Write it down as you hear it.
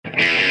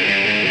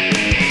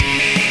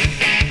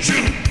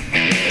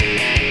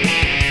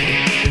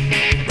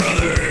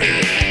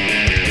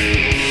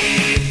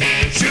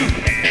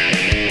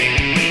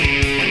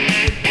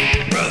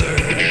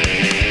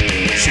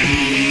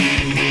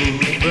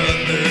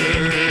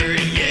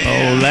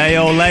Ole,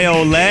 ole,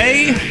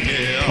 ole.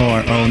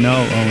 Or oh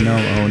no, oh no,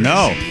 oh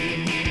no.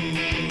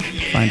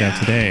 Find out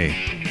today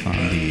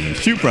on the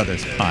Shoot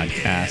Brothers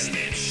podcast.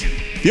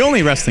 The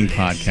only wrestling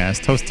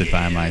podcast hosted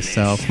by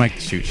myself, Mike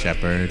the Shoot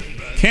Shepherd,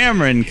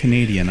 Cameron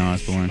Canadian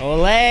Osborne.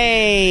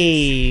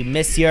 Ole,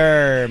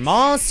 Monsieur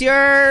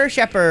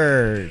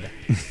Shepherd.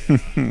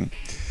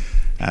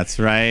 That's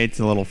right.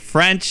 A little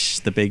French.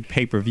 The big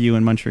pay-per-view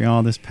in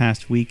Montreal this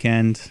past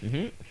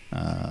weekend.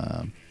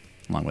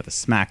 Along with a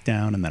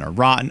SmackDown and then a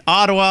Raw in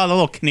Ottawa. The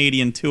little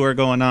Canadian tour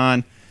going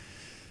on.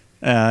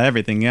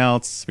 Everything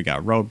else. We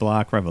got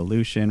Roadblock,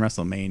 Revolution,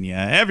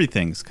 Wrestlemania.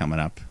 Everything's coming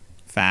up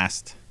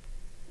fast.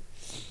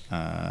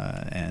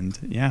 And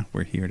yeah,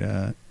 we're here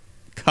to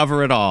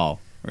cover it all,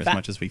 or as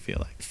much as we feel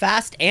like.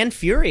 Fast and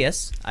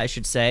Furious, I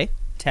should say.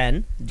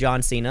 10,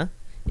 John Cena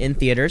in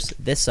theaters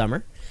this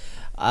summer.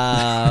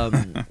 I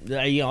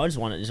just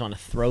want to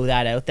throw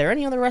that out there.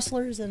 Any other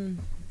wrestlers?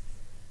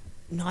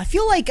 No, I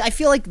feel like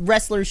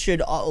wrestlers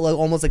should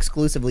almost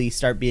exclusively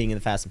start being in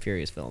the Fast and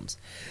Furious films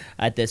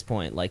at this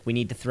point. Like, we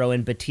need to throw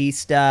in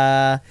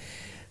Batista.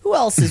 Who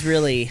else is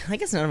really? I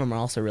guess none of them are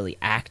also really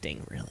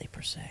acting, really,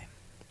 per se.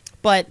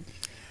 But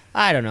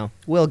I don't know.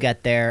 We'll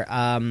get there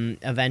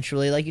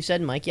eventually. Like you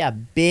said, Mike, yeah,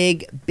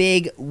 big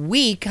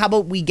week. How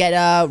about we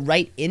get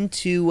right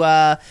into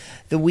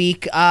the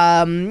week?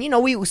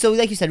 So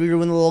like you said, we were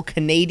doing a little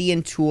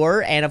Canadian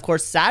tour, and of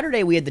course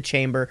Saturday we had the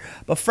Chamber,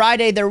 but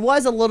Friday there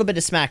was a little bit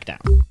of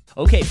SmackDown.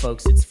 Okay,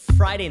 folks, it's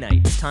Friday night.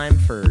 It's time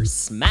for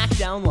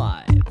SmackDown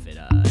Live.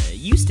 It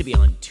used to be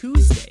on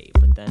Tuesday,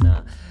 but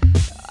then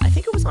I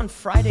think it was on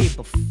Friday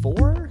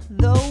before,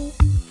 though.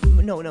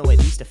 No, wait,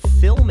 we used to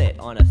film it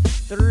on a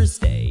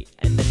Thursday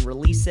and then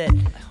release it.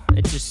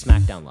 It's just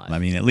SmackDown Live. I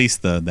mean, at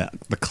least the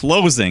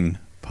closing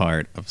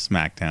part of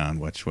SmackDown,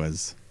 which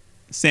was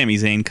Sami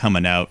Zayn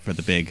coming out for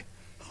the big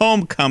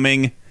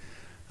homecoming.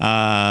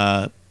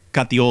 Got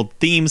the old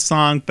theme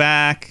song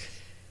back.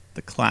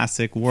 The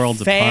classic Worlds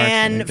Apart.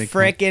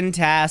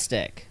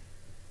 Fan-frickin-tastic.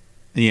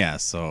 Yeah,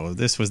 so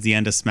this was the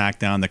end of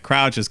SmackDown. The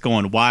crowd just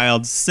going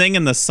wild,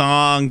 singing the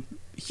song.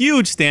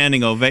 Huge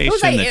standing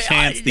ovation. The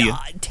chants.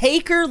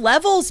 Taker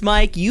levels,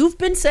 Mike. You've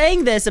been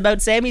saying this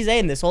about Sami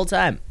Zayn this whole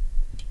time.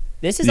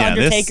 This is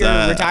Undertaker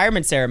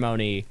retirement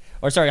ceremony.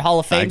 Or, sorry, Hall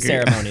of Fame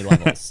ceremony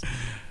levels.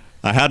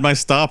 I had my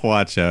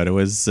stopwatch out. It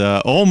was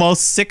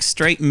almost 6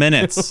 straight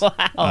minutes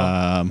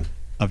of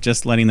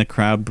just letting the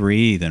crowd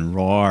breathe and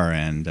roar.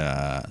 And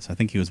so I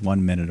think he was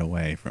 1 minute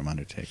away from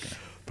Undertaker.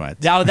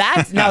 But now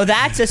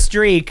that's a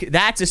streak.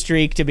 That's a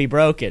streak to be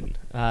broken.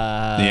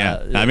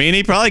 Yeah, I mean,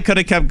 he probably could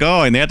have kept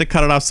going. They had to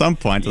cut it off some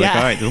point. Like,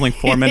 all right, there's only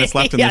 4 minutes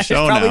left in the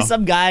show there's probably now.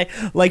 Some guy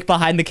like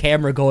behind the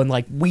camera going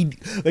like, we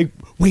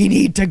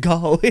need to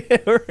go.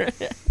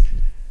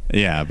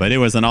 Yeah, but it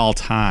was an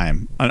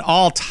all-time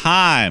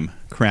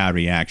crowd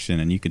reaction,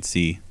 and you could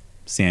see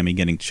Sami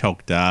getting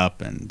choked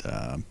up, and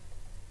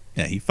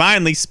he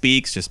finally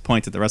speaks. Just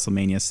points at the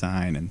WrestleMania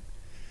sign and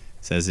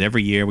says,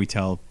 every year we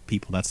tell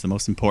people that's the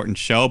most important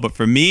show, but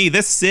for me,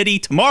 this city,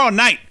 tomorrow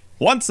night,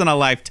 once in a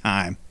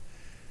lifetime.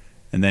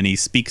 And then he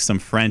speaks some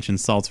French,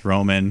 insults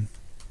Roman,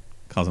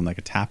 calls him like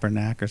a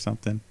Tabernak or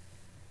something.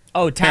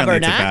 Oh, Tabernak? Apparently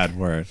it's a bad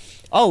word.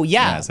 Oh,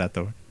 yeah. Is that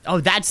the word?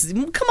 Oh,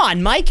 come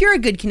on, Mike, you're a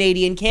good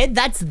Canadian kid.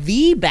 That's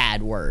the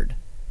bad word.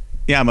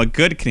 Yeah, I'm a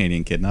good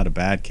Canadian kid, not a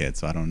bad kid,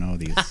 so I don't know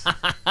these.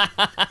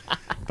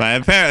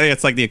 But apparently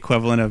it's like the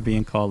equivalent of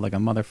being called like a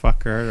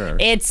motherfucker. Or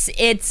it's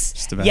a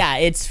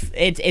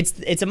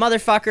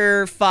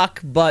motherfucker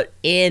fuck, but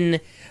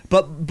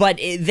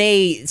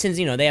they, since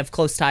they have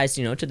close ties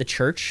to the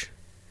church,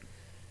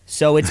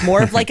 so it's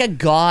more of like a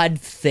God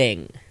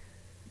thing.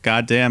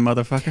 Goddamn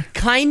motherfucker.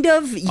 Kind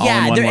of,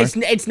 yeah.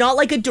 It's not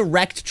like a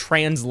direct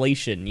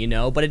translation,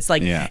 but it's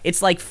like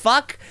it's like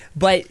fuck,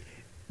 but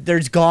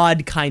there's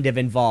God kind of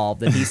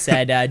involved, and he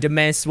said,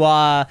 "Demain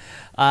soir,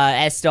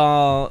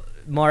 eston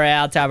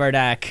Montreal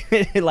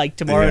Tabernak," like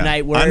tomorrow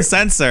night. We're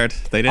uncensored.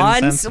 They didn't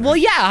censor. Well,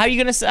 yeah. How are you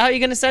gonna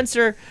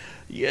censor?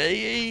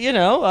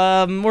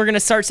 We're gonna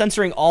start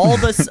censoring all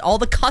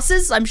the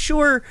cusses. I'm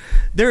sure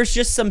there's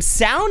just some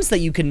sounds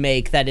that you can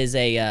make that is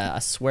a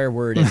swear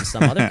word in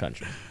some other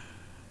country.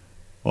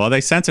 Well,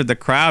 they censored the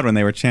crowd when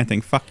they were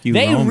chanting "fuck you."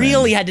 They Roman.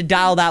 really had to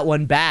dial that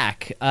one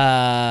back.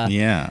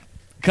 Yeah.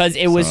 Because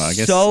it was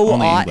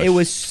it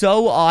was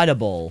so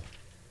audible,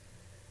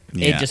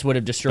 it just would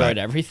have destroyed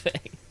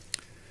everything.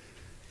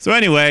 So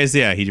anyways,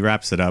 he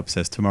wraps it up,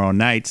 says tomorrow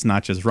night's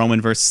not just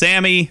Roman versus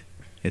Sami,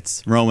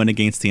 it's Roman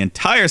against the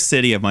entire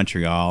city of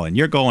Montreal, and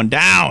you're going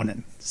down,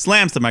 and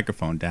slams the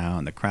microphone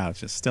down. The crowd's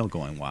just still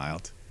going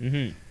wild.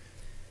 Mm-hmm.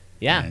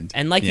 Yeah,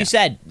 and like you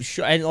said,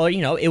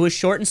 it was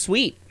short and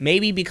sweet.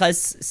 Maybe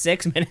because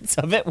 6 minutes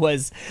of it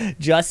was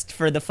just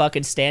for the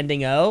fucking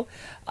standing O.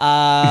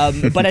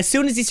 But as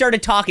soon as he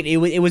started talking,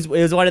 it was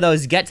one of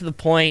those get to the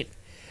point.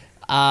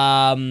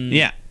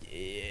 Sami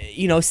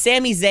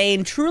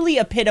Zayn truly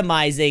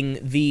epitomizing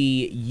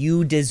the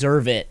 "you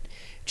deserve it"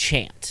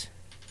 chant.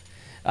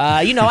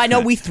 I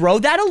know we throw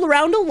that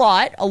around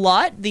a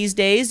lot these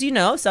days.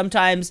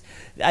 Sometimes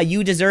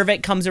you deserve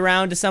it comes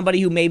around to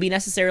somebody who maybe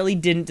necessarily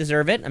didn't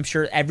deserve it. I'm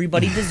sure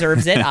everybody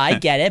deserves it. I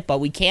get it, but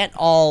we can't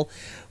all.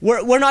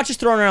 We're not just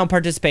throwing around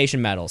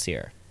participation medals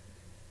here.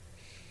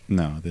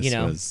 No, this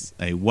was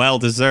a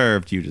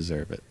well-deserved. You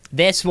deserve it.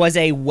 This was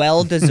a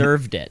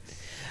well-deserved it.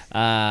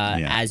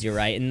 As you're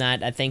right, and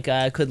that I think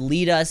could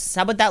lead us.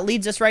 How about that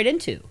leads us right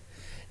into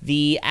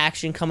the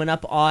action coming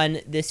up on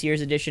this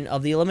year's edition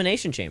of the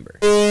Elimination Chamber.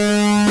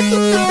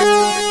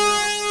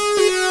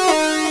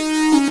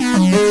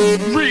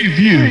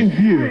 Review.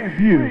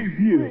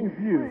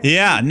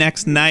 Yeah,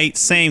 next night,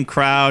 same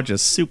crowd,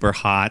 just super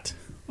hot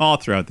all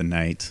throughout the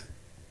night.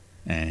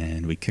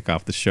 And we kick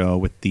off the show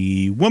with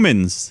the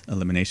Women's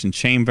Elimination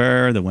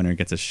Chamber. The winner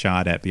gets a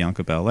shot at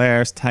Bianca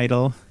Belair's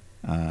title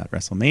at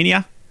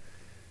WrestleMania.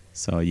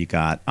 So you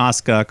got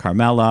Asuka,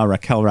 Carmella,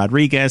 Raquel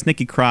Rodriguez,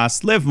 Nikki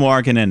Cross, Liv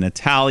Morgan, and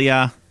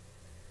Natalya.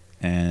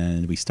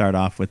 And we start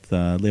off with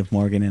Liv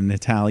Morgan and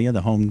Natalya,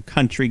 the home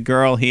country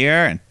girl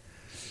here.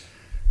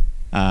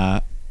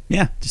 And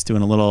just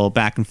doing a little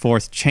back and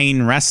forth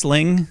chain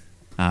wrestling,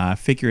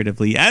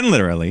 figuratively and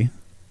literally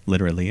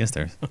as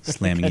they're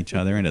slamming each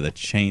other into the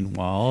chain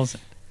walls.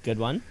 Good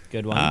one.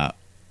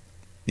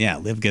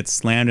 Liv gets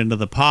slammed into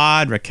the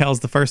pod. Raquel's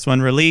the first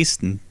one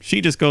released, and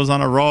she just goes on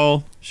a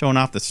roll, showing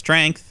off the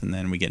strength. And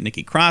then we get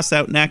Nikki Cross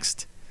out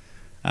next.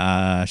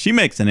 She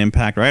makes an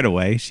impact right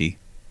away. She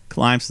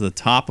climbs to the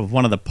top of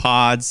one of the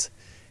pods,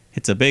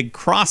 hits a big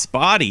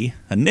crossbody,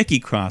 a Nikki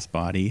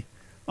crossbody,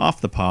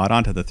 off the pod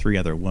onto the three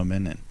other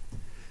women, and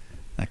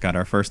that got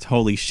our first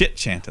holy shit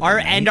chant of the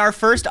night. And our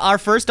first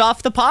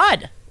off the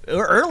pod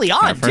early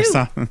on too.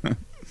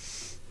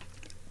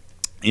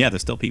 Yeah,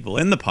 there's still people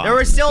in the pod. There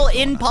were still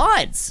in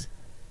pods.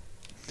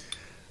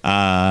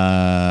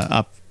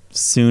 Up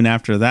soon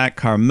after that,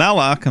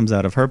 Carmella comes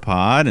out of her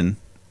pod, and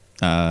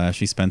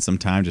she spends some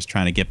time just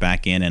trying to get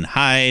back in and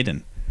hide.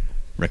 And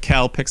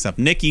Raquel picks up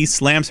Nikki,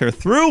 slams her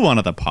through one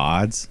of the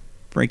pods,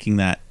 breaking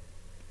that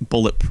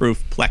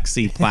bulletproof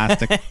plexi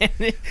plastic,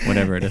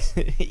 whatever it is.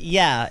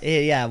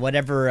 Yeah,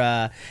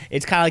 whatever.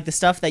 It's kind of like the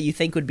stuff that you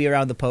think would be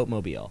around the Pope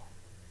Mobile.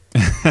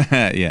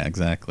 Yeah,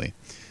 exactly.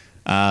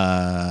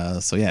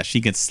 She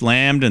gets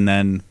slammed and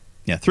then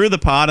through the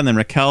pod, and then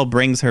Raquel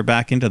brings her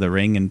back into the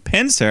ring and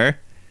pins her,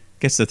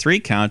 gets the 3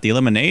 count, the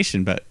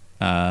elimination, but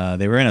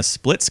they were in a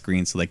split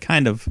screen, so they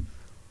kind of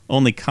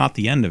only caught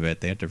the end of it.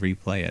 They had to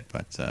replay it,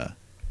 but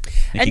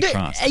Nikki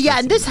Cross.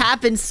 And this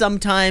happens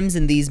sometimes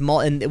in these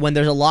when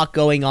there's a lot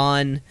going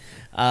on.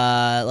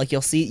 Like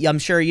you'll see, I'm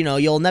sure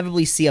you'll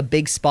inevitably see a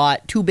big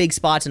spot, 2 big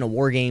spots in a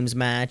War Games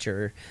match,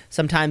 or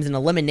sometimes an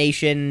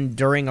elimination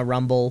during a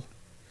Rumble,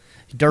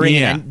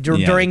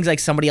 during like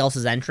somebody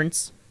else's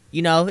entrance.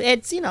 It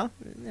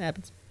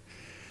happens.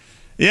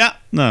 Yeah,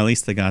 no, at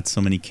least they got so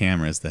many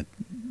cameras that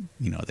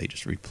they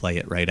just replay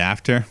it right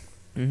after.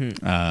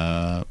 Mm-hmm.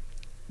 And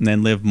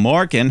then Liv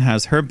Morgan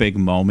has her big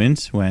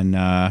moment when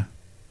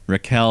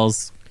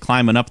Raquel's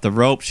climbing up the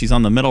rope. She's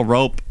on the middle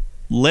rope.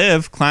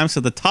 Liv climbs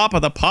to the top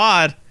of the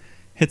pod,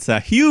 hits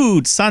a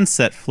huge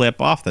sunset flip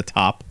off the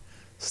top,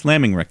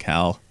 slamming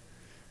Raquel.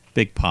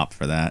 Big pop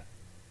for that.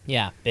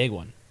 Yeah, big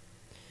one.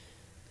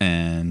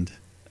 And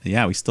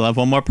we still have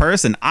one more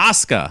person,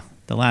 Asuka,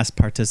 the last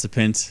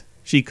participant.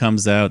 She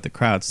comes out. The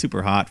crowd's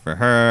super hot for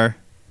her.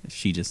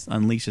 She just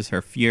unleashes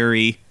her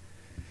fury.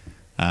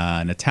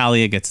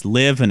 Natalya gets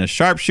Liv in a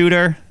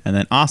sharpshooter, and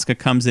then Asuka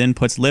comes in,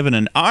 puts Liv in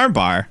an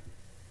armbar.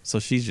 So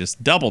she's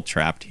just double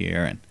trapped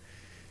here, and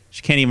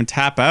she can't even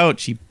tap out.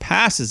 She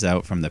passes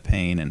out from the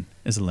pain and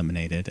is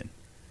eliminated. And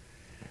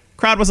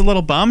crowd was a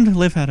little bummed.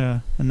 Liv had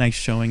a nice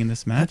showing in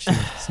this match.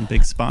 Some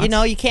big spots.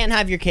 You can't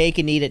have your cake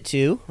and eat it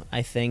too.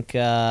 I think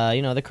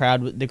the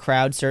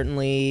crowd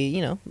certainly.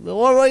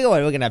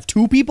 We're gonna have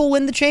 2 people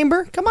win the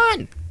chamber. Come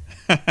on.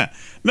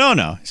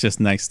 No. It's just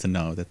nice to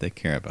know that they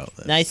care about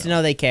Liv. Nice to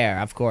know they care.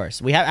 Of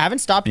course, we haven't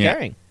stopped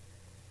caring.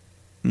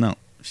 No,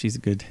 she's a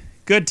good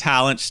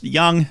talent. She's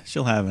young.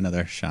 She'll have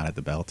another shot at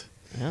the belt.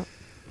 Yeah.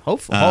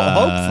 Hopefully.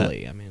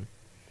 I mean.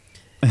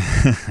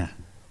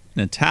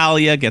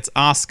 Natalya gets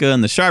Asuka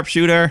in the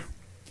sharpshooter.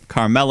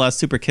 Carmella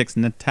super kicks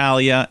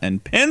Natalya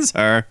and pins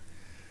her.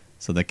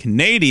 So the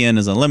Canadian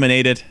is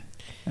eliminated.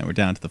 And we're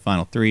down to the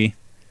final 3.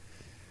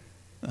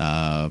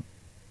 Carmella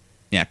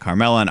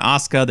and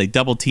Asuka, they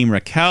double team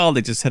Raquel.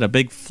 They just hit a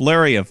big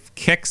flurry of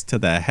kicks to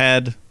the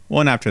head,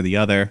 one after the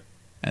other.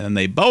 And then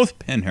they both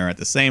pin her at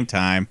the same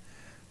time.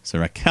 So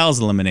Raquel's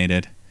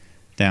eliminated,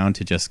 down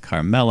to just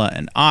Carmella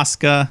and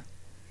Asuka.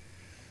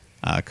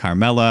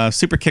 Carmella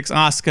super kicks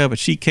Asuka, but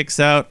she kicks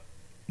out.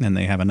 And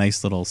they have a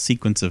nice little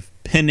sequence of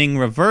pinning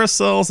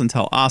reversals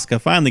until Asuka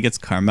finally gets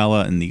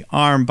Carmella in the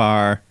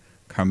armbar.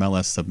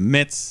 Carmella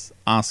submits.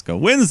 Asuka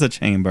wins the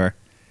chamber,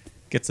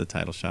 gets the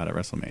title shot at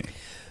WrestleMania.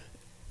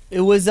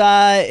 It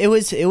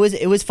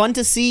was fun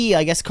to see,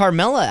 I guess,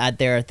 Carmella at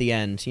the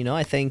end.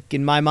 I think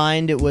in my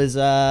mind it was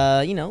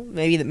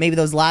maybe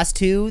those last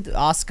 2,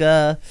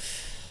 Asuka,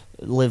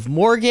 Liv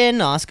Morgan,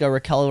 Asuka,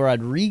 Raquel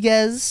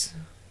Rodriguez.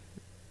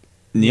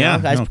 Yeah,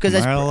 guys, no, because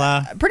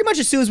Kamaru, pretty much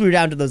as soon as we were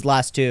down to those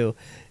last two,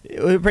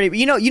 it was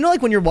pretty.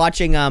 Like when you're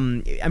watching.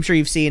 I'm sure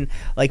you've seen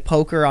like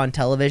poker on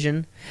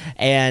television,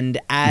 and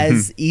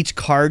as each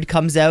card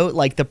comes out,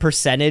 like the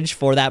percentage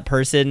for that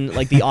person,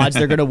 like the odds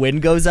they're gonna win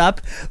goes up.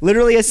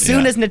 Literally, as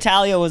soon as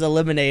Natalya was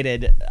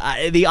eliminated,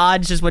 the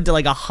odds just went to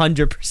like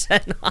 100%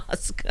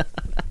 Asuka.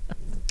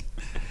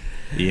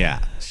 Yeah,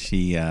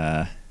 she.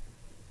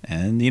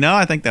 And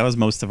I think that was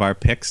most of our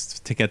picks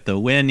to get the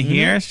win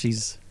here.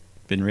 She's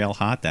been real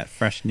hot, that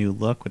fresh new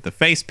look with the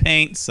face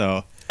paint.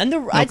 So and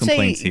I'd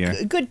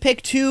say good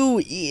pick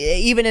too,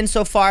 even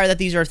insofar that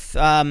these are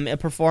a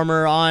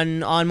performer on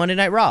Monday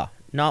Night Raw,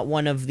 not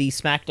one of the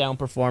SmackDown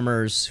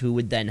performers who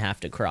would then have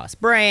to cross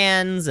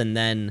brands, and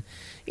then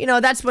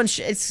that's when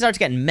it starts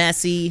getting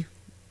messy.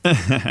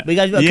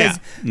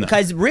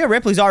 because Rhea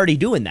Ripley's already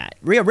doing that.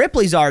 Rhea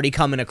Ripley's already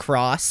coming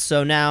across,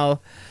 so now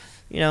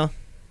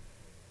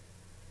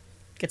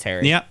gets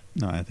hairy. Yeah.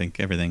 No, I think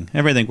everything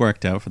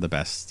worked out for the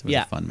best. It was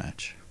a fun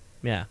match.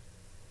 Yeah.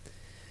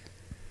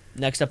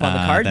 Next up on the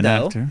card,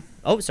 though.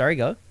 Oh, sorry,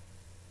 go.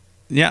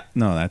 Yeah,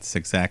 no, that's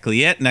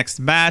exactly it. Next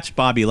match,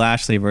 Bobby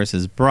Lashley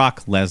versus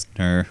Brock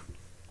Lesnar.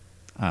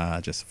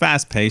 Just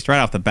fast-paced. Right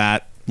off the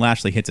bat,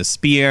 Lashley hits a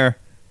spear.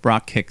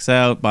 Brock kicks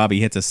out.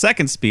 Bobby hits a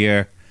second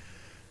spear.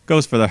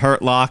 Goes for the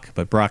Hurt Lock,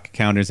 but Brock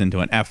counters into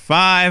an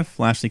F5.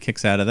 Lashley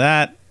kicks out of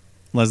that.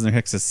 Lesnar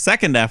hits a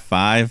second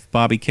F5.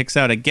 Bobby kicks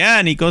out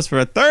again. He goes for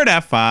a third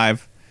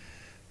F5.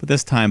 But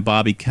this time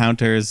Bobby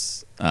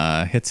counters,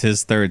 hits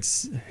his third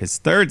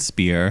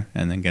spear,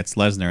 and then gets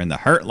Lesnar in the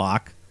Hurt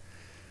Lock.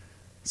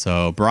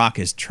 So Brock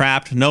is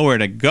trapped, nowhere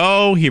to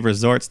go. He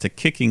resorts to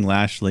kicking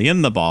Lashley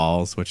in the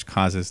balls, which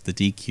causes the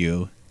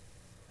DQ.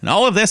 And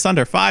all of this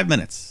under 5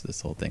 minutes.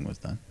 This whole thing was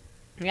done.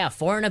 Yeah,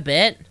 4 and a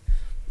bit.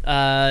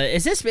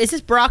 Is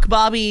this Brock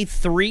Bobby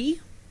 3?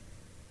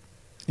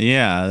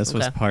 Yeah, this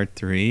was part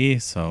 3.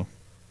 So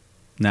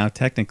now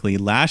technically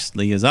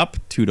Lashley is up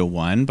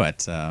 2-1,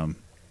 but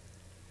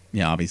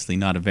obviously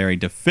not a very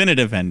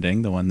definitive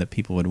ending, the one that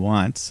people would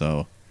want.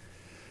 So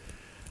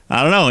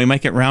I don't know. We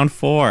might get round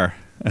 4.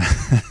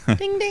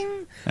 Ding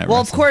ding. Well,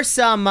 of course,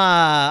 and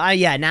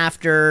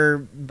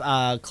after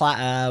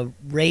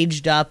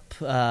raged up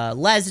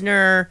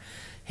Lesnar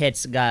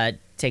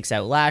takes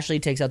out Lashley,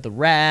 takes out the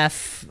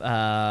ref,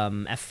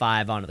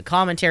 F5 onto the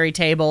commentary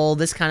table,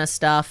 this kind of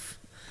stuff.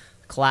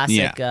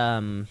 Classic,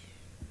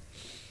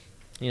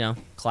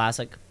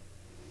 classic.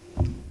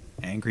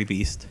 Angry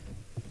Beast.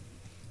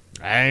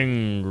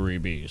 Angry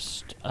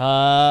Beast.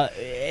 Now,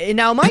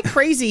 am I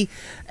crazy?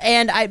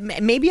 And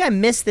maybe I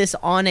missed this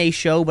on a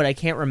show, but I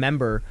can't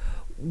remember.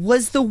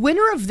 Was the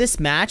winner of this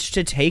match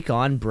to take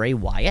on Bray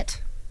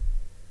Wyatt?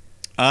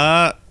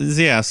 So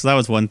that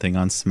was one thing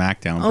on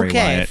SmackDown. Bray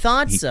Wyatt, I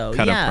thought so.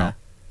 Yeah.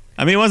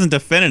 I mean, it wasn't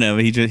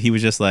definitive. He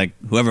was just like,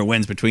 whoever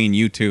wins between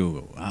you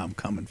two, I'm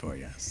coming for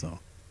you. So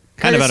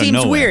kind of out of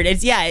nowhere. It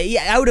seems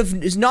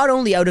weird. It's not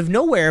only out of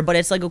nowhere, but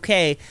it's like,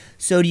 okay,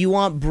 so do you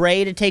want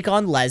Bray to take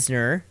on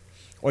Lesnar,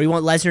 or you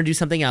want Lesnar to do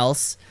something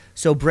else?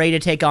 So Bray to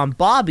take on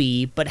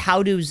Bobby, but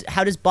how does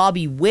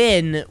Bobby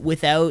win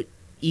without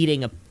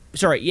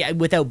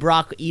without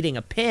Brock eating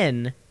a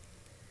pin?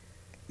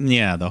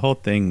 Yeah, the whole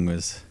thing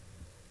was,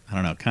 I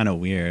don't know, kind of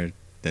weird.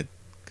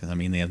 Because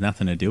they have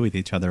nothing to do with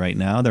each other right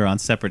now. They're on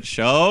separate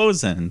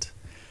shows, and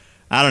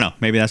I don't know.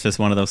 Maybe that's just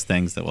one of those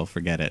things that we'll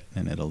forget it,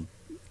 and it'll.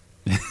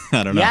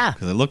 I don't know,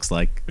 because it looks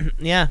like.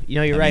 Yeah,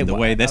 you're right. The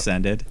way this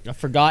ended, a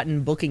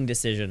forgotten booking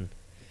decision.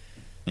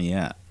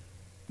 Yeah,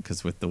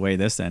 because with the way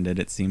this ended,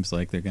 it seems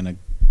like they're gonna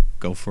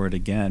go for it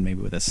again,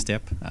 maybe with a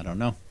stip. I don't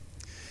know.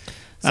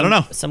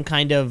 Some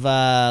kind of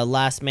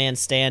last man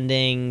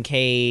standing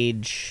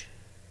cage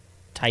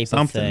type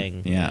of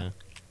thing. Yeah.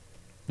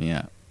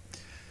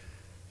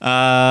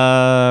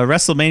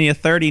 WrestleMania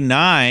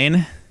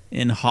 39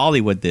 in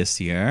Hollywood this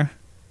year,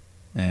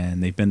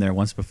 and they've been there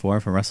once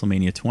before for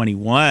WrestleMania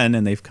 21,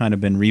 and they've kind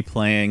of been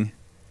replaying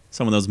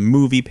some of those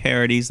movie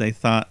parodies they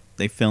thought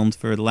they filmed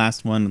for the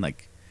last one,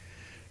 like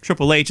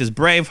Triple H's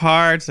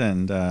Braveheart,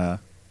 and I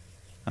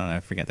don't know, I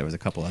forget, there was a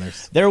couple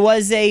others. There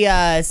was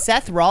a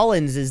Seth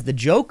Rollins is the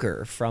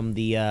Joker from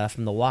the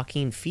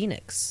Joaquin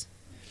Phoenix.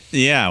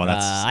 Yeah, well,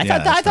 that's. I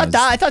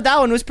thought that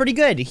one was pretty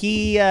good.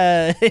 He's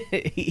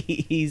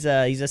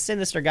a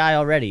sinister guy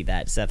already.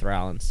 That Seth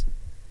Rollins.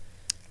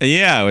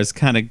 Yeah, it was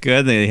kind of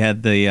good. They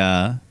had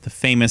the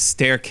famous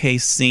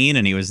staircase scene,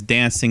 and he was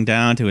dancing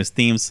down to his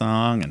theme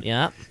song,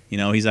 and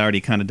he's already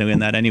kind of doing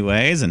that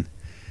anyways. And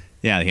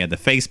yeah, he had the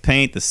face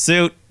paint, the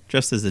suit,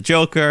 just as the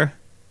Joker,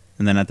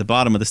 and then at the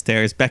bottom of the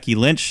stairs, Becky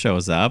Lynch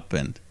shows up,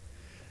 and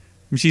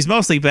she's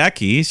mostly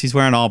Becky. She's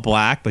wearing all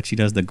black, but she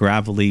does the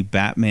gravelly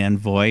Batman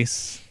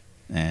voice.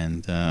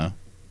 And,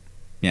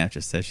 it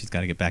just says she's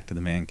got to get back to the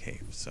man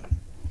cave. So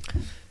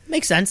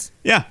makes sense.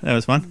 Yeah, that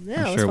was fun.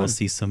 Yeah, I'm sure we'll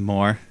see some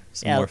more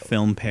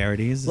film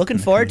parodies. Looking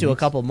forward to a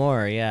couple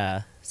more,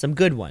 yeah. Some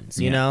good ones,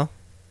 you know?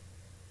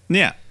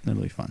 Yeah,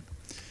 that'll be fun.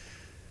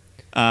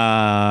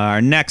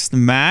 Our next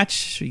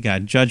match, we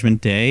got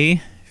Judgment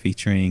Day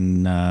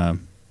featuring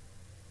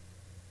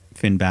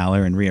Finn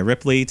Balor and Rhea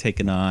Ripley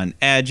taking on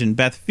Edge and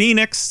Beth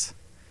Phoenix.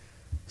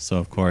 So,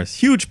 of course,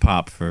 huge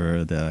pop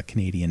for the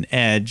Canadian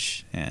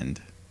Edge.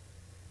 And,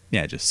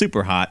 yeah, just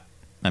super hot.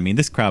 I mean,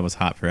 this crowd was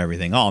hot for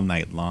everything all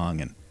night long.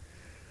 And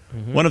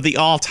one of the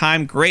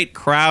all-time great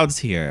crowds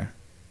here.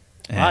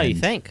 Wow, And you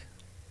think?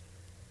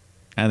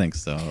 I think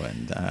so.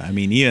 And, I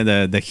mean,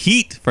 even the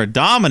heat for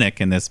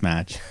Dominic in this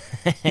match.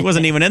 He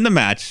wasn't even in the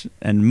match.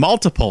 And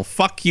multiple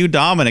fuck you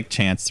Dominic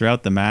chants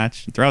throughout the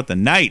match, throughout the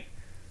night.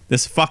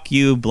 This fuck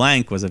you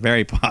blank was a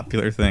very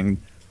popular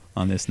thing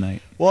on this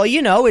night. Well,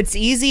 it's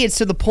easy, it's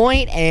to the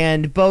point,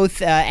 and both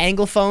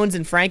Anglophones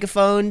and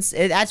Francophones,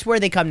 that's where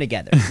they come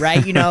together,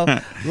 right? in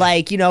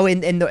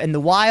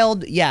the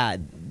wild, yeah,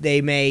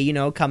 they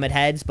may, come at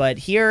heads, but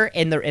here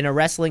in a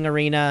wrestling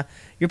arena,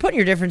 you're putting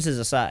your differences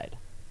aside.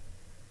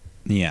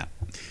 Yeah,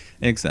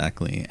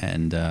 exactly.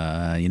 And,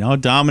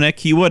 Dominic,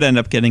 he would end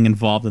up getting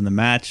involved in the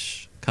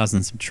match,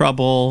 causing some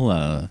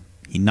trouble.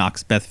 He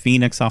knocks Beth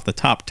Phoenix off the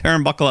top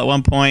turnbuckle at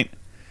one point.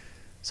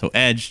 So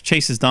Edge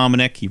chases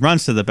Dominic. He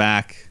runs to the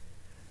back.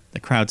 The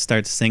crowd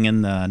starts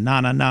singing the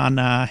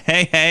na-na-na-na,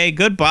 hey,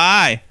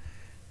 goodbye.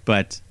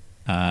 But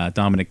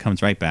Dominic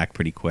comes right back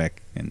pretty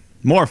quick. And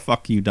more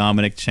fuck you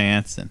Dominic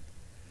chants. And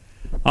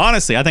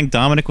honestly, I think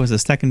Dominic was the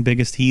second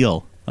biggest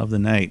heel of the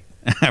night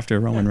after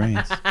Roman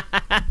Reigns.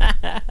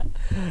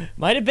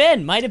 Might have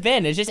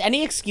been. It's just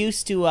any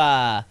excuse to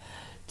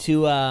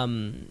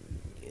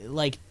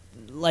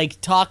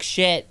talk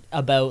shit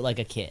about like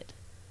a kid.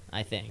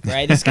 I think,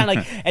 right? It's kind of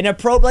like an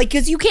approach,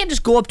 because you can't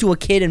just go up to a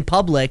kid in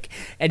public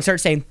and start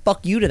saying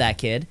 "fuck you" to that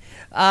kid,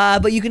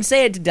 but you can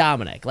say it to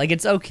Dominic. Like,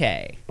 it's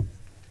okay.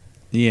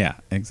 Yeah,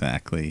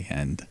 exactly.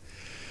 And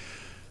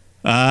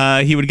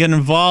he would get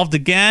involved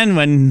again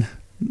when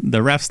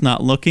the ref's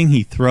not looking.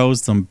 He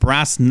throws some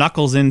brass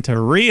knuckles into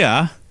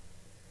Rhea.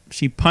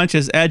 She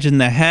punches Edge in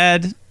the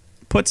head,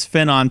 puts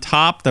Finn on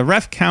top. The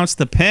ref counts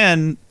the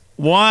pin,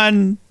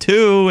 1,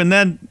 2, and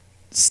then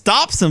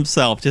stops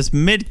himself just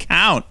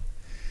mid-count.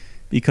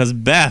 Because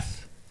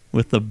Beth,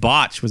 with the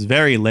botch, was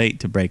very late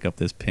to break up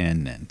this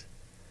pin and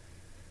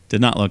did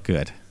not look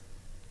good.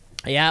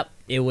 Yeah,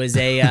 it was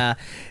a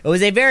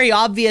very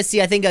obvious.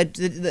 I think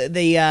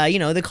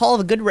the call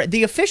of a good.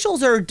 The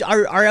officials are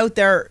out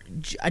there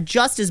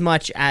just as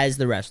much as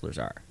the wrestlers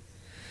are.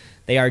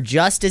 They are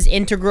just as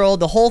integral.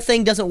 The whole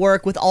thing doesn't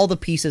work with all the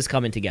pieces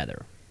coming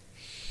together.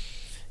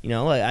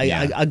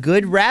 A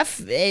good ref,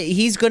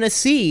 he's gonna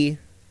see.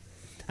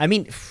 I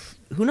mean,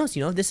 who knows?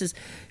 This is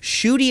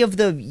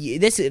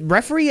this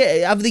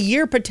referee of the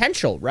year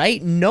potential,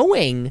 right?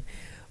 Knowing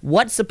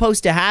what's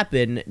supposed to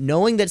happen,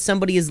 knowing that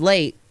somebody is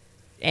late,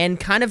 and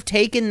kind of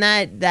taking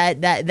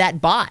that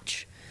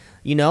botch,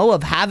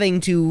 of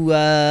having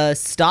to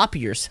stop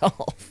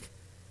yourself.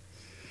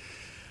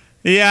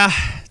 Yeah,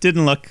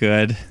 didn't look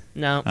good.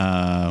 No.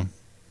 I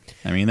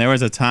mean, there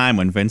was a time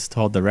when Vince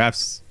told the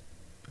refs,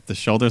 if the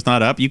shoulder's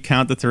not up, you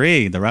count the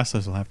 3. The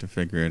wrestlers will have to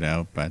figure it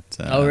out, but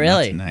oh,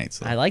 really? Not tonight,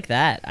 so. I like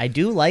that. I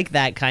do like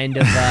that kind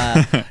of,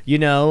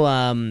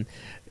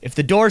 if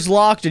the door's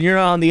locked and you're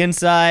not on the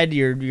inside,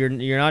 you're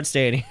not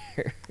staying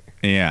here.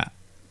 Yeah.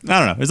 I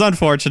don't know. It was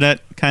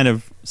unfortunate. Kind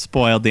of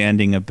spoiled the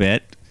ending a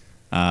bit,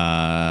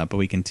 but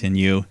we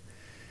continue.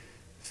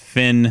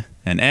 Finn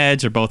and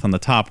Edge are both on the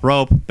top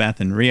rope. Beth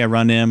and Rhea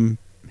run in,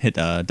 hit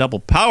a double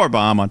power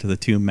bomb onto the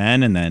two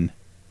men, and then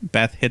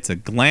Beth hits a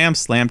glam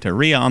slam to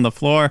Rhea on the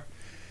floor,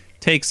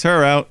 takes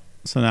her out.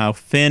 So now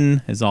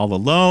Finn is all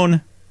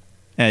alone.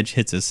 Edge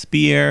hits a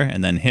spear,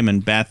 and then him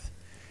and Beth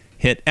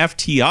hit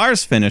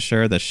FTR's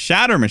finisher, the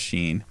Shatter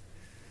Machine,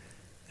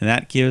 and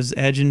that gives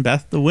Edge and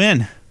Beth the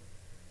win.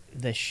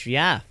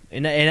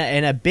 In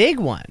a big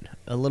one,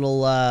 a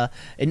little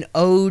an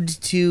ode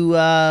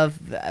to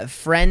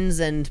friends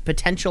and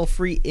potential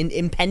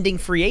impending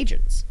free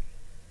agents.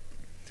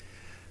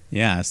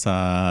 Yeah, I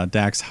saw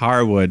Dax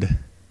Harwood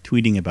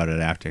tweeting about it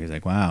after. He's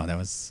like, "Wow, that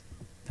was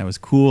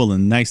cool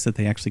and nice that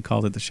they actually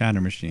called it the Shatter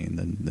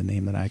Machine, the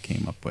name that I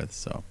came up with."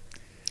 So,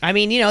 I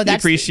mean,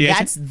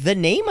 that's the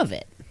name of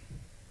it.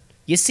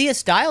 You see a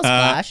Styles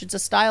clash, it's a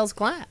Styles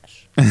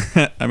clash.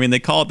 I mean, they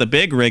call it the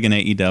Big Rig in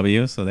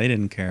AEW, so they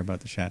didn't care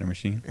about the Shatter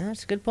Machine.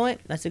 That's a good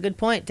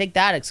point. Take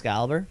that,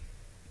 Excalibur.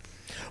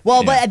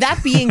 Well, yeah. But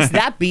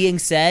that being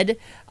said,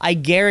 I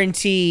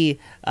guarantee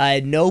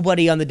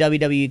nobody on the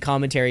WWE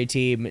commentary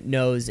team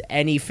knows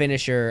any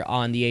finisher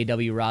on the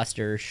AEW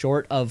roster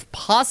short of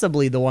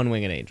possibly the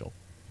One-Winged Angel.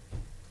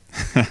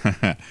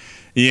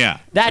 Yeah.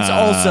 That's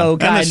also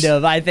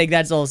I think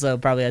that's also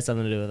probably has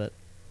something to do with it.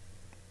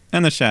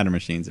 And the Shatter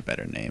Machine's a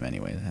better name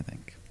anyways, I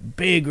think.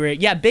 Big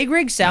Rig. Yeah, Big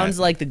Rig sounds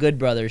like the Good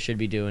Brothers should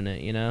be doing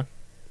it,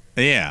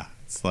 Yeah,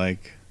 it's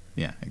like,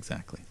 yeah,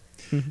 exactly.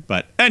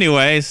 But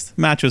anyways,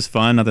 the match was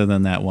fun other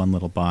than that one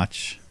little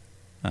botch.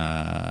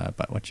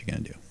 But what you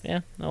gonna do?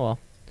 Yeah, oh well.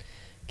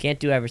 Can't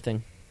do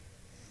everything.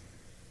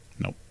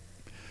 Nope.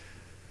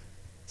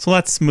 So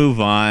let's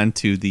move on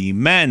to the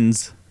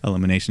men's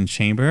Elimination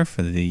Chamber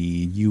for the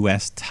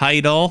U.S.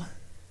 title.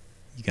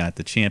 You got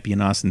the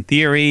champion Austin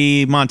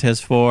Theory,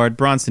 Montez Ford,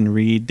 Bronson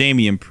Reed,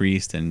 Damian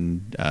Priest,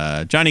 and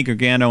Johnny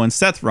Gargano and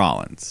Seth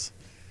Rollins.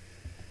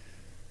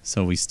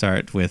 So we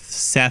start with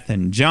Seth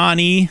and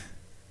Johnny,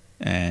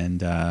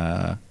 and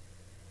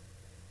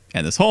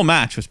this whole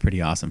match was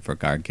pretty awesome for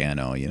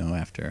Gargano. You know,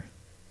 after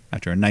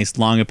a nice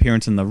long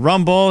appearance in the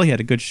Rumble, he had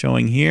a good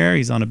showing here.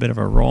 He's on a bit of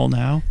a roll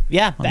now.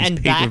 Yeah,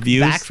 and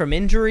back from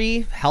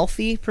injury,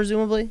 healthy,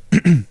 presumably.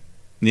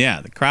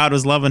 Yeah, the crowd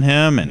was loving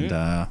him,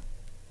 and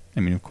I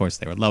mean, of course,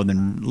 they were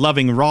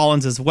loving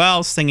Rollins as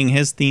well, singing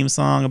his theme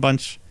song a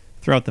bunch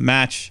throughout the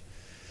match.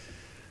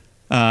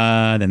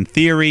 Then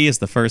Theory is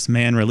the first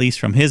man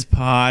released from his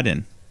pod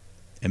and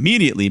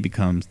immediately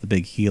becomes the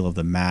big heel of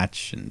the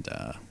match. And,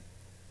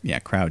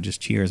 crowd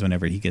just cheers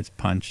whenever he gets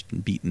punched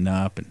and beaten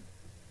up. And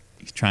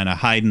he's trying to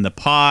hide in the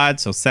pod,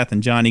 so Seth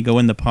and Johnny go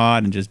in the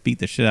pod and just beat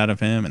the shit out of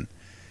him. And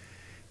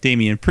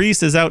Damian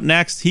Priest is out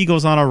next. He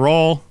goes on a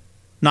roll,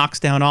 knocks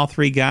down all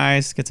three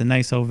guys, gets a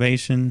nice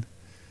ovation.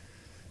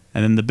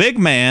 And then the big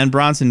man,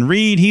 Bronson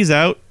Reed, he's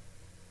out,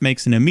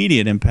 makes an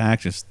immediate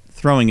impact, just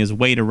throwing his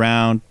weight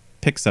around,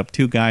 picks up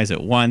two guys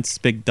at once,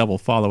 big double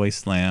fall-away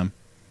slam.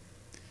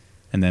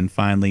 And then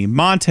finally,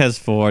 Montez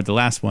Ford, the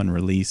last one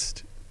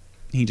released,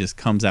 he just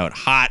comes out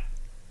hot,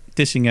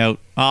 dishing out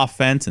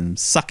offense and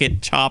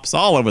suck-it chops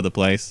all over the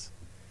place.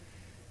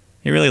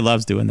 He really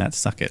loves doing that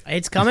suck-it.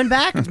 It's coming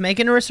back. It's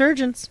making a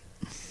resurgence.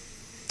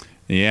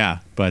 Yeah,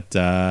 but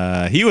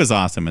he was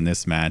awesome in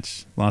this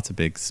match. Lots of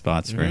big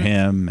spots for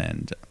him,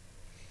 and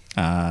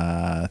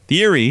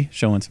Theory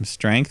showing some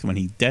strength when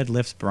he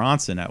deadlifts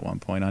Bronson at one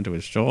point onto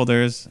his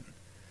shoulders.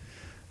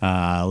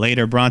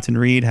 Later, Bronson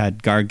Reed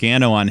had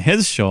Gargano on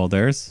his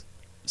shoulders.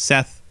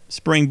 Seth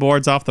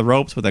springboards off the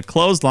ropes with a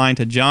clothesline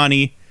to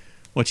Johnny,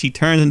 which he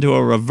turns into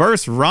a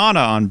reverse Rana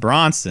on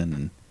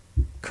Bronson.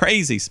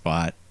 Crazy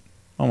spot.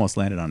 Almost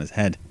landed on his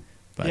head.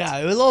 But yeah,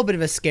 it was a little bit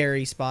of a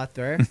scary spot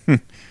there.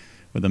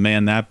 with a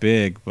man that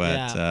big.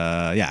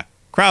 But,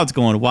 crowd's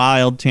going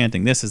wild,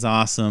 chanting, "This is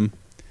awesome."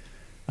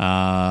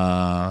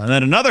 And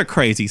then another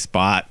crazy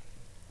spot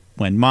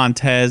when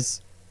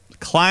Montez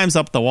climbs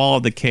up the wall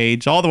of the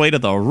cage all the way to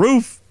the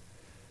roof,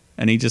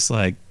 and he just,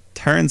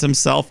 turns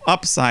himself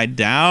upside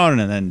down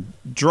and then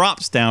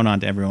drops down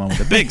onto everyone with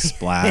a big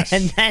splash.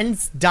 And then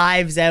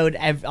dives out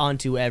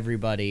onto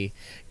everybody.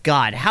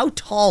 God, how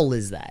tall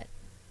is that?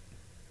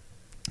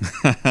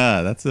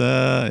 That's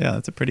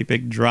a pretty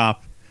big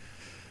drop.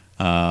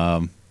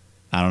 I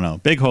don't know.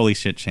 Big holy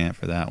shit chant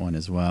for that one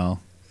as well.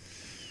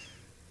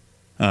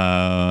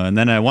 And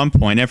then at one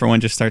point, everyone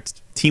just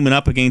starts teaming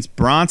up against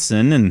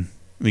Bronson, and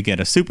we get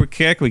a super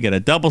kick, we get a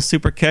double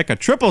super kick, a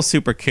triple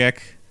super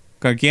kick.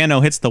 Gargano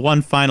hits the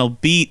one final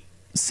beat.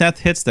 Seth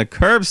hits the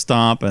curb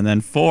stomp, and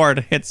then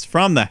Ford hits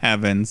from the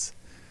heavens.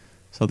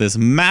 So this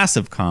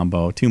massive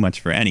combo, too much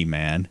for any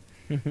man.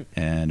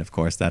 And, of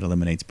course, that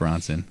eliminates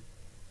Bronson.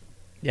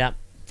 Yeah,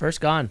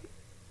 first gone.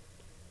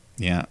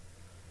 Yeah.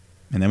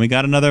 And then we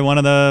got another one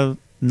of the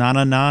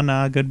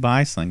na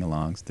goodbye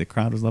sing-alongs. The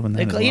crowd was loving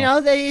that as well. You know,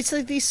 it's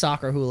like these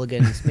soccer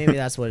hooligans. Maybe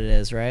that's what it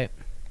is, right?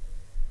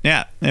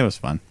 Yeah, it was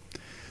fun.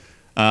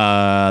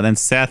 Then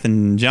Seth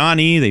and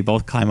Johnny, they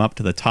both climb up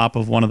to the top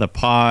of one of the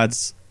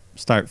pods,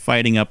 start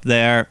fighting up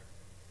there.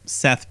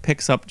 Seth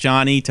picks up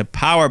Johnny to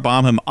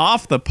powerbomb him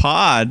off the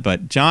pod,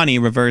 but Johnny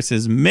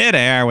reverses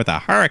midair with a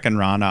Hurricane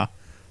Rana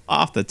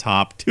off the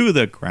top to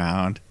the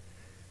ground.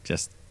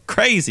 Just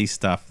crazy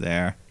stuff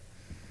there.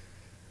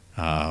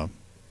 I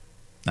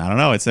don't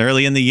know. It's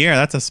early in the year.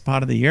 That's a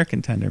spot of the year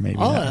contender, maybe.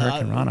 That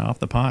Hurricane Rana off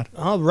the pod.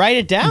 Oh, write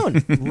it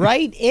down.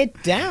 Write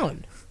it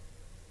down.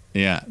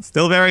 Yeah,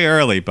 still very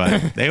early,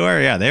 but they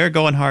were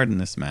going hard in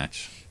this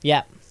match.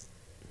 Yeah.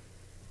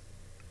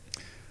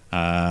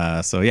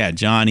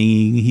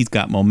 Johnny, he's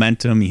got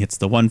momentum. He hits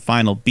the one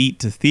final beat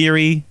to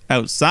Theory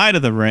outside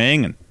of the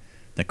ring, and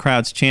the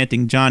crowd's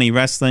chanting Johnny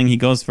Wrestling. He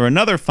goes for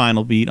another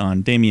final beat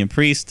on Damian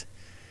Priest,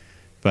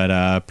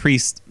 but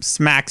Priest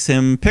smacks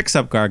him, picks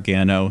up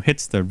Gargano,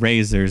 hits the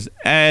Razor's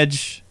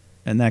Edge,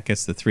 and that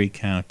gets the 3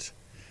 count.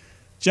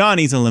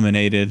 Johnny's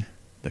eliminated.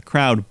 The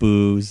crowd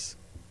boos.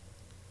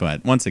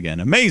 But once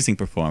again, amazing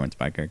performance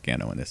by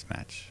Gargano in this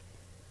match.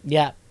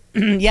 Yeah.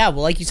 Yeah,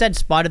 well, like you said,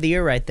 spot of the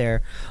year right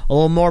there. A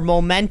little more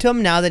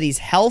momentum now that he's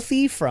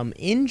healthy from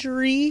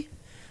injury.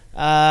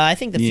 I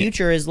think the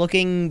future is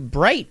looking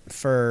bright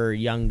for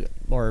young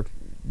or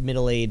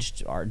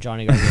middle-aged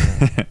Johnny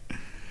Gargano.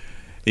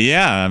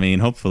 Yeah, I mean,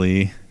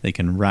 hopefully they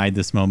can ride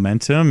this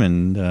momentum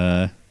and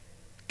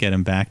get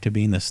him back to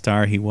being the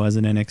star he was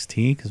in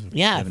NXT. Cause we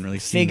haven't really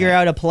seen figure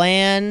out a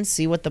plan,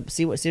 see what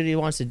he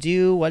wants to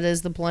do. What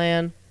is the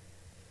plan?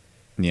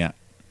 Yeah.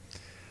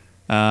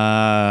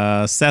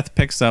 Seth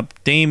picks up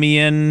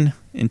Damian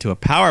into a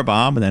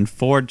powerbomb, and then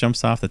Ford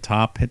jumps off the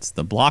top, hits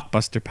the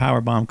blockbuster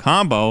powerbomb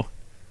combo,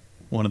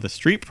 one of the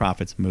Street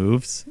Profits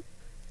moves.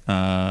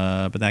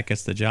 But that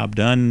gets the job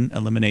done,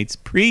 eliminates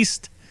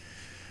Priest.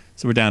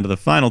 So we're down to the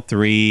final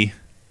 3.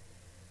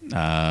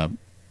 And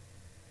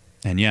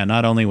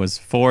not only was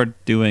Ford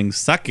doing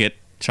suck it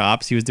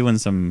chops, he was doing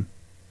some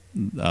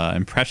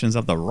impressions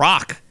of The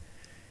Rock.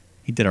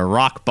 he did a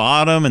rock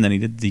bottom, and then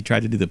he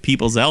tried to do the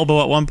people's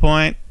elbow at one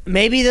point.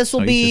 Maybe this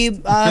will be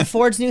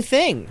Ford's new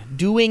thing,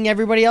 doing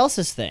everybody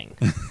else's thing.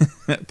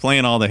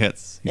 Playing all the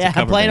hits.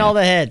 Playing all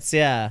the hits,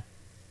 yeah.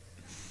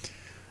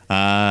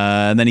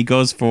 And then he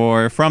goes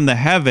for From the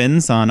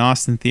Heavens on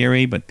Austin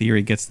Theory, but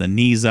Theory gets the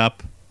knees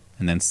up,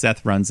 and then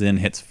Seth runs in,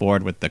 hits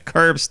Ford with the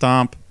curb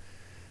stomp.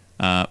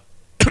 On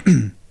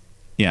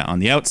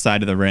the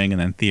outside of the ring, and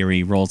then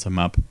Theory rolls him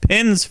up,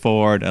 pins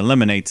Ford,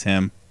 eliminates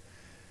him.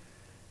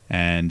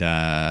 And,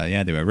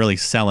 they were really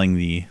selling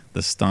the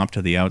stomp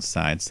to the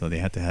outside, so they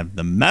had to have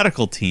the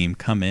medical team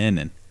come in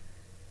and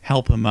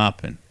help him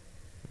up. And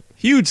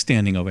huge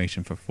standing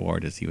ovation for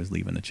Ford as he was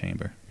leaving the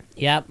chamber.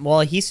 Yeah,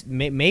 well, he's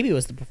maybe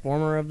was the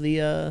performer of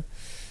the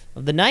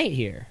night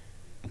here.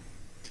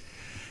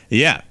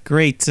 Yeah,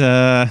 great.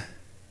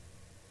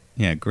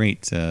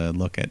 Great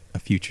look at a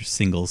future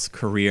singles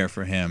career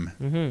for him.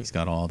 Mm-hmm. He's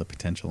got all the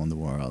potential in the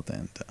world,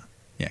 and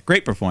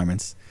great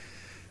performance.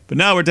 But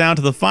now we're down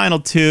to the final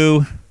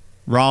two.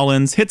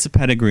 Rollins hits a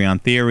pedigree on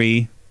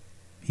Theory.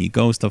 He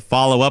goes to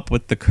follow up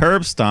with the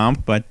curb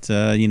stomp, but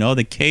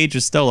the cage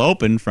is still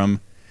open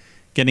from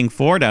getting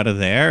Ford out of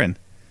there, and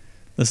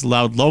this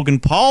allowed Logan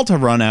Paul to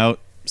run out,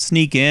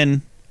 sneak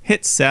in,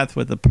 hit Seth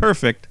with a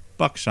perfect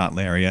buckshot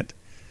lariat.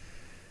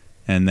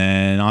 And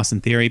then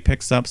Austin Theory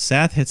picks up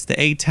Seth, hits the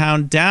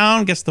A-Town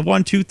down, gets the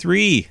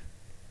 1-2-3.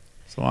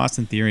 So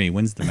Austin Theory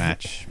wins the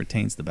match,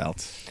 retains the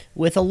belt.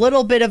 With a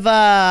little bit of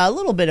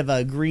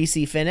a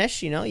greasy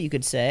finish, you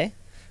could say.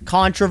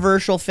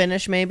 Controversial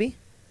finish, maybe.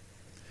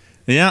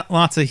 Yeah,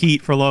 lots of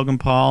heat for Logan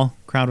Paul.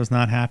 Crowd was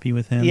not happy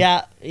with him.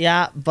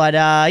 Yeah, but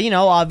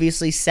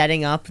obviously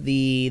setting up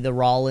the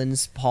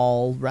Rollins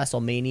Paul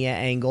WrestleMania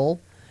angle,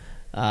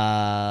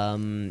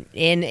 in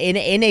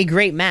a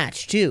great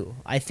match too.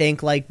 I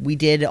think we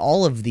did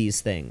all of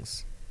these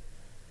things.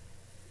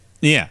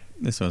 Yeah,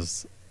 this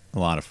was a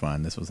lot of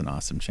fun. This was an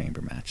awesome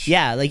chamber match.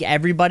 Yeah,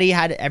 everybody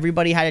had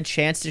a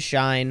chance to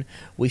shine.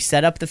 We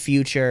set up the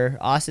future.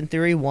 Austin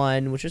Theory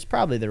won, which was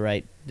probably the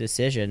right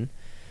decision.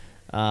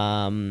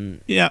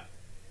 Yeah.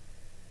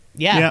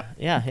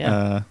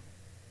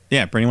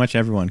 Pretty much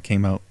everyone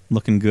came out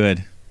looking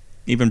good.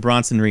 Even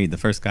Bronson Reed, the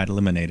first guy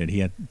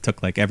eliminated,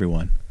 took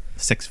everyone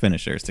 6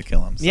 finishers to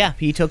kill him. So. Yeah,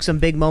 he took some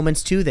big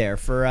moments too there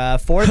for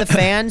the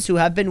fans who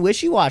have been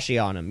wishy-washy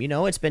on him.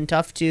 It's been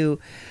tough to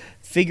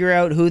figure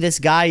out who this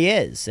guy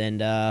is,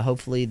 and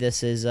hopefully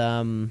this is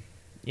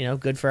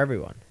good for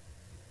everyone.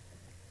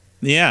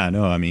 Yeah,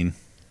 no, I mean,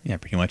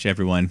 pretty much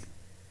everyone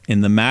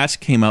in the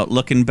match came out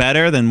looking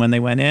better than when they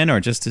went in,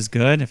 or just as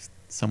good if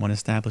someone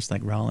established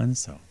like Rollins.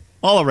 So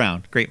all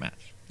around, great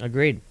match.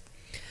 Agreed.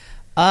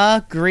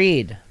 But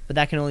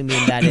that can only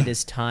mean that it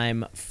is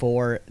time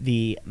for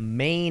the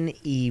main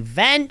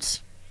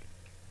event.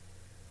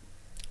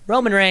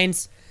 Roman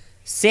Reigns,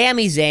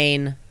 Sami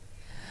Zayn.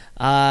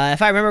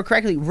 If I remember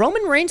correctly,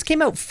 Roman Reigns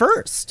came out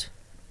first.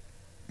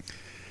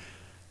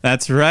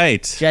 That's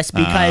right. Just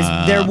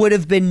because there would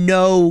have been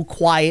no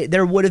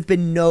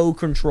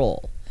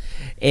control.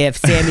 If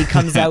Sami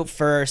comes out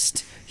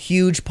first,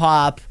 huge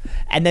pop,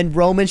 and then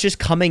Roman's just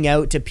coming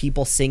out to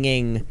people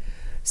singing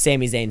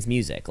Sami Zayn's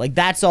music.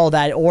 That's all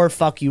that, or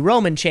fuck you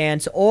Roman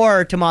chants,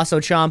 or Tommaso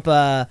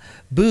Ciampa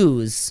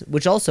boos,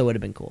 which also would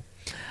have been cool.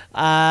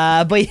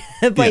 But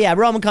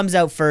Roman comes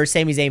out first,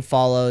 Sami Zayn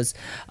follows.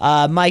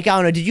 Mike, I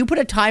don't know, did you put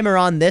a timer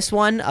on this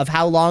one of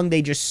how long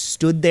they just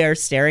stood there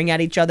staring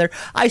at each other?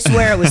 I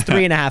swear it was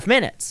 3.5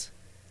 minutes.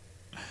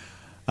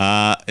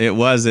 It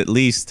was at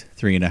least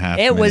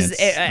 3.5 minutes.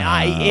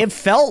 It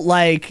felt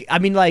like,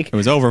 it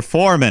was over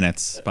 4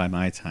 minutes by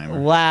my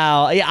timer.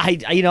 Wow. Yeah,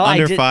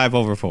 under 5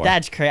 over 4.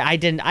 That's crazy. I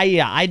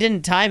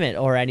didn't time it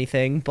or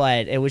anything,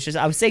 but it was just,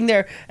 I was sitting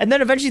there and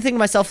then eventually thinking to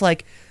myself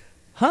this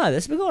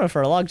has been going on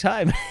for a long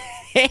time.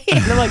 And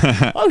I'm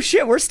like, oh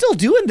shit, we're still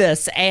doing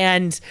this.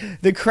 And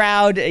the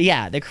crowd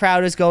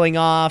is going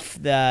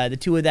off. The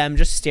two of them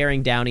just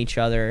staring down each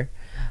other.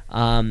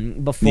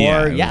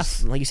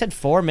 Like you said,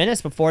 4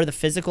 minutes before the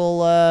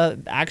physical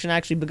action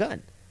actually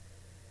begun.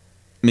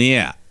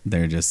 Yeah,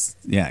 they're just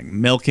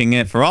milking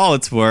it for all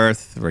it's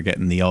worth. We're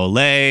getting the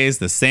Olays,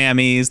 the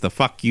Sammys, the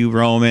fuck you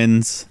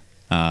Romans,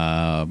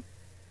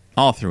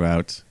 all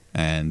throughout,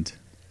 and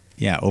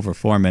over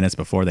 4 minutes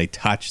before they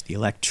touch, the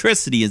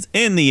electricity is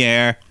in the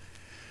air.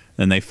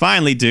 Then they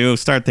finally do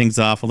start things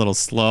off a little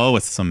slow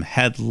with some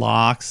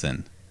headlocks,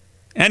 and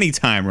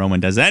anytime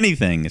Roman does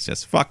anything, it's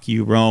just fuck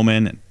you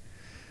Roman.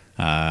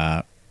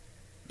 And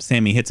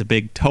Sami hits a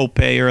big tope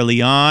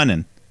early on,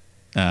 and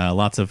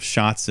lots of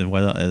shots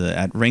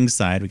at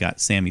ringside. We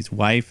got Sami's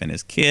wife and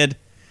his kid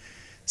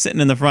sitting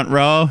in the front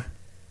row.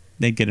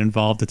 They get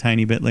involved a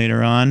tiny bit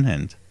later on,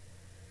 and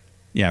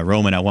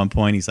Roman at one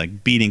point, he's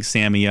beating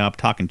Sami up,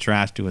 talking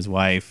trash to his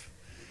wife.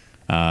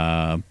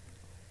 And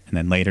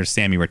then later,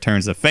 Sami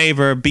returns the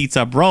favor, beats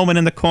up Roman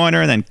in the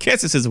corner, and then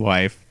kisses his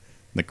wife.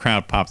 The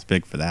crowd pops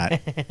big for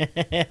that.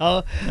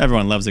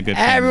 Everyone loves a good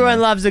Everyone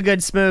loves a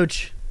good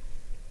smooch.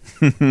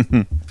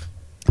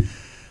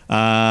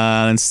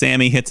 And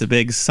Sammy hits a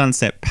big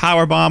sunset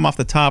powerbomb off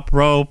the top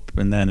rope,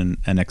 and then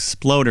an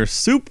exploder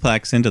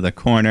suplex into the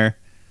corner.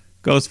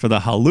 Goes for the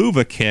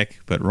haluva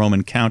kick, but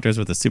Roman counters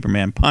with a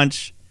Superman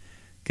punch.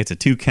 Gets a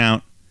 2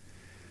 count.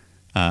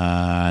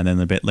 And then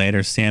a bit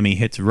later, Sammy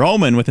hits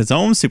Roman with his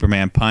own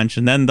Superman punch,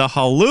 and then the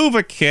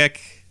haluva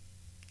kick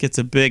gets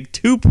a big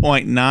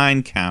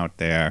 2.9 count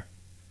there.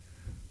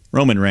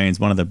 Roman Reigns,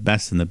 one of the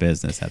best in the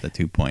business at the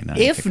 2.9.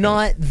 If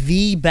not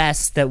the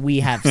best that we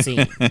have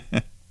seen.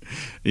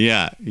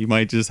 Yeah, you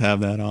might just have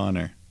that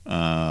honor.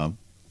 So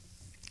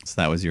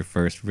that was your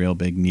first real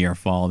big near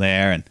fall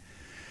there. And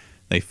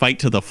they fight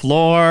to the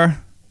floor.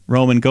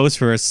 Roman goes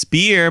for a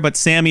spear, but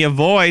Sammy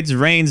avoids.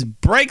 Reigns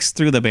breaks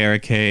through the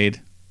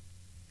barricade.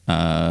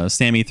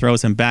 Sammy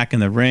throws him back in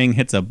the ring,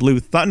 hits a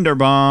blue thunder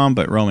bomb,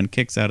 but Roman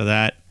kicks out of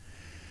that.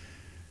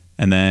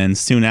 And then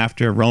soon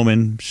after,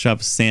 Roman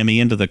shoves Sammy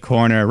into the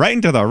corner, right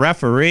into the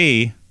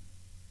referee,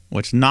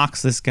 which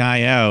knocks this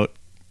guy out.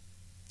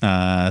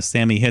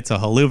 Sammy hits a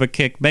haluva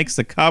kick, makes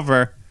the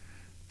cover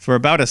for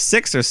about a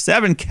 6 or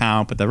 7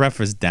 count, but the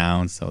ref is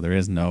down, so there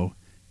is no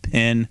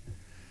pin.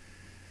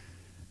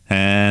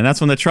 And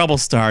that's when the trouble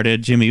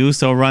started. Jimmy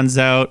Uso runs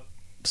out,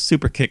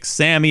 super kicks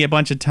Sammy a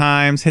bunch of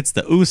times, hits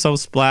the Uso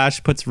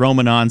splash, puts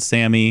Roman on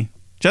Sammy,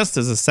 just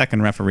as the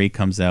second referee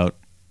comes out,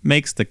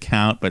 makes the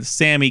count, but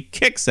Sammy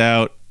kicks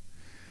out.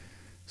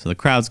 So the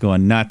crowd's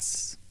going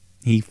nuts.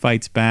 He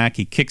fights back.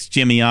 He kicks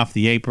Jimmy off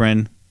the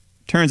apron,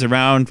 turns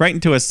around right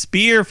into a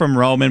spear from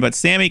Roman, but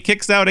Sammy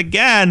kicks out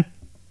again.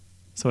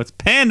 So it's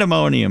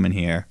pandemonium in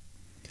here.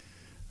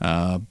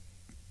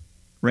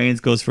 Reigns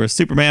goes for a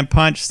Superman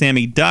punch.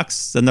 Sammy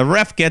ducks, and the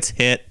ref gets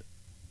hit.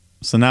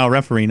 So now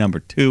referee number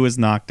 2 is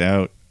knocked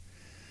out.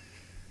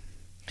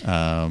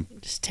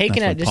 Just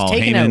taking out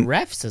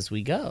refs as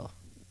we go.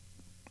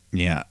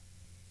 Yeah.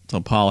 So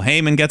Paul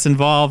Heyman gets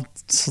involved,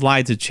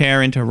 slides a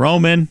chair into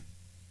Roman,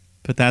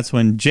 but that's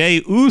when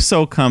Jey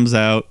Uso comes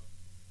out,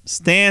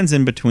 stands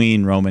in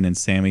between Roman and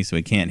Sammy so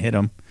he can't hit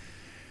him.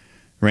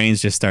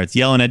 Reigns just starts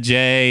yelling at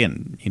Jey,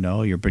 and, you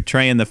know, you're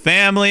betraying the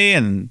family,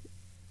 and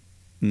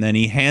then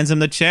he hands him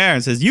the chair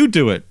and says, you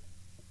do it.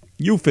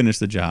 You finish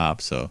the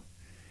job. So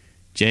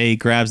Jey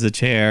grabs the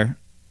chair,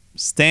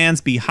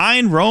 stands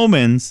behind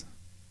Roman's,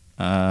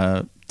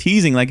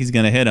 teasing like he's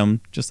going to hit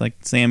him, just like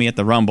Sammy at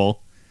the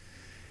Rumble.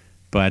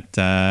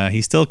 But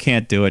he still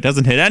can't do it.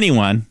 Doesn't hit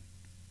anyone.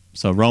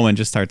 So Roman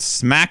just starts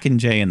smacking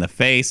Jey in the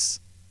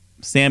face.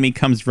 Sammy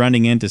comes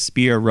running in to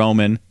spear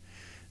Roman,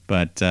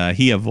 but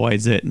he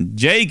avoids it. And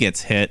Jey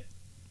gets hit,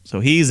 so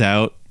he's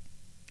out.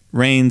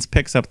 Reigns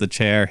picks up the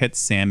chair, hits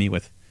Sammy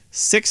with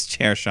 6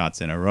 chair shots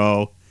in a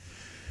row.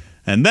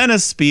 And then a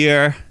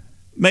spear,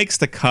 makes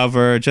the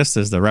cover just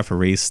as the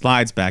referee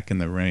slides back in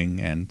the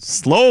ring and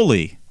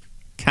slowly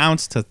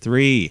counts to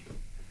 3.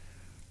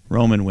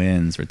 Roman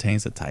wins,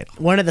 retains the title.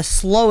 One of the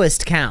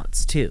slowest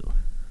counts, too.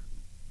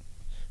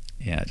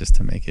 Yeah, just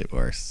to make it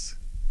worse.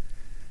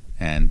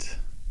 And,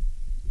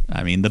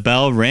 I mean, the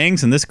bell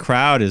rings, and this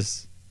crowd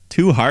is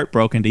too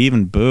heartbroken to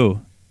even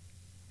boo.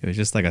 It was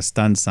just like a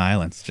stunned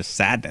silence, just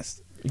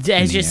sadness.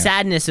 It's just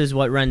sadness is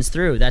what runs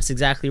through. That's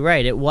exactly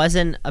right. It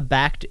wasn't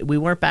we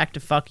weren't back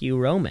to fuck you,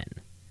 Roman.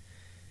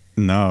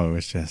 No, it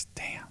was just,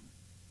 damn,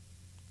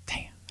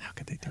 how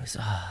could they do it?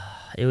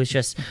 It was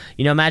just,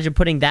 imagine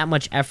putting that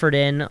much effort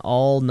in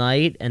all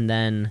night and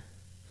then...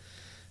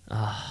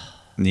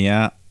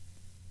 Yeah.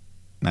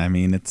 I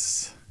mean,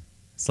 it's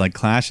like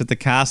Clash at the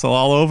Castle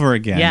all over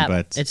again. Yeah,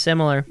 but it's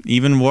similar.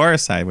 Even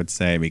worse, I would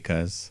say,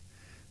 because,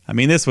 I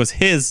mean, this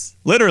was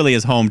literally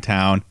his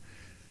hometown.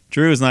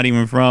 Drew's not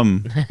even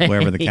from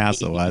wherever the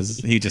castle was.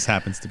 He just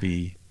happens to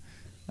be,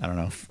 I don't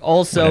know.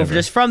 Also, whatever.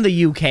 Just from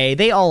the UK,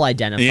 they all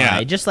identify.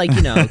 Yeah. Just like,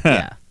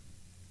 yeah.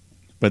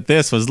 But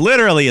this was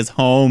literally his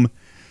home.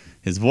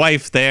 His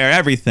wife there,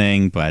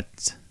 everything,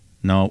 but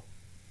no,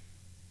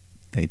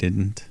 they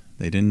didn't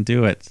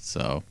do it.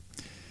 So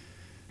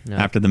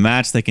After the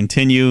match, they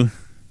continue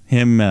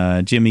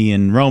Jimmy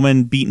and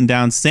Roman beating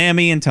down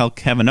Sammy until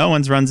Kevin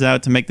Owens runs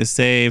out to make the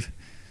save,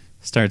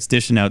 starts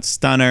dishing out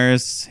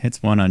stunners,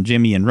 hits one on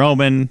Jimmy and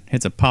Roman,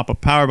 hits a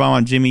pop-up powerbomb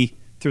on Jimmy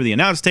through the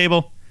announce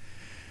table,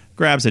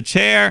 grabs a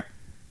chair.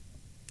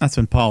 That's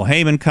when Paul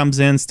Heyman comes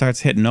in,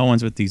 starts hitting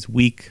Owens with these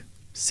weak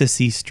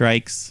sissy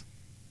strikes.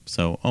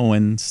 So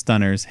Owen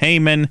stunners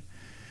Heyman,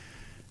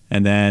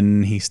 and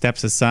then he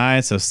steps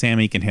aside so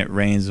Sammy can hit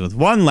Reigns with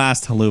one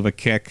last haluva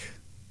kick.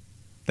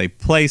 They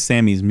play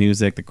Sammy's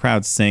music. The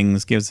crowd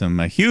sings, gives him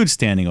a huge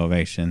standing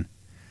ovation,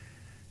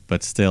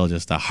 but still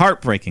just a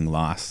heartbreaking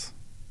loss.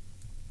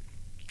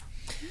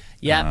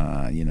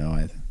 Yeah.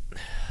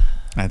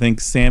 I think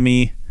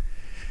Sammy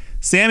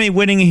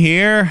winning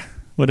here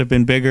would have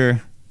been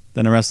bigger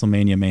than a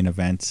WrestleMania main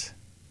event.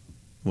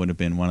 Would have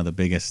been one of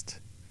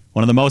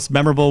the most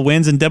memorable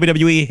wins in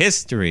WWE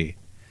history.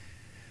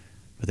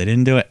 But they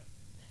didn't do it.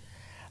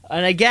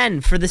 And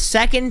again, for the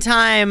second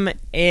time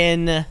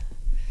in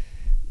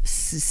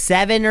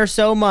 7 or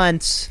so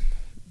months,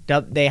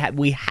 they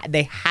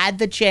had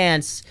the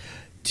chance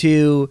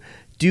to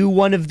do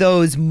one of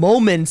those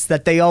moments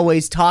that they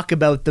always talk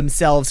about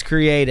themselves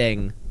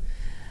creating.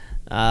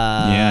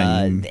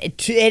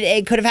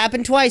 It could have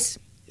happened twice.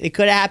 It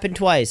could have happened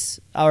twice,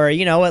 or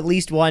at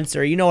least once,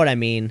 or you know what I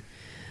mean.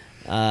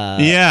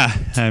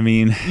 I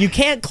mean, you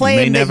can't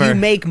claim that you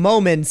make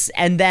moments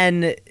and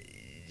then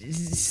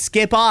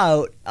skip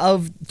out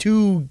of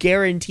 2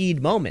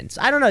 guaranteed moments.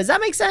 I don't know. Does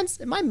that make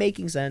sense? Am I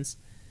making sense?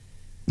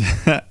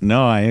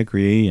 No, I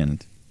agree,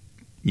 and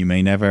you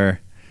may never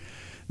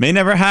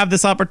have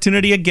this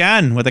opportunity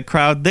again with a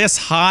crowd this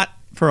hot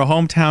for a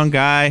hometown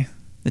guy.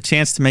 The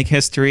chance to make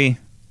history.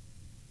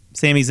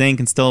 Sami Zayn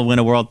can still win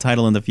a world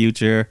title in the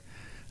future.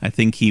 I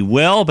think he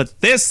will, but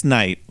this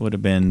night would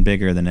have been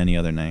bigger than any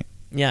other night.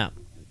 Yeah.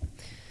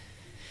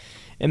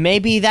 And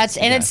maybe that's...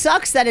 And it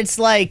sucks that it's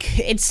like...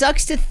 It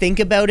sucks to think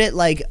about it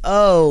like,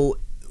 oh,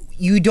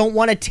 you don't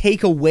want to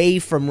take away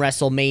from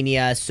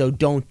WrestleMania, so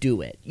don't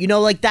do it.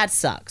 Like, that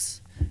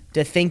sucks.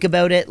 To think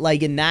about it,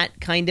 like, in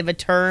that kind of a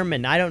term,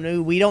 and I don't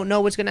know... We don't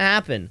know what's going to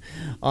happen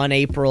on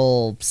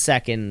April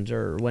 2nd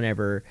or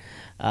whenever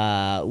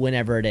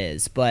it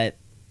is. But,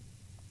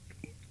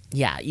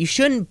 yeah, you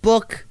shouldn't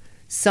book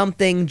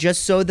something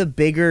just so the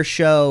bigger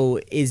show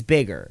is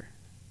bigger.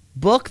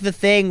 Book the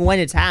thing when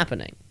it's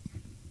happening.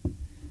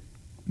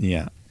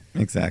 Yeah,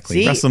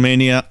 exactly. See,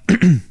 WrestleMania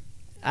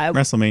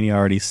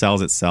already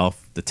sells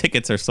itself. The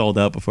tickets are sold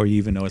out before you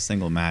even know a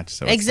single match.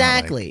 So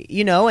exactly,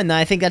 and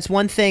I think that's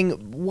one thing,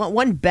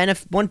 one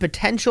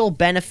potential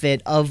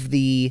benefit of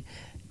the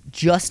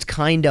just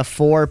kind of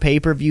 4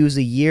 pay-per-views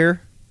a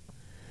year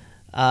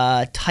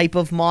type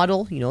of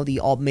model.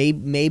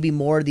 Maybe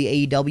more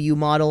the AEW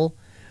model.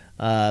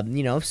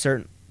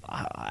 Certain.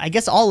 I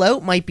guess All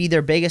Out might be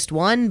their biggest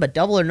one, but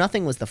Double or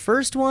Nothing was the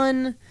first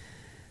one.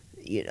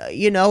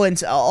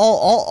 And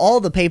all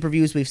the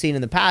pay-per-views we've seen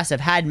in the past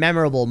have had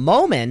memorable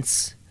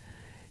moments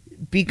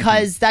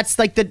because that's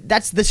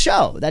the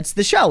show. That's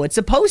the show. It's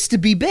supposed to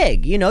be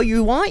big.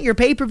 You want your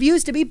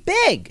pay-per-views to be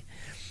big.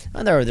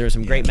 And there were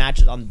some great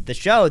matches on the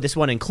show, this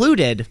one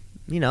included.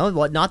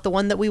 Not the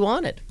one that we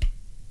wanted.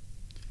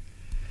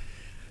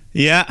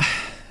 Yeah,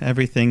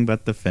 everything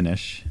but the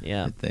finish.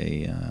 Yeah,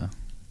 they.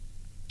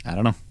 I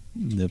don't know.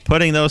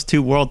 Putting those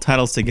 2 world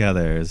titles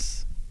together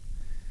is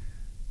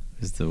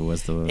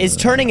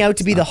turning out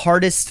to be the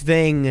hardest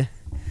thing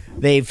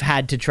they've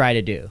had to try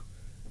to do.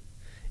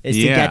 Is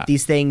to get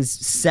these things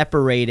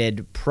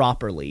separated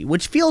properly,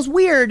 which feels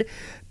weird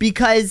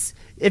because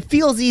it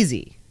feels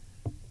easy,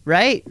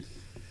 right?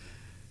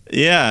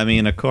 Yeah, I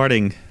mean,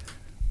 according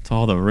to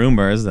all the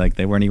rumors, like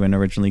they weren't even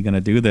originally going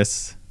to do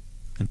this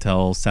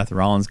until Seth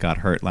Rollins got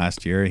hurt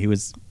last year. He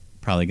was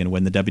probably going to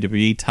win the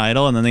WWE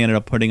title, and then they ended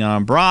up putting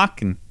on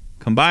Brock and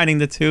combining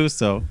the 2,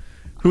 so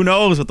who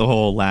knows what the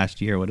whole last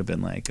year would have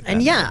been like.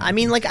 And I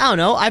mean, like, I don't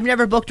know. I've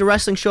never booked a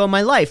wrestling show in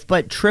my life,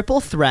 but triple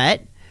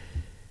threat,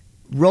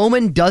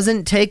 Roman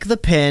doesn't take the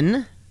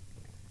pin,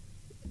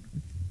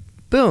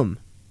 boom,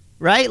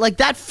 right? Like,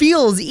 that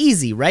feels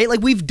easy, right?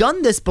 Like, we've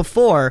done this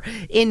before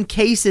in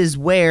cases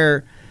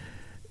where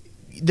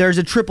there's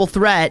a triple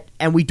threat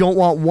and we don't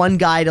want one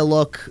guy to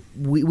look...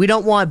 We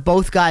don't want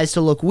both guys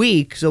to look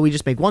weak, so we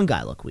just make one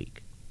guy look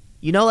weak.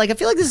 Like, I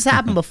feel like this has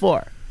happened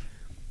before.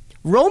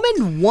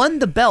 Roman won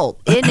the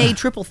belt in a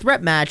triple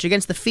threat match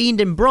against The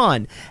Fiend and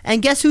Bron.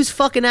 And guess whose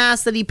fucking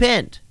ass that he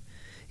pinned?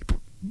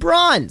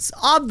 Braun's,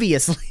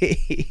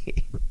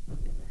 obviously.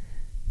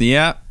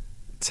 Yeah,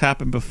 it's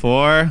happened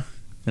before.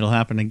 It'll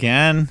happen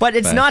again. But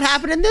it's not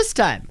happening this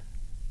time.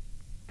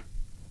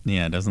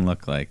 Yeah, it doesn't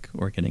look like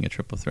we're getting a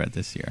triple threat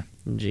this year.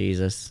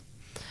 Jesus.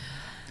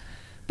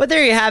 But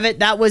there you have it.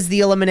 That was the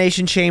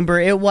Elimination Chamber.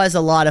 It was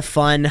a lot of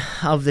fun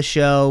of the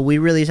show. We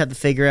really just have to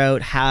figure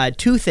out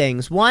 2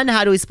 things. 1,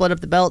 how do we split up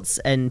the belts?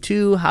 And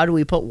 2, how do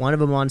we put one of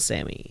them on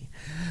Sami?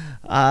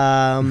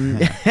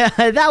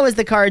 That was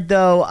the card,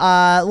 though.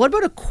 What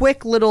about a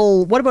quick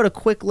little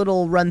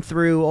run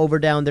through over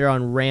down there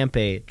on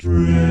Rampage?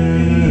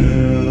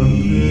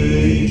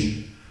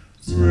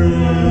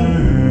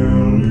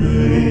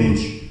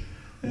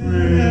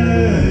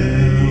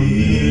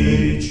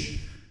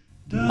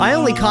 I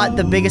only caught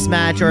the biggest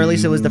match, or at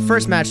least it was the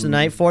first match of the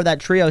night for that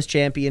Trios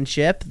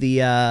Championship.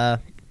 The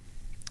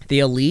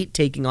Elite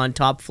taking on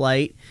Top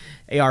Flight,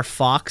 AR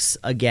Fox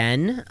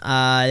again.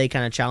 They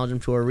kind of challenged them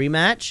to a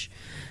rematch.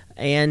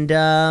 And,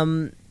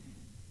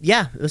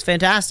 it was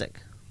fantastic.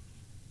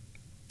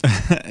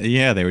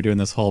 Yeah, they were doing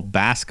this whole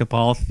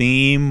basketball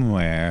theme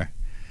where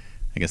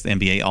I guess the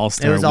NBA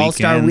All-Star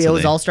Weekend. It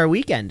was All-Star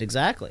Weekend,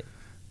 exactly.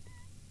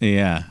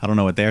 Yeah, I don't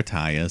know what their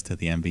tie is to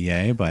the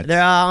NBA, but...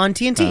 They're on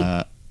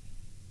TNT.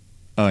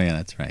 Oh, yeah,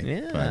 that's right.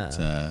 Yeah. But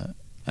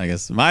I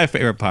guess my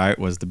favorite part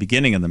was the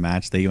beginning of the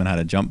match. They even had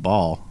a jump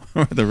ball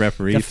where the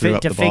referee threw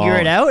up the ball. To figure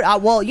it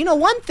out?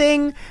 One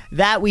thing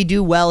that we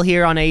do well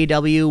here on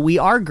AEW, we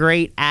are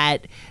great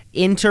at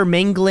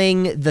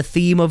intermingling the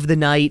theme of the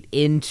night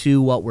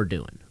into what we're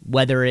doing.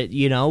 Whether it,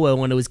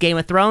 when it was Game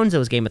of Thrones, it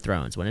was Game of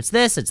Thrones. When it's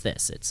this, it's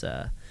this. It's,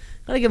 gotta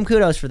give them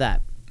kudos for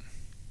that.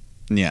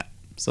 Yeah.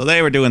 So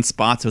they were doing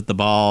spots with the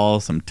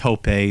ball, some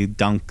tope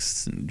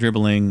dunks and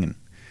dribbling, and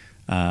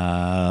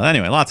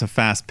Anyway, lots of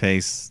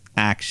fast-paced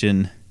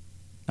action.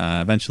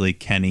 Eventually,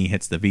 Kenny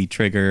hits the V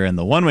trigger, and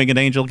the One-Winged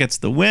Angel gets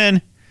the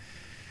win.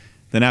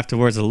 Then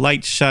afterwards, the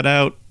lights shut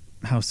out.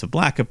 House of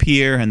Black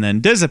appear and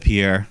then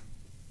disappear.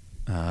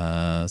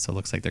 So it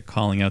looks like they're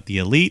calling out the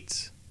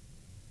Elite.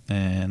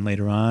 And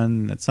later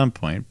on, at some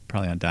point,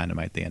 probably on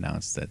Dynamite, they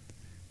announced that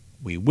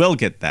we will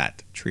get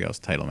that Trios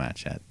title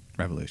match at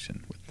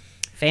Revolution. With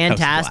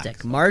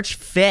Fantastic. March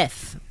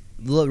 5th.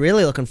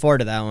 Really looking forward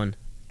to that one.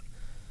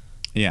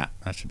 Yeah,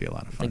 that should be a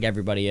lot of fun. I think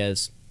everybody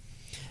is.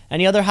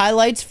 Any other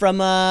highlights from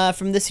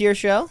this year's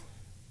show?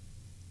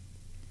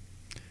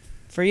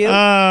 For you?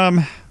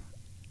 I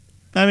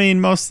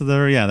mean, the rest of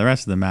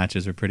the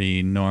matches are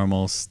pretty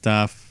normal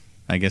stuff.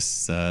 I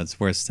guess it's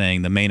worth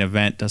saying the main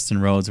event,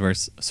 Dustin Rhodes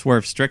versus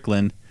Swerve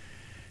Strickland,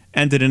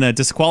 ended in a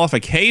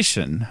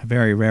disqualification, a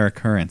very rare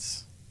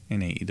occurrence in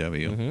AEW.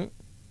 Mm-hmm.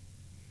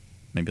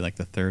 Maybe like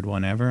the third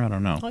one ever. I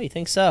don't know. Oh, you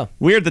think so?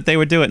 Weird that they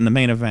would do it in the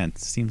main event.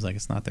 Seems like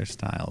it's not their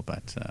style,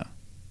 but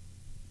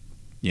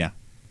yeah,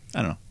 I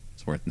don't know.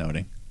 It's worth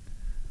noting.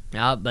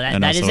 But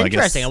that is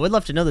interesting. I would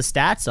love to know the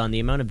stats on the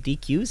amount of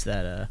DQs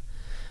that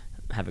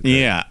have occurred.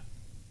 Yeah,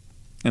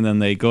 and then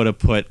they go to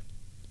put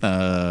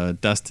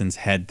Dustin's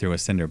head through a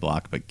cinder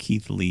block, but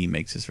Keith Lee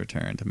makes his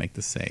return to make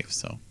the save.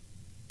 So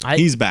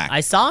he's back.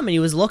 I saw him, and he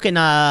was looking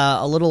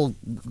a little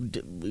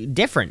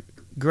different,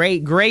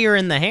 grayer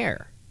in the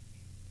hair.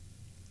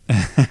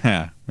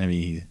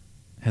 Maybe he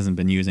hasn't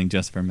been using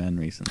Just for Men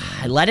recently.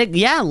 Let it.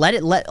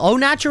 Au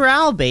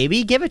natural,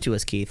 baby. Give it to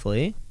us, Keith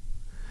Lee.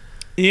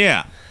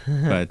 Yeah,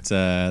 but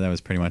that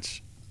was pretty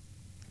much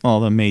all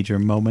the major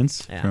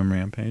moments from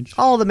Rampage.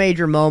 All the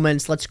major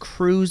moments. Let's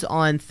cruise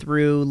on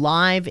through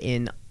live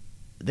in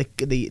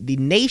the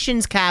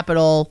nation's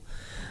capital.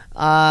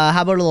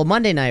 How about a little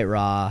Monday Night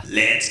Raw?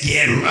 Let's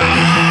get raw.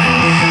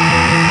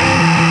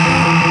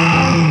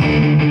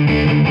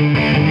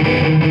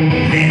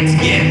 Let's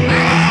get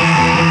raw.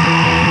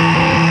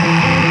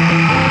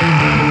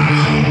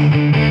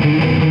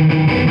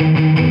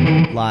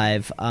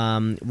 Live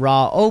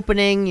Raw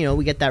opening. You know,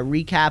 we get that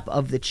recap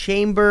of the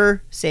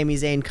Chamber. Sami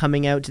Zayn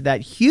coming out to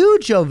that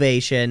huge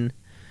ovation.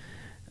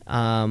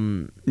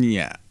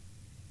 Yeah.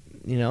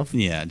 You know,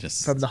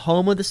 just from the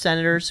home of the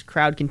Senators,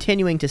 crowd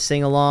continuing to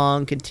sing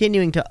along,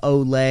 continuing to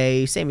ole,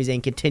 Sami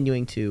Zayn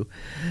continuing to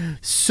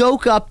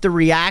soak up the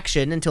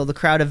reaction until the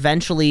crowd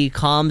eventually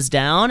calms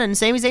down, and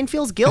Sami Zayn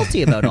feels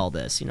guilty about all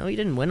this. You know, he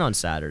didn't win on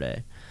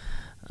Saturday.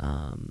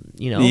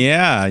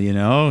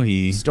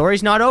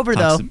 Story's not over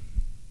though.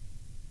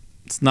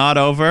 It's not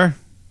over,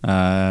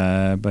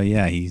 but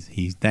yeah,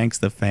 he thanks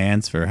the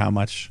fans for how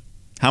much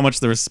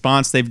the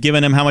response they've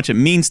given him, how much it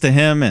means to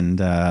him,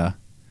 and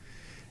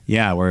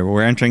yeah,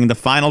 we're entering the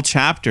final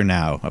chapter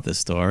now of the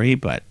story,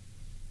 but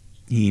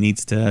he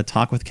needs to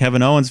talk with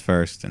Kevin Owens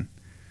first. And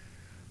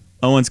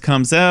Owens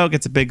comes out,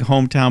 gets a big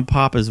hometown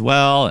pop as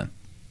well. And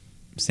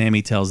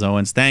Sammy tells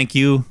Owens, "Thank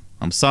you.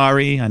 I'm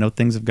sorry. I know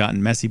things have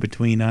gotten messy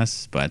between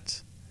us,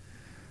 but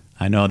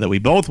I know that we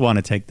both want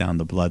to take down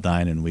the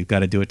Bloodline, and we've got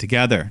to do it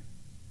together."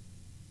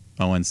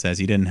 Owens says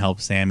he didn't help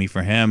Sammy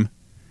for him.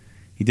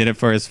 He did it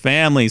for his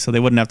family, so they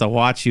wouldn't have to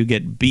watch you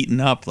get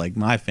beaten up like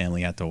my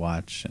family had to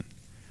watch. And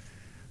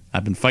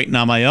I've been fighting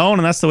on my own,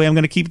 and that's the way I'm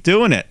going to keep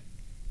doing it.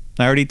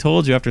 I already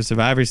told you after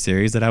Survivor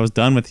Series that I was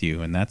done with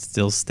you, and that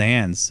still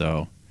stands.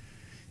 So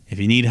if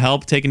you need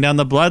help taking down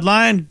the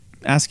Bloodline,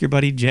 ask your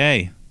buddy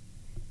Jay.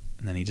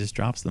 And then he just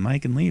drops the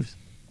mic and leaves.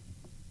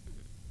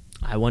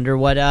 I wonder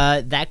what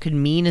that could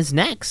mean is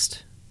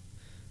next.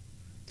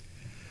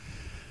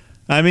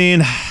 I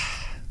mean,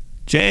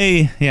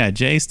 Jay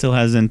still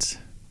hasn't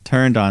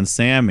turned on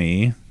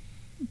Sammy,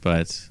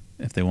 but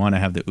if they want to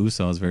have the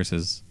Usos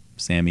versus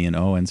Sammy and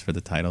Owens for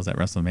the titles at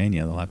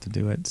WrestleMania, they'll have to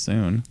do it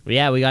soon.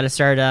 Yeah, we got to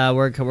start.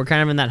 We're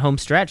kind of in that home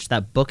stretch,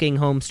 that booking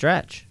home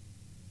stretch.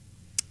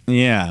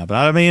 Yeah, but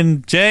I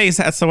mean, Jay's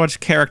had so much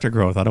character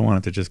growth. I don't want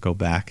him to just go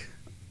back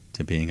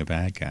to being a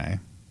bad guy,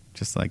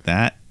 just like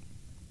that.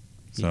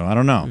 So I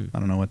don't know. I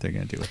don't know what they're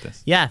gonna do with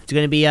this. Yeah, it's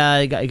gonna be.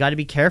 You got to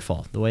be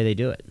careful the way they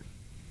do it.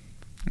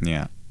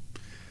 Yeah.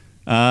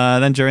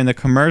 Then during the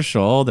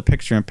commercial, the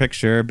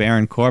picture-in-picture,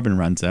 Baron Corbin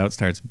runs out,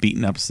 starts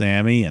beating up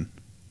Sammy, and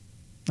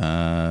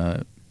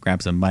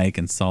grabs a mic,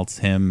 insults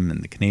him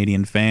and the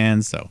Canadian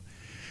fans. So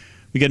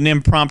we get an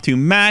impromptu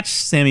match,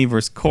 Sammy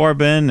versus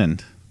Corbin,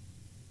 and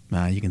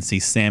you can see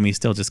Sammy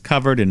still just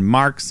covered in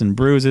marks and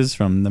bruises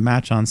from the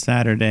match on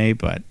Saturday,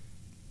 but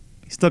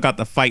he's still got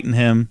the fight in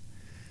him.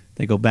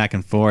 They go back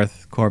and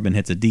forth. Corbin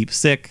hits a deep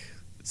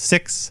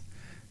six.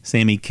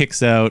 Sammy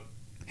kicks out,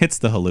 hits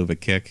the haluva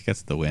kick,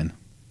 gets the win.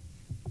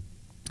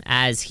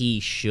 As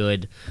he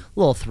should.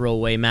 Little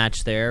throwaway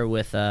match there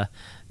with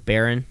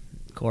Baron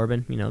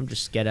Corbin. You know,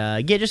 just give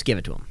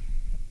it to him.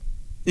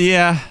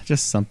 Yeah,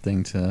 just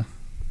something to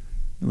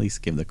at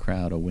least give the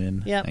crowd a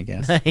win. Yeah, I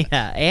guess.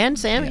 Yeah, and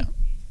Sammy. Yeah.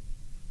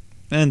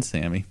 And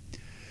Sammy.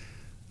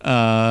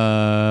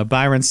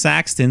 Byron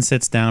Saxton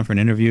sits down for an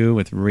interview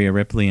with Rhea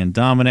Ripley and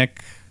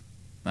Dominic.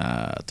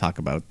 Talk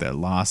about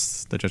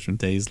the Judgment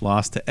Day's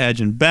loss to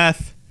Edge and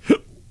Beth.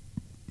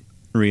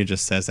 Rhea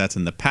just says that's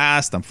in the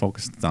past. I'm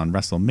focused on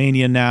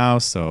WrestleMania now.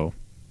 So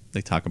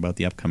they talk about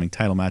the upcoming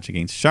title match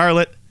against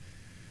Charlotte.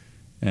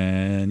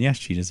 And yeah,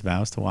 she just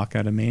vows to walk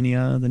out of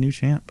Mania the new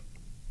champ.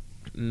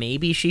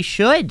 Maybe she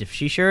should.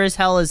 She sure as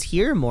hell is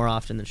here more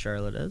often than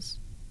Charlotte is.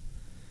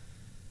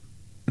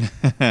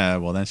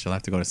 Well, then she'll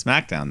have to go to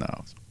SmackDown,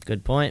 though.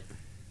 Good point.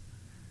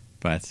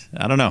 But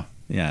I don't know.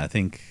 Yeah, I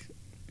think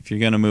if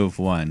you're going to move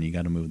one, you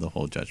got to move the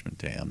whole Judgment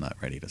Day. I'm not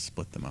ready to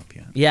split them up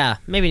yet. Yeah,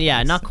 maybe,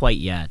 not quite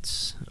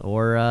yet.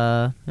 Or,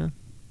 yeah.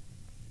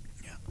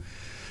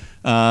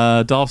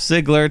 Dolph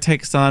Ziggler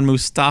takes on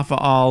Mustafa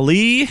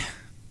Ali.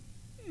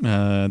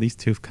 These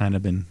two have kind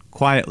of been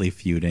quietly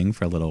feuding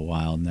for a little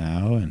while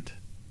now, and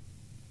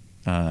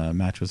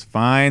match was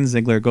fine.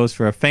 Ziggler goes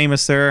for a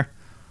famouser.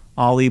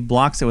 Ali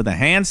blocks it with a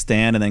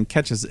handstand and then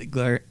catches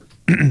Ziggler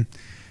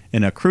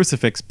in a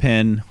crucifix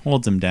pin,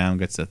 holds him down,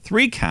 gets a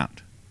 3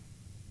 count.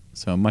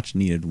 So a much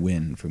needed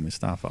win for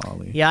Mustafa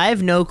Ali. Yeah, I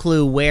have no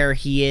clue where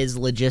he is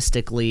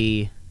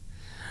logistically.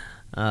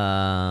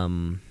 I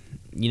mean,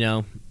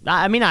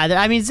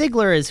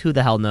 Ziggler is who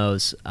the hell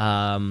knows.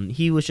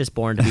 He was just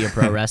born to be a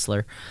pro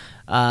wrestler.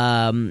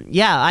 I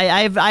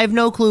have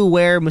no clue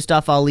where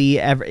Mustafa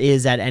Ali ever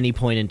is at any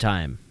point in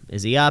time.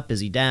 Is he up? Is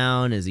he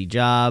down? Is he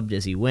jobbed?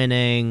 Is he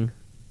winning?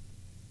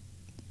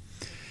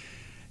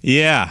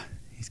 Yeah,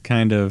 he's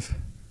kind of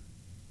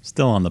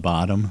still on the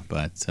bottom,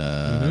 but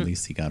at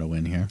least he got a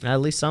win here.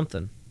 At least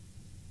something.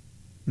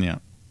 Yeah.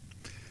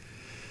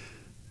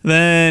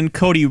 Then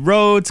Cody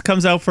Rhodes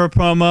comes out for a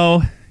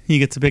promo. He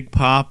gets a big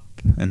pop,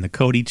 and the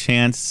Cody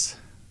chants.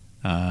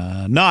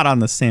 Not on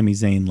the Sami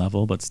Zayn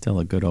level, but still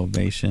a good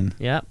ovation.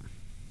 Yep.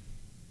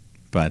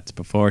 But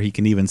before he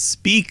can even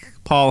speak,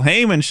 Paul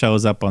Heyman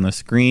shows up on the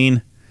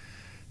screen,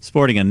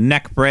 sporting a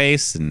neck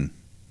brace, and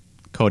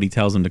Cody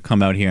tells him to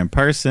come out here in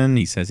person.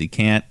 He says he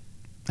can't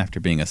after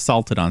being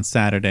assaulted on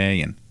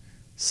Saturday and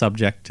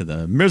subject to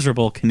the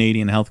miserable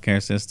Canadian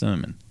healthcare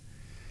system.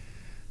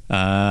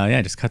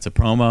 And just cuts a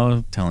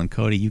promo telling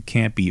Cody you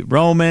can't beat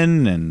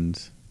Roman,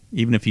 and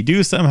even if you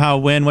do somehow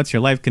win, what's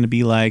your life going to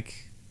be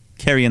like?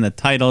 Carrying the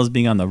titles,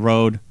 being on the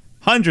road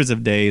hundreds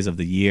of days of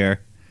the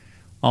year,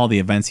 all the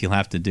events he'll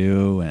have to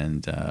do.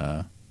 And,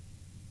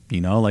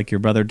 like your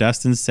brother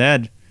Dustin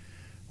said,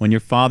 when your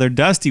father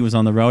Dusty was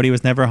on the road, he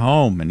was never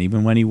home. And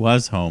even when he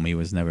was home, he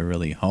was never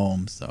really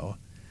home. So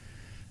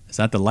is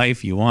that the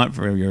life you want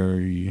for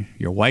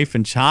your wife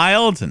and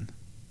child? And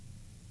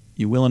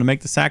you willing to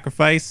make the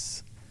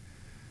sacrifice?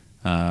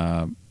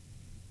 So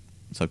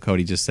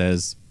Cody just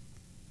says,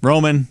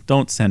 Roman,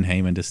 don't send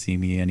Heyman to see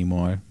me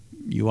anymore.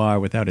 You are,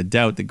 without a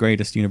doubt, the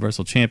greatest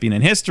Universal Champion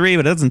in history,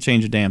 but it doesn't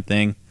change a damn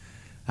thing.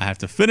 I have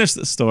to finish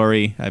the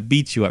story. I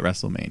beat you at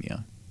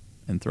WrestleMania.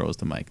 And throws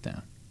the mic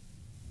down.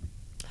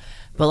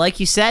 But like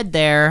you said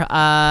there,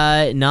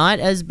 not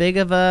as big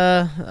of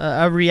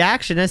a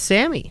reaction as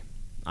Sammy.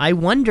 I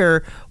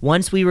wonder,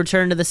 once we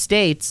return to the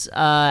States,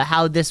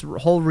 how this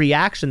whole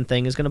reaction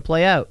thing is going to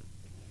play out.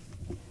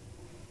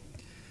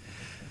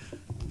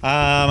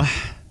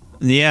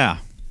 Yeah,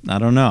 I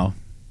don't know.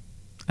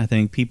 I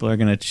think people are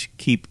going to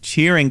keep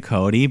cheering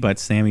Cody, but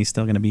Sammy's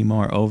still going to be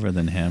more over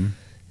than him.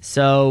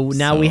 So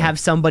now we have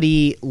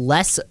somebody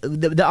less.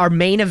 Our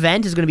main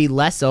event is going to be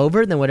less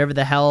over than whatever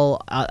the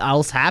hell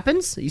else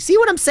happens. You see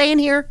what I'm saying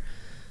here?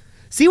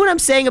 See what I'm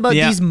saying about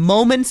these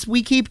moments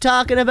we keep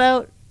talking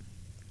about?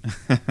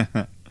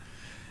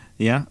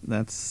 Yeah,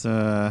 that's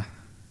the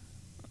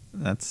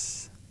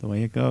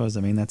way it goes.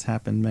 I mean, that's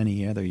happened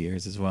many other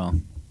years as well.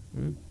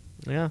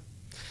 Yeah,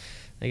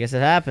 I guess it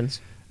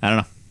happens. I don't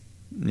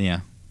know.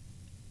 Yeah,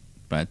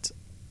 but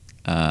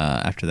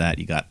after that,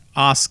 you got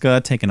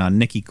Asuka taking on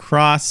Nikki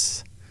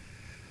Cross.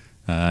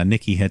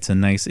 Nikki hits a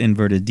nice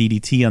inverted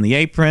DDT on the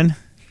apron,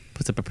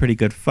 puts up a pretty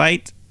good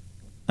fight.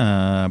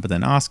 But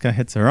then Asuka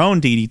hits her own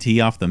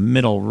DDT off the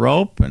middle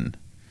rope, and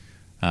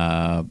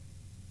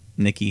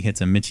Nikki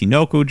hits a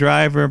Michinoku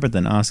driver, but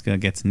then Asuka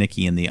gets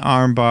Nikki in the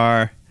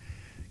armbar,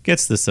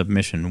 gets the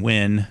submission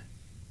win.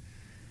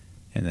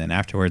 And then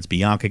afterwards,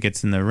 Bianca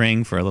gets in the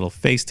ring for a little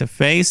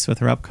face-to-face with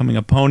her upcoming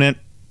opponent.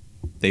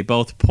 They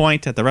both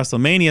point at the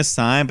WrestleMania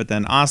sign, but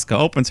then Asuka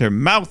opens her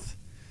mouth,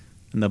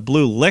 and the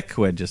blue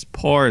liquid just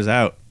pours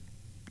out,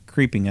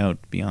 creeping out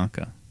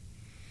Bianca.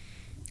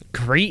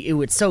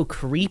 It's so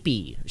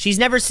creepy. She's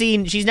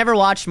never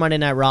watched Monday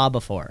Night Raw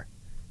before,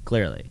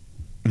 clearly.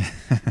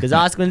 Because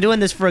Asuka's been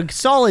doing this for a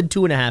solid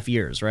 2.5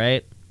 years,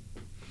 right?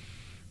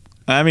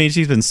 I mean,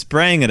 she's been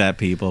spraying it at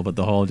people, but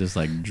the whole just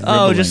like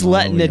dribbling just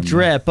letting it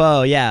drip.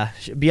 Oh, yeah.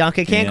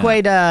 Bianca can't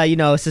quite,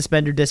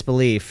 suspend her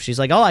disbelief. She's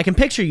like, I can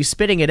picture you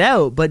spitting it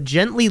out, but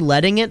gently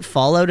letting it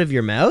fall out of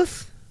your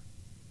mouth?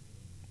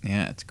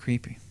 Yeah, it's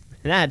creepy.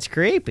 That's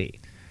creepy.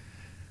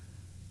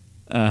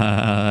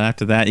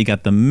 After that, you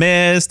got The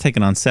Miz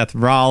taking on Seth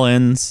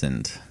Rollins,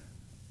 and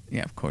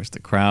yeah, of course, the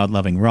crowd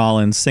loving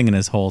Rollins, singing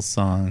the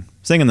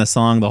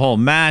song the whole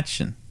match,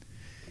 and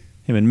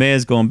him and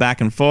Miz going back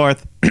and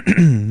forth.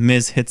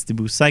 Miz hits the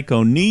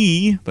Busaiku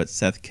knee, but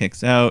Seth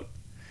kicks out,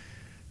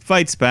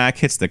 fights back,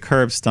 hits the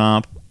curb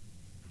stomp,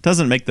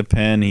 doesn't make the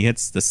pin. He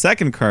hits the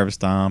second curb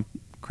stomp,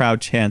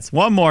 Crowd chants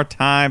one more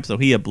time, so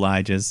he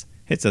obliges.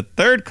 Hits a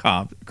third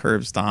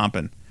curb stomp,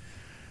 and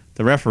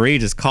the referee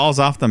just calls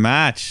off the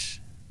match.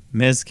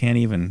 Miz can't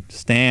even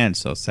stand,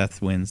 so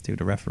Seth wins due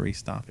to referee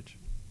stoppage.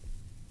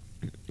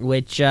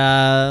 Which,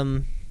 yeah,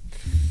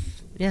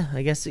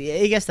 I guess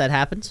that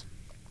happens,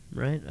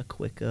 right? A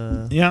quick.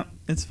 Yeah,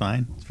 it's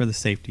fine. It's for the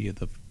safety of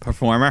the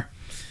performer.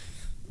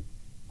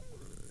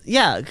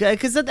 Yeah,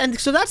 because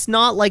so that's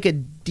not like a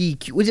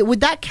DQ.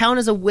 Would that count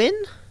as a win?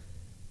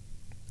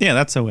 Yeah,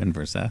 that's a win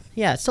for Seth.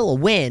 Yeah, it's still a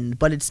win,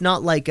 but it's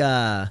not like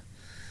I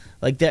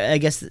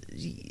guess,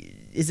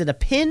 is it a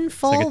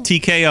pinfall? It's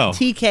like a TKO.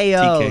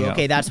 TKO.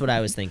 Okay, that's what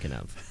I was thinking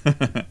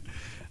of.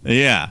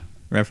 Yeah,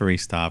 referee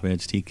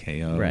stoppage,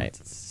 TKO. Right.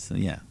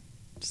 Yeah,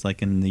 just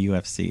like in the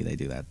UFC, they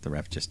do that. The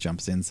ref just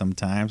jumps in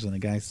sometimes, and the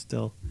guy's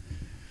still.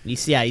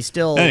 He's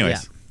still.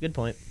 Anyways. Yeah, good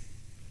point.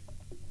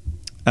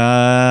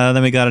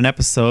 Then we got an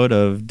episode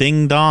of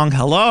Ding Dong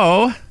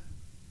Hello,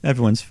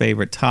 everyone's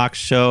favorite talk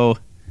show.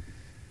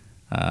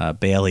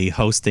 Bailey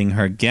hosting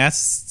her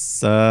guests,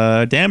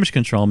 Damage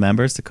Control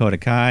members, Dakota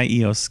Kai,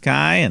 Io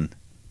Sky, and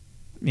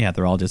yeah,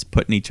 they're all just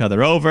putting each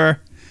other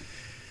over.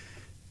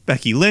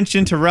 Becky Lynch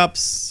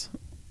interrupts,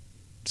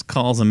 just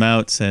calls them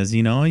out, says,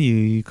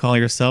 you call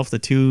yourself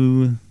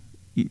the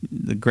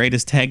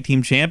greatest tag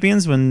team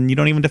champions when you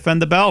don't even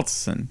defend the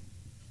belts. And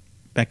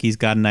Becky's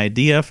got an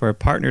idea for a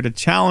partner to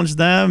challenge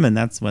them, and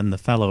that's when the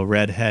fellow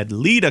redhead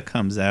Lita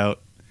comes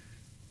out.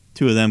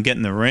 Two of them get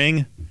in the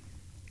ring.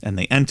 And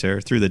they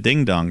enter through the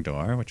ding-dong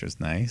door, which was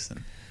nice.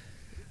 And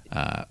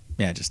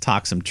just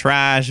talk some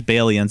trash.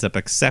 Bailey ends up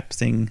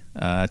accepting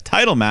a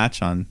title match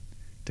on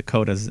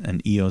Dakota's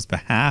and Io's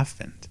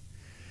behalf. And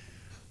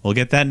we'll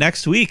get that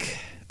next week.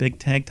 Big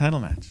tag title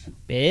match.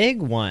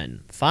 Big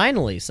one.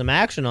 Finally, some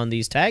action on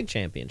these tag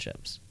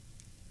championships.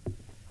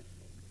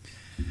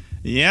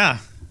 Yeah.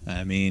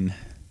 I mean,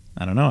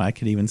 I don't know. I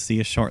could even see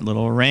a short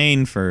little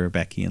reign for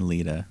Becky and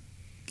Lita.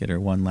 Get her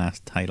one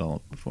last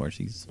title before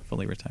she's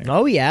fully retired.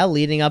 Oh yeah,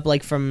 leading up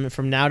like from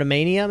now to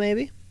Mania,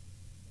 maybe.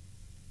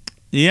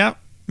 Yeah,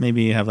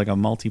 maybe have like a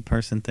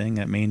multi-person thing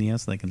at Mania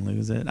so they can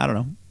lose it. I don't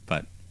know,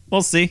 but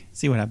we'll see.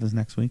 See what happens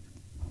next week.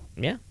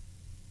 Yeah.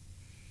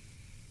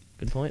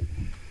 Good point.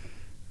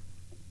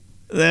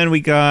 Then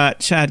we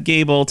got Chad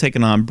Gable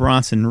taking on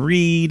Bronson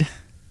Reed.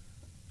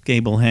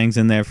 Gable hangs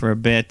in there for a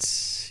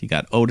bit. You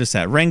got Otis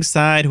at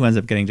ringside, who ends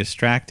up getting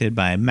distracted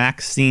by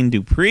Maxine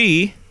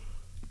Dupree.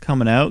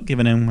 Coming out,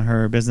 giving him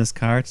her business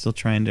card, still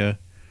trying to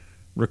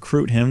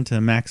recruit him to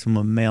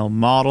Maximum Male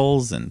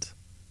Models. And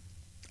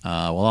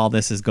while all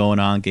this is going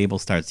on, Gable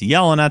starts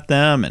yelling at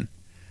them, and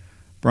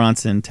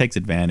Bronson takes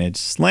advantage,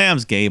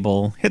 slams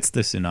Gable, hits the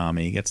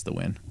tsunami, gets the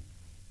win.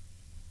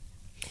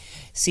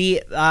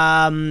 See,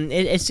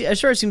 it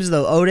sure seems as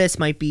though Otis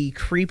might be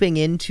creeping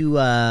into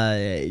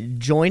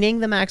joining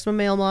the Maximum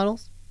Male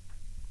Models.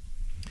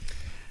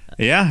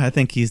 Yeah, I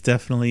think he's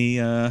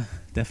definitely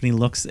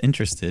looks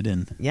interested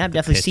in. Yeah,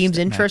 definitely seems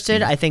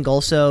interested. I think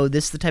also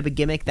this is the type of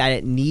gimmick that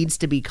it needs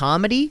to be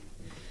comedy.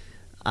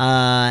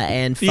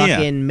 And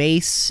fucking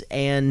Mace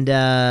and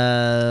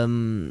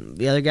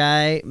the other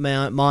guy,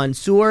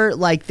 Mansoor,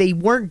 like they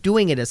weren't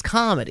doing it as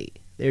comedy.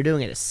 They were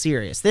doing it as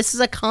serious. This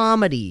is a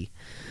comedy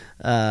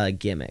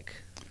gimmick.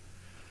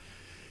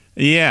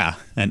 Yeah,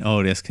 and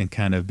Otis can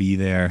kind of be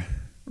their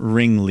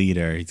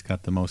ringleader. He's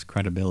got the most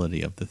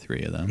credibility of the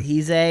three of them.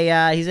 He's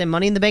a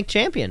Money in the Bank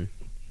champion.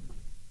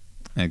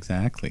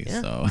 Exactly.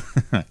 Yeah. So,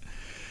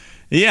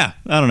 yeah,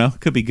 I don't know.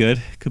 Could be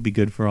good. Could be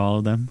good for all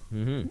of them.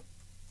 Mm-hmm.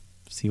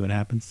 See what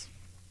happens.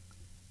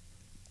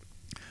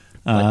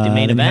 But the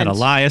main then event had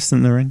Elias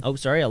in the ring. Oh,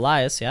 sorry,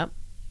 Elias. Yeah.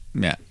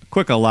 Yeah,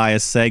 quick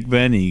Elias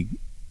segment. He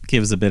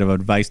gives a bit of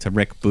advice to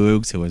Rick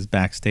Boogs, who was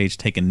backstage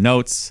taking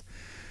notes.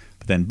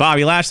 But then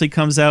Bobby Lashley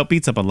comes out,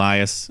 beats up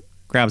Elias,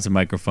 grabs a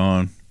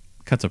microphone,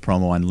 cuts a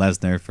promo on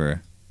Lesnar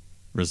for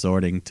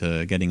resorting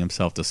to getting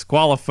himself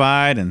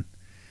disqualified, and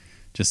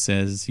just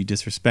says, "You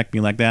disrespect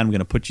me like that, I'm going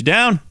to put you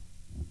down."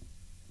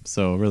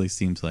 So it really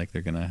seems like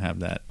they're going to have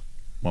that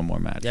one more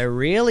match. They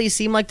really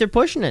seem like they're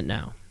pushing it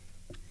now.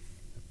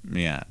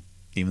 Yeah.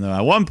 Even though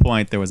at one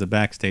point there was a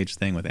backstage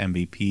thing with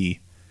MVP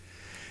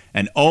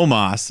and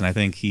Omos, and I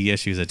think he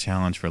issues a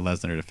challenge for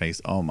Lesnar to face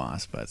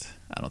Omos, but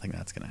I don't think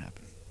that's going to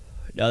happen.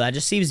 No, that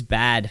just seems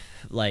bad,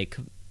 like,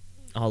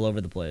 all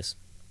over the place.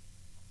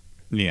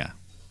 Yeah.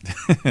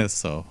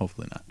 So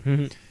hopefully not.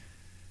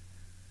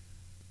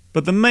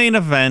 But the main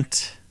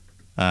event,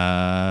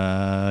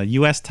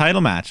 U.S.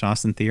 title match,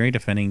 Austin Theory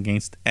defending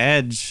against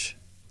Edge.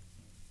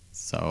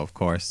 So, of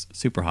course,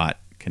 super hot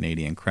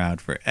Canadian crowd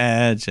for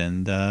Edge,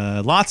 and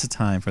lots of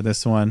time for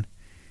this one.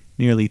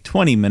 Nearly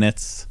 20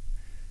 minutes.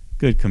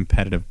 Good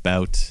competitive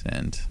bout,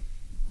 and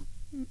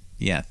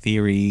yeah,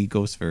 Theory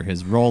goes for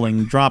his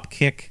rolling drop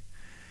kick.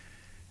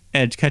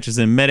 Edge catches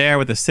him midair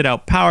with a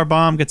sit-out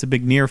powerbomb, gets a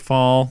big near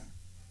fall.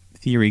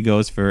 Theory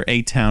goes for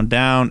A-Town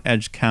down.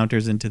 Edge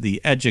counters into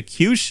the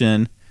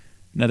Edgecution.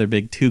 Another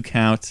big 2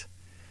 count.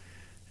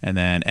 And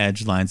then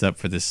Edge lines up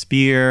for the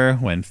spear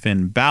when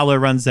Finn Balor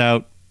runs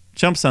out,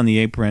 jumps on the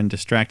apron,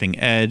 distracting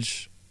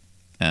Edge.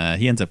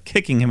 He ends up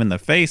kicking him in the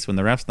face when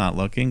the ref's not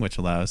looking, which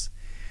allows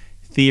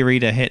Theory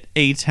to hit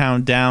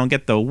A-Town down,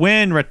 get the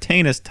win,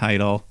 retain his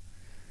title.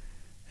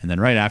 And then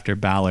right after,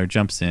 Balor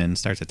jumps in,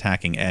 starts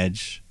attacking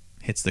Edge,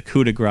 hits the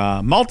coup de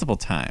grace multiple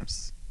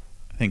times.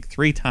 I think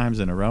 3 times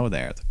in a row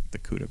there, the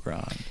coup de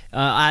grace.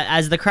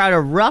 As the crowd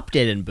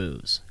erupted in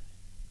boos.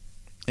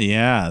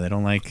 Yeah, they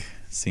don't like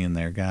seeing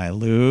their guy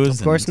lose.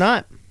 Of course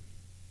not.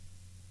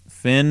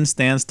 Finn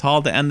stands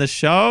tall to end the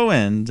show,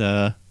 and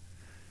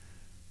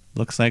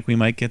looks like we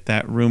might get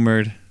that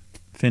rumored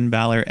Finn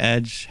Balor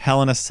Edge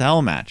Hell in a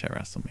Cell match at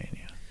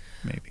WrestleMania.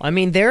 Maybe. I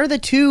mean, they're the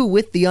two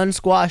with the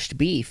unsquashed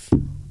beef.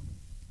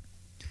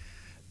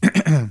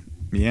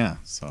 Yeah,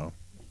 so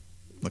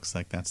looks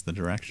like that's the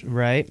direction.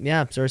 Right,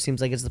 yeah, sort of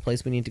seems like it's the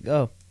place we need to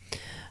go.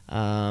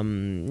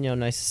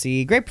 Nice to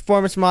see. Great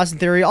performance from Austin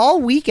Theory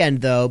all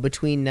weekend, though,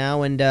 between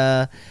now and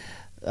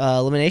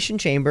Elimination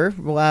Chamber.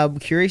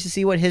 Curious to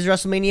see what his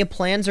WrestleMania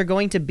plans are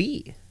going to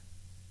be.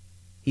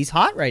 He's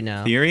hot right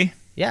now. Theory?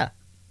 Yeah.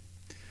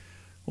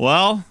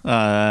 Well,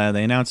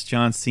 they announced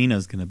John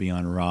Cena's going to be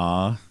on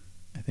Raw,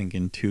 I think,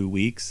 in 2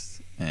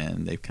 weeks,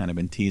 and they've kind of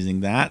been teasing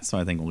that, so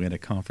I think we'll get a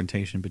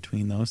confrontation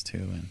between those two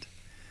and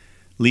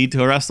lead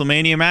to a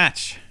WrestleMania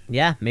match.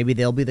 Yeah, maybe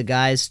they'll be the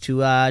guys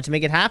to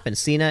make it happen.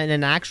 Cena in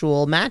an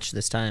actual match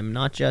this time,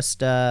 not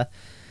just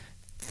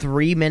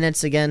 3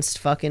 minutes against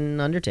fucking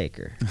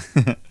Undertaker.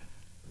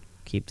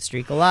 Keep the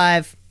streak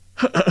alive.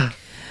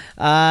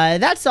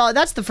 That's all.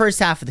 That's the first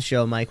half of the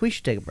show, Mike. We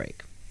should take a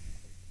break.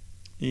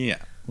 Yeah,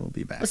 we'll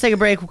be back. Let's take a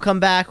break. We'll come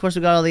back. Of course,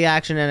 we got all the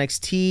action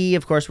NXT.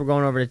 Of course, we're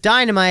going over to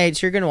Dynamite,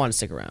 so you're going to want to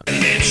stick around.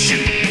 Let's shoot,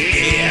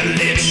 yeah,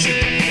 let's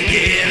shoot,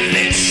 yeah,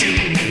 let's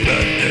shoot,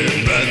 brother,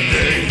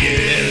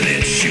 yeah,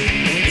 let's shoot,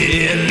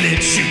 yeah,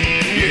 let's shoot,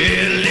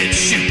 yeah, let's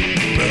shoot,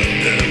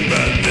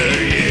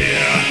 brother,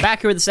 yeah.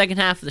 Back here with the second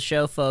half of the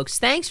show, folks.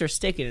 Thanks for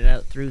sticking it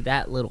out through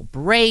that little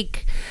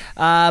break.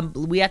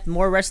 We have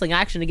more wrestling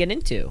action to get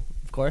into,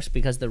 of course,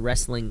 because the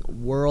wrestling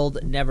world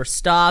never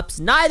stops.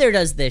 Neither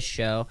does this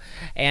show.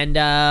 And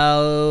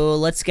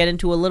let's get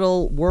into a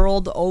little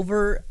world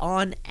over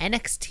on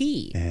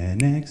NXT.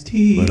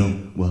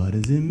 NXT, what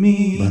does it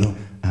mean?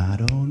 I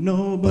don't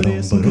know, but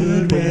it's some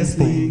good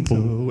wrestling. So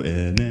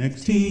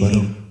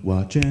NXT,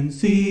 watch and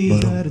see.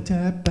 Try to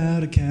tap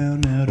out a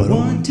count out of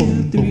 1,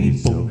 2, 3.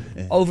 So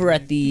Over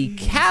at the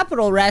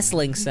Capitol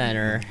Wrestling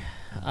Center,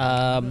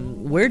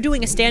 we're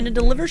doing a stand and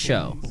deliver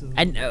show.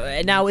 And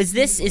now, is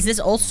this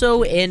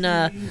also in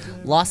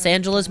Los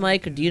Angeles,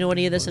 Mike? Do you know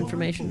any of this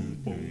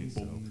information?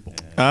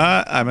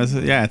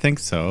 I think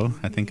so.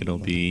 I think it'll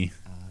be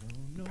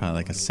probably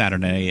like a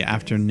Saturday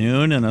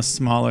afternoon in a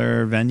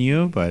smaller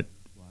venue, but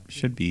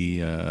should be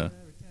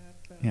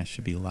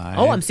should be live.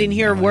 Oh, I'm seeing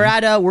here we're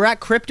at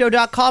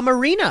Crypto.com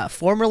Arena,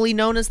 formerly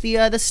known as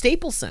the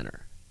Staples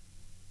Center.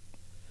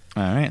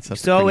 All right,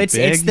 So it's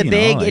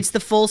the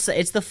full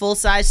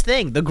size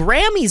thing. The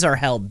Grammys are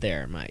held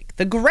there, Mike.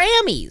 The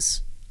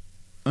Grammys.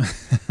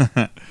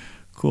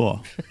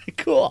 Cool.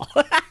 Cool.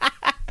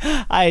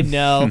 I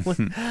know.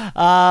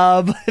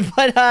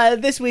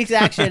 but this week's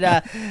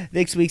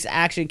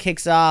action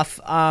kicks off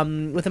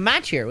with a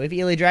match here. We have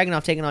Ilya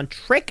Dragunov taking on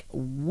Trick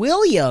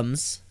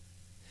Williams,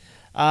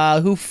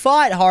 who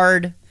fought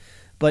hard,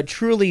 but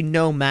truly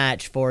no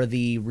match for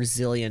the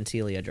resilient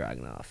Ilya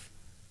Dragunov.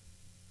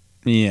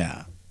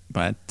 Yeah,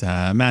 but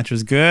match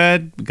was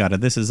good. We got a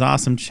 "This is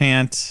awesome"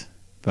 chant,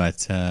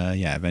 but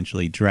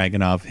eventually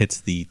Dragunov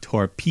hits the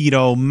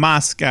Torpedo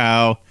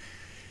Moscow,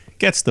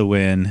 gets the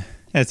win,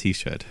 as he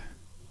should.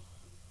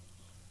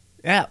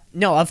 Yeah,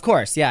 no, of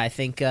course. Yeah, I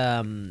think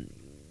JD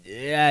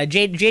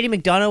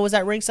McDonough was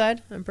at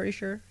ringside, I'm pretty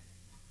sure.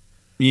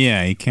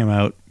 Yeah, he came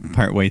out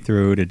partway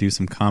through to do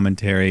some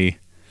commentary.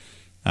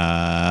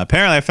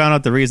 Apparently, I found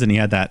out the reason he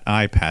had that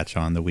eye patch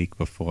on the week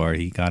before.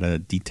 He got a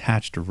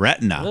detached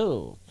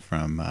retina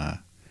from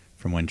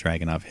when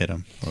Dragunov hit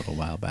him a little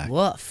while back.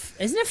 Woof.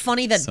 Isn't it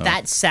funny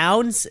that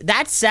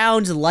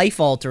sounds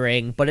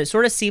life-altering, but it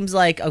sort of seems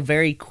like a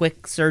very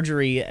quick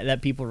surgery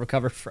that people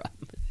recover from.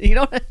 You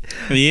know?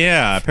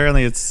 Yeah,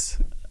 apparently it's,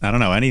 I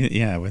don't know,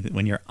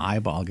 when your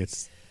eyeball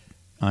gets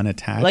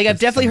unattached. Like, I've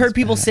definitely heard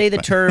people say the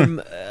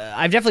term,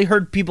 I've definitely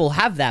heard people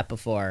have that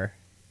before.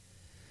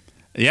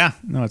 Yeah,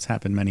 no, it's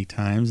happened many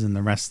times in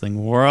the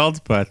wrestling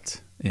world,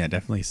 but yeah, it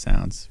definitely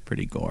sounds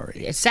pretty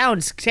gory. It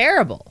sounds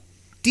terrible.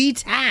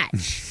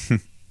 Detach.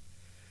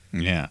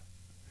 Yeah.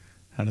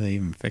 How do they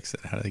even fix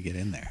it? How do they get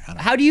in there?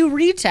 How do you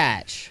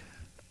retach?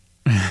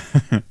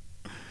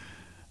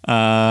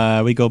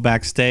 We go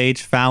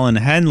backstage. Fallon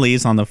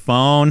Henley's on the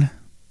phone,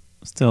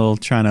 still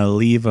trying to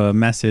leave a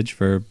message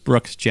for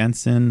Brooks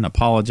Jensen,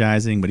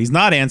 apologizing, but he's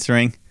not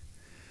answering.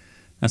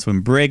 That's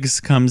when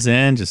Briggs comes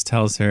in, just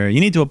tells her, "You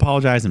need to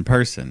apologize in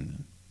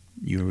person.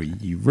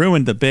 You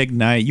ruined the big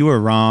night. You were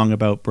wrong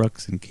about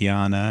Brooks and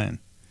Kiana." And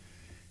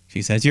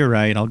she says, "You're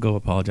right. I'll go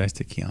apologize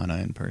to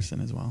Kiana in person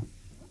as well."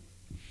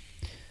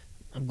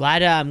 I'm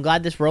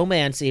glad this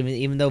romance,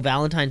 even though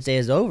Valentine's Day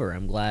is over,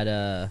 I'm glad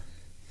the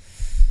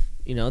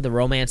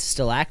romance is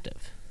still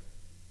active.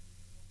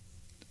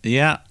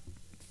 Yeah.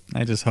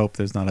 I just hope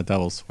there's not a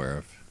double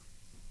swerve.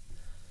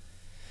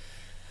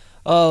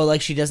 Oh,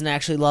 like she doesn't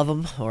actually love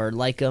him or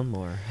like him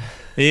or...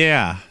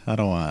 Yeah, I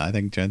don't want. I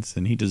think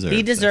Jensen, he deserves.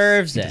 He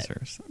deserves this.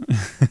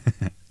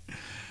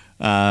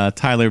 it.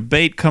 Tyler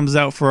Bate comes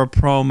out for a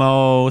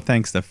promo,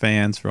 thanks the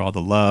fans for all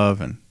the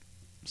love, and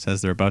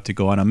says they're about to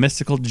go on a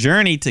mystical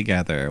journey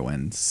together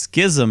when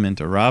Schism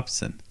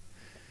interrupts, and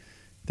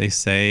they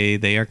say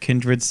they are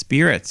kindred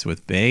spirits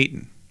with Bate,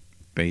 and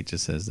Bate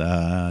just says,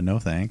 no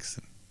thanks.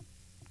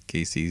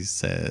 Casey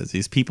says,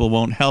 these people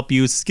won't help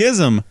you.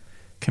 Schism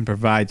can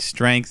provide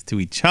strength to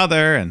each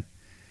other, and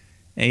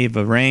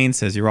Ava Rain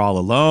says you're all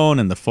alone,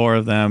 and the four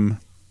of them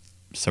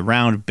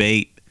surround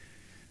Bate,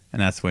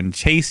 and that's when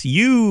Chase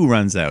U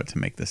runs out to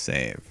make the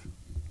save.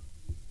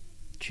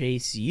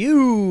 Chase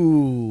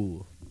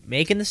U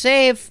making the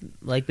save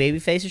like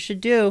babyfaces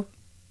should do.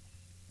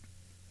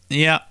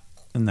 Yeah,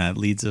 and that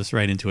leads us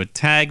right into a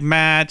tag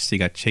match. So you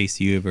got Chase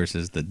U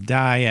versus the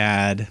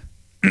Dyad,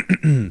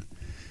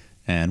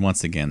 and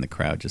once again the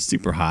crowd just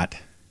super hot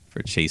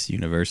for Chase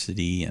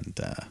University, and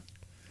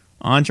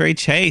Andre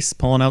Chase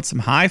pulling out some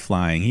high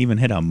flying. He even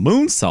hit a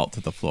moonsault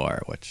to the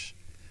floor, which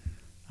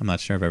I'm not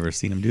sure I've ever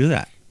seen him do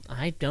that.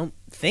 I don't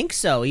think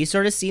so. He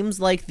sort of seems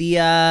like the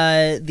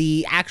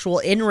actual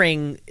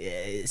in-ring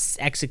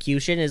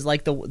execution is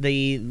like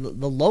the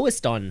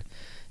lowest on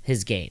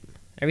his game.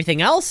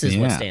 Everything else is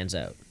what stands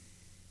out.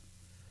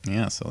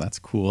 Yeah, so that's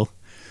cool.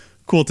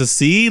 Cool to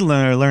see.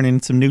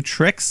 Learning some new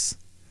tricks.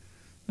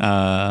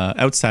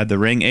 Outside the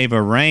ring,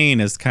 Ava Rain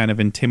is kind of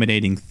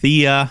intimidating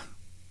Thea.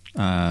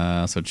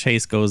 So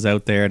Chase goes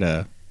out there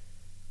to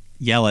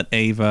yell at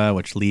Ava,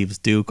 which leaves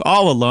Duke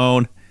all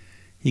alone.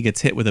 He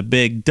gets hit with a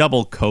big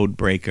double code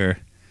breaker,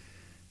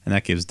 and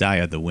that gives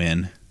Dia the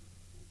win.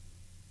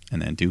 And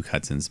then Duke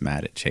Hudson's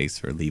mad at Chase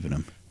for leaving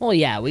him. Well,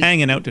 yeah,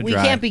 hanging out to we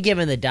dry. can't be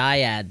giving the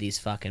Dyad these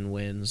fucking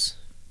wins.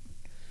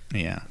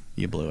 Yeah,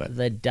 you blew it.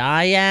 The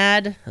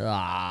Dyad?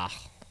 Ah.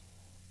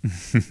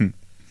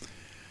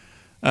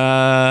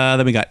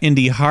 Then we got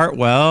Indy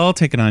Hartwell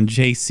taking on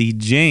JC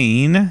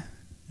Jane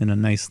in a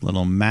nice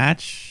little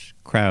match.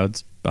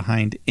 Crowds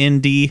behind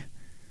Indy.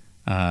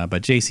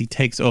 But JC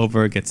takes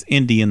over, gets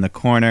Indy in the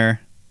corner,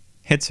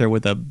 hits her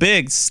with a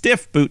big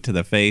stiff boot to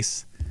the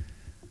face.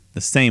 The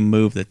same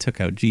move that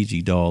took out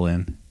Gigi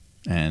Dolan.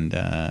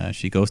 And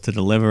she goes to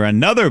deliver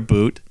another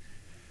boot.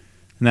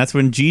 And that's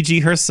when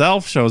Gigi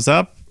herself shows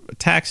up,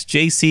 attacks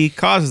JC,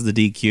 causes the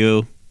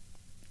DQ.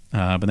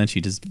 But then she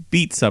just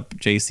beats up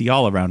JC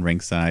all around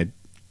ringside,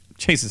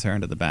 chases her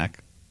into the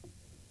back.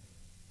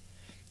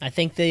 I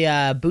think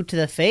the boot to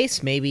the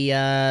face maybe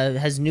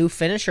has new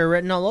finisher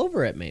written all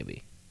over it,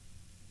 maybe.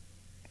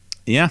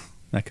 Yeah,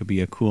 that could be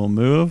a cool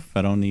move.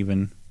 I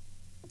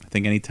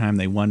think anytime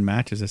they won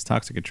matches as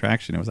Toxic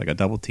Attraction, it was like a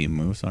double team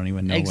move, so I don't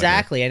even know.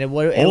 Exactly, and it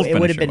would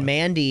have been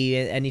Mandy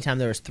anytime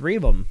there was three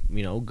of them,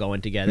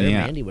 going together.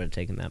 Yeah. Mandy would have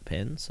taken that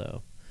pin,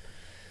 so...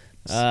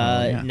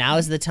 Now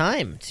is the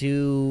time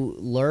to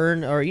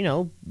learn or,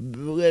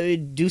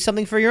 do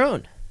something for your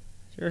own,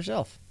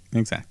 yourself.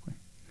 Exactly.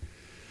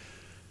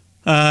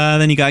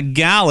 Then you got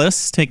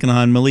Gallus taking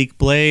on Malik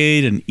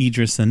Blade and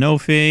Idris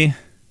Anofi.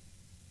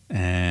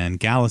 And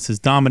Gallus is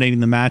dominating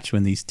the match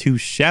when these two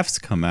chefs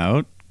come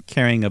out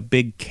carrying a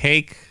big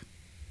cake,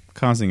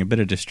 causing a bit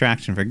of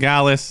distraction for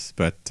Gallus,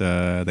 but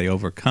they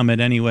overcome it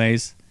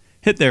anyways.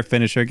 Hit their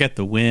finisher, get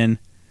the win.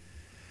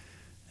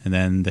 And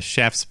then the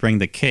chefs bring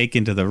the cake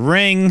into the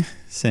ring,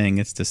 saying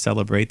it's to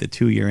celebrate the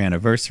 2-year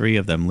anniversary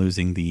of them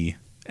losing the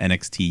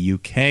NXT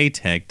UK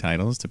tag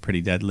titles to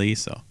Pretty Deadly.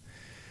 So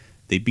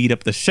they beat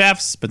up the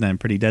chefs, but then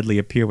Pretty Deadly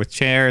appear with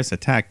chairs,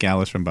 attack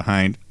Gallus from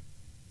behind,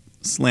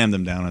 slam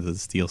them down onto the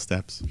steel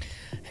steps.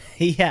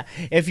 Yeah,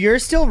 if you're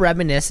still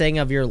reminiscing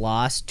of your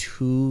loss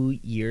 2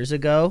 years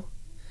ago,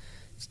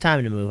 it's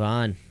time to move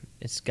on.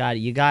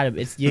 You got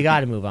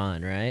to move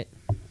on, right?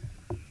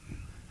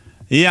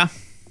 Yeah.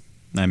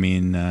 I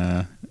mean,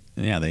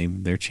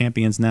 they're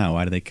champions now.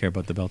 Why do they care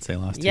about the belts they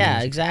lost?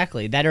 Yeah,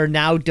 exactly. That are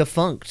now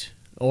defunct,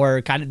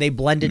 or kind of they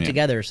blended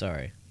together.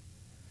 Sorry.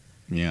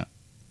 Yeah.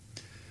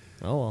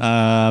 Oh.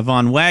 Well.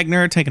 Von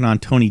Wagner taking on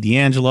Tony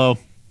D'Angelo.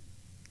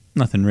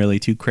 Nothing really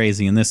too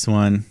crazy in this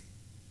one.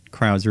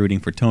 Crowd's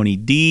rooting for Tony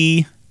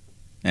D,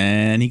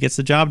 and he gets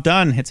the job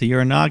done. Hits a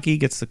Uranagi,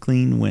 gets the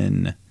clean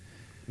win.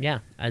 Yeah,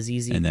 as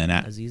easy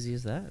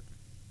as that.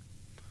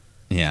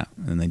 Yeah,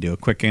 and they do a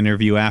quick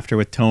interview after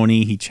with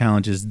Tony. He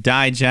challenges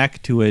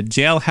Dijak to a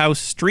jailhouse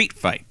street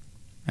fight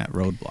at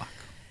Roadblock.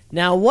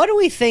 Now, what do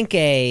we think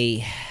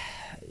that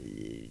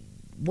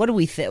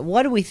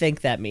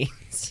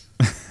means?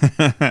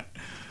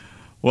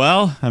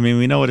 Well, I mean,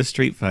 we know what a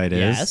street fight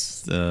is.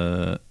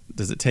 Yes.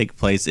 Does it take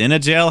place in a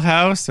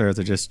jailhouse, or are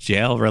there just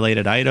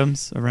jail-related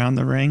items around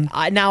the ring?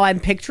 Now, I'm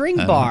picturing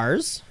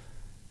bars.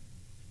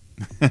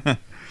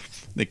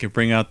 They could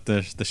bring out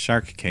the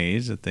shark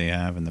cage that they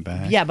have in the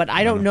back. Yeah, but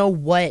I don't know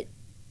what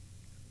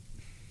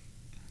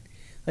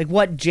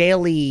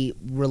jail-y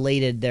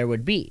related there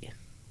would be.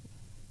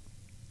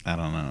 I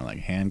don't know, like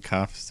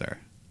handcuffs or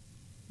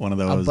one of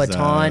those... A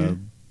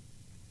baton?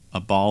 a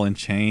ball and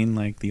chain,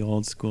 like the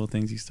old school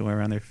things used to wear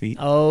around their feet.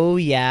 Oh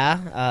yeah.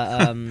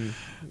 I don't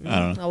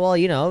know. Well,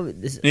 I'm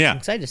Yeah.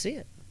 excited to see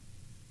it.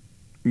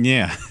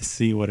 Yeah,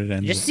 see what it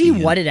ends. Just up see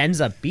being. what it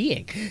ends up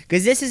being,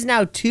 because this is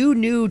now 2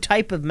 new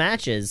type of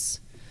matches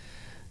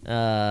in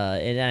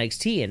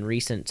NXT in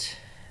recent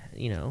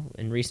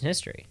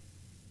history.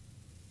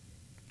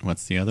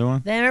 What's the other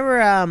one? I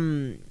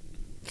remember,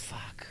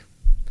 fuck.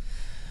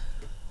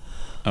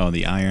 Oh,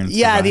 the Iron.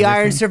 Yeah, the Survivor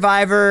Iron thing?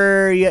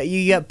 Survivor.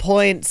 You get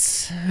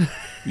points.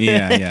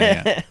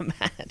 Yeah.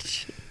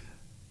 Match.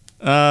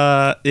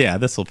 Yeah,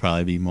 this will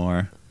probably be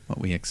more what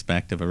we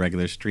expect of a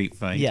regular street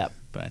fight. Yep.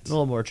 But A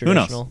little more who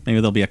traditional. knows? Maybe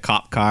there'll be a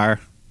cop car.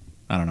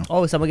 I don't know.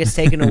 Oh, someone gets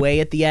taken away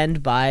at the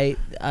end by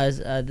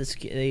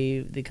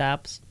the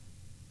cops.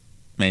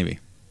 Maybe.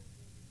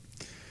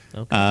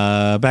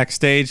 Okay.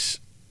 Backstage,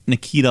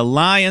 Nikita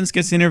Lyons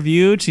gets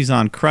interviewed. She's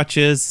on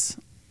crutches.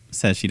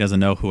 Says she doesn't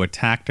know who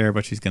attacked her,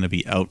 but she's going to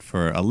be out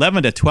for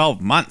 11 to 12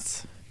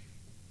 months.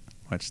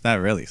 Which, that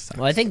really sucks.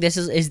 Well, I think this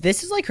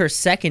is like her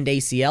second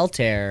ACL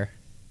tear.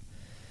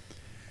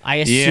 I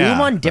assume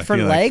Yeah, on I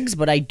different feel like- legs,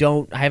 but I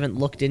haven't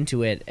looked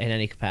into it in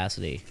any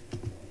capacity.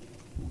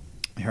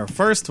 Her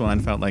first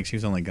one felt like she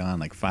was only gone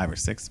like 5 or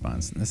 6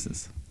 months, and this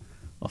is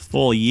a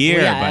full year.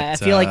 Well, yeah,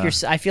 but, I feel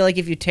like I feel like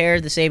if you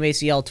tear the same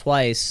ACL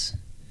twice,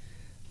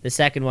 the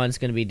second one's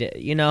going to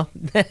be,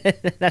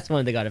 that's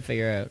one they got to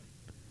figure out.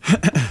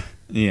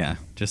 Yeah,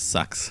 just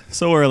sucks.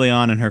 So early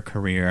on in her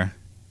career.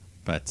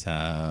 But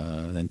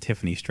then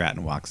Tiffany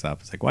Stratton walks up.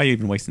 It's like, why are you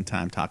even wasting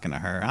time talking to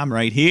her? I'm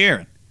right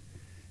here.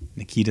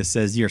 Nikita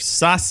says, you're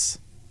sus.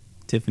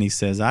 Tiffany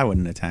says, I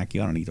wouldn't attack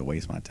you. I don't need to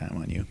waste my time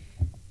on you.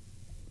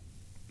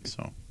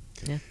 So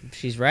Yeah,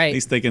 she's at right.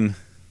 least they can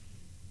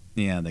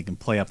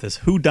play up this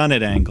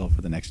whodunit angle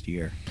for the next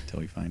year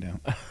until we find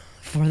out.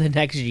 For the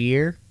next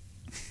year.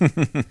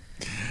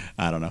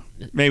 I don't know.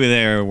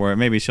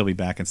 Maybe she'll be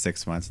back in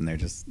 6 months and they're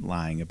just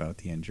lying about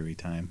the injury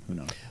time. Who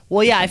knows?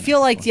 Well, yeah, I feel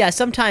like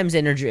sometimes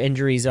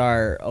injuries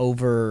are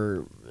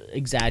over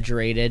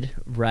exaggerated,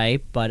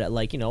 right? But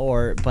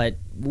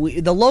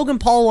the Logan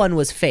Paul one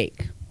was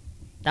fake.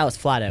 That was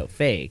flat out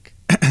fake.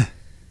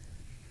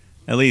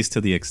 At least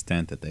to the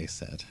extent that they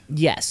said.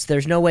 Yes,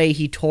 there's no way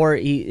he tore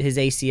his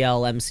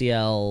ACL,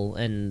 MCL,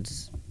 and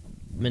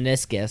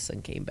meniscus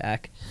and came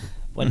back.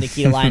 When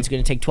Nikita Lyons is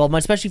going to take 12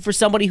 months, especially for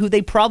somebody who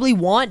they probably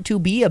want to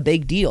be a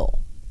big deal.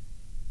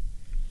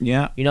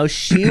 Yeah.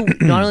 She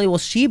not only will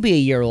she be a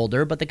year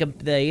older, but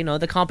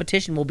the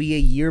competition will be a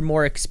year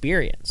more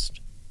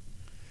experienced.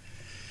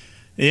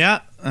 Yeah,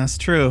 that's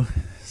true.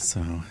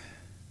 So,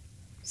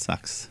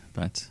 sucks.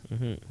 But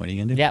what are you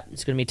going to do? Yeah,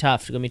 it's going to be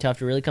tough. It's going to be tough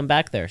to really come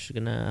back there. She's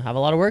going to have a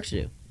lot of work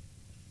to do.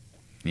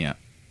 Yeah.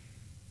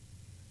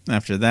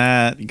 After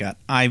that, you got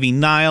Ivy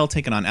Nile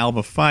taking on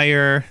Alba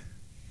Fire.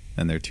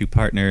 Then their 2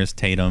 partners,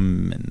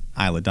 Tatum and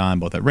Isla Dawn,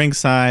 both at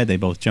ringside. They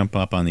both jump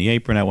up on the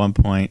apron at one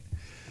point.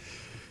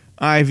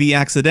 Ivy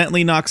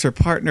accidentally knocks her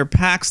partner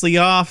Paxley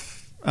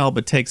off.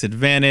 Alba takes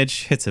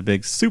advantage, hits a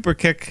big super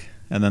kick,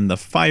 and then the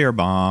fire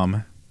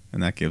bomb,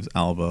 and that gives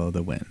Alba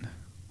the win.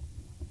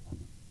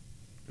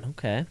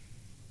 Okay.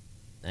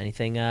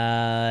 Anything?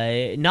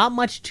 Not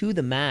much to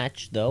the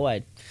match, though.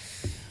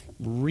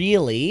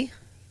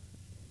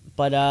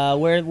 But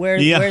where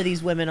are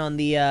these women on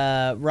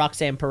the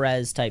Roxanne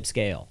Perez type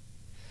scale?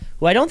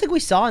 Who I don't think we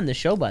saw in the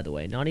show, by the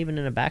way. Not even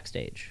in a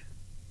backstage.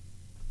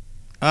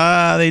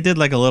 They did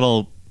like a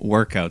little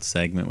workout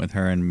segment with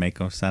her and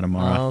Mako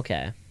Satomura. Oh,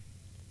 okay.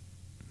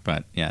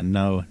 But yeah,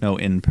 no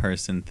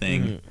in-person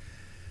thing.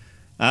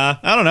 I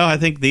don't know. I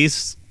think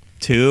these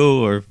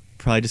 2 are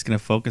probably just going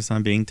to focus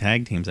on being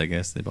tag teams, I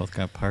guess. They both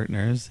got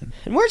partners.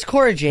 And where's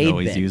Cora Jade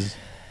always been? use.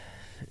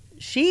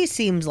 She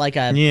seems like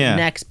a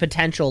next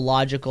potential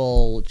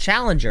logical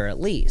challenger,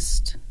 at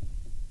least.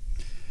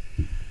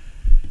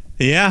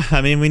 Yeah,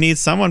 I mean, we need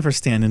someone for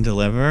Stand and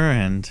Deliver,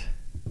 and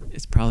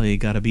it's probably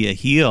got to be a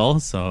heel.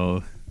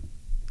 So,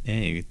 yeah,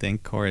 you'd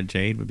think Cora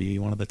Jade would be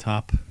one of the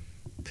top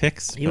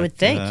picks. You would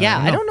think, yeah.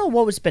 I don't know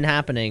what's been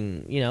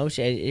happening.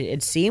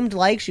 It seemed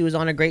like she was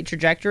on a great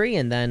trajectory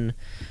and then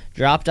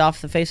dropped off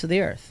the face of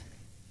the earth.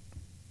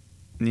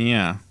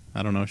 Yeah,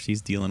 I don't know if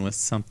she's dealing with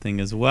something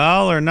as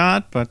well or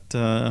not, but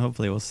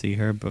hopefully we'll see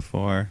her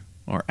before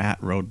or at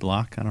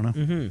Roadblock. I don't know.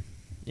 Mm-hmm.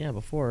 Yeah,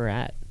 before we're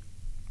at.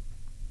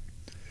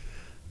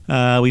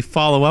 We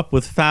follow up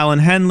with Fallon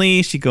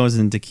Henley. She goes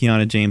into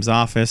Kiana James'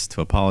 office to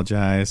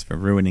apologize for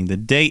ruining the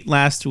date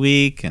last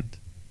week and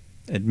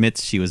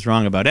admits she was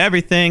wrong about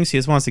everything. She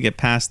just wants to get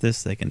past this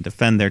so they can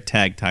defend their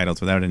tag titles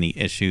without any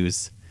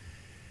issues.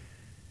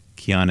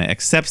 Kiana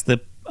accepts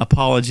the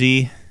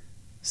apology,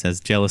 says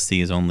jealousy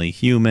is only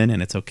human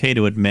and it's okay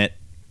to admit.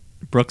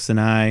 Brooks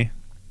and I,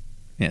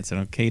 it's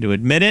okay to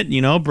admit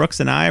it. Brooks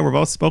and I were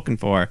both spoken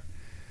for.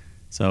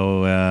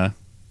 So,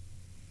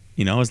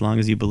 as long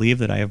as you believe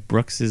that I have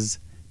Brooks's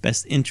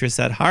best interests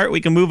at heart,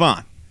 we can move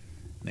on.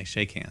 And they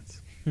shake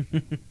hands.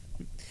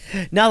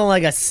 Nothing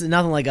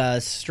like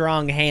a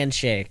strong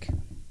handshake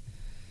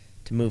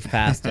to move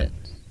past it.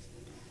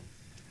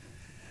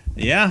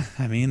 Yeah,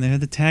 I mean, they're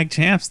the tag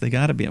champs. They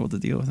got to be able to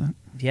deal with it.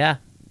 Yeah,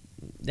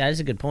 that is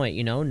a good point.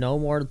 No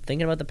more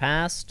thinking about the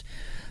past.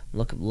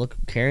 Look,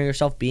 carrying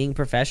yourself, being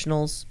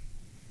professionals.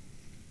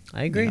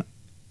 I agree. Yeah.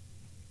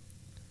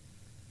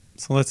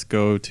 So let's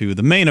go to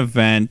the main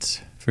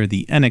event for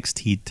the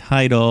NXT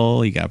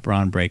title. You got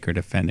Bron Breakker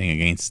defending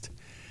against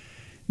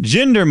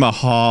Jinder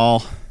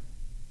Mahal,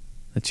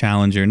 the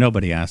challenger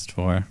nobody asked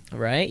for.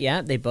 Right?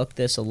 Yeah, they booked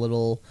this a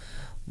little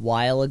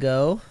while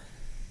ago.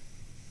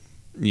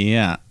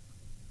 Yeah.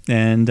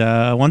 And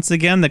once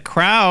again, the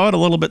crowd a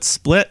little bit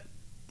split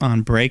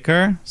on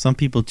Breakker. Some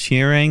people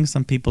cheering,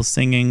 some people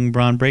singing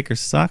Bron Breakker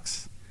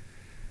sucks.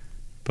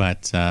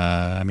 But,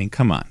 I mean,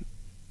 come on.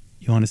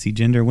 You want to see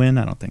Jinder win?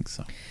 I don't think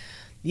so.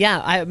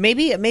 Yeah,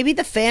 maybe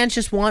the fans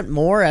just want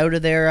more out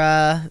of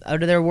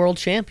their world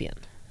champion.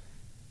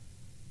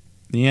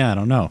 Yeah, I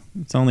don't know.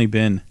 It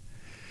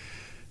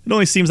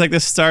only seems like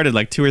this started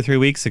like 2 or 3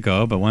 weeks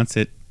ago, but once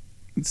it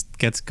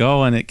gets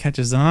going, it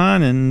catches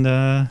on, and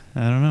I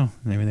don't know.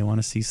 Maybe they want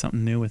to see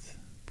something new with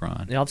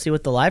Bron. I'll see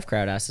what the live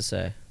crowd has to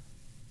say.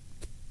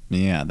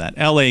 Yeah, that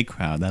LA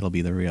crowd, that'll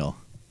be the real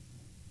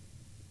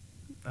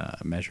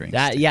measuring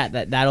stick.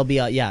 That'll be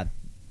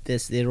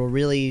it'll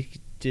really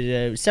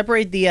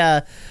separate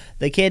the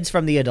kids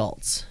from the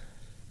adults,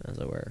 as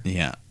it were.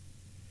 Yeah.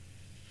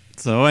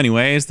 So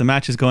anyways, the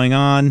match is going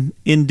on.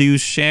 Indu's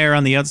Cher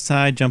on the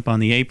outside, jump on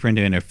the apron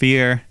to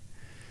interfere.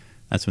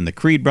 That's when the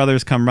Creed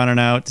brothers come running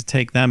out to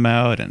take them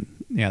out, and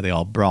they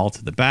all brawl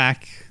to the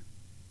back.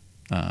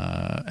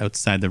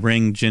 Outside the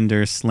ring,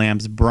 Jinder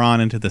slams Bron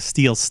into the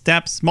steel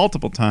steps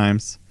multiple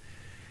times.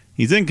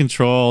 He's in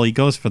control. He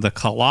goes for the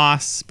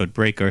Colossus, but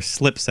Breakker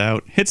slips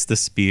out, hits the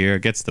spear,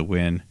 gets the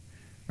win,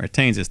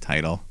 retains his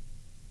title.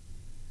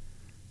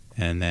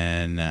 And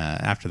then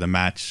after the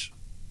match,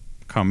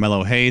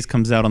 Carmelo Hayes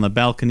comes out on the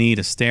balcony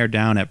to stare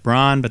down at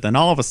Bron, but then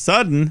all of a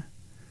sudden,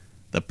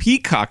 the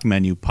Peacock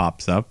menu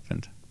pops up,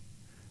 and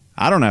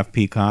I don't have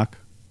Peacock,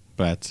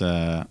 but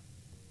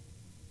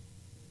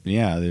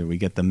we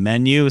get the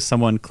menu.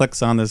 Someone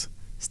clicks on this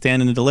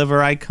stand and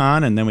deliver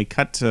icon, and then we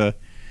cut to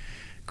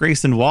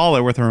Grayson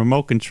Waller with a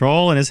remote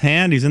control in his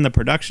hand. He's in the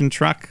production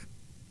truck.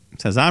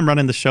 Says, "I'm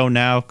running the show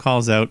now."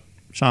 Calls out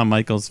Shawn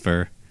Michaels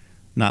for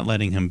not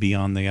letting him be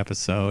on the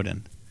episode,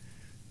 and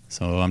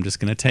so I'm just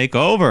going to take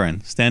over,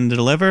 and stand and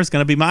deliver is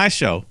going to be my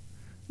show.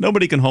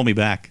 Nobody can hold me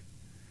back.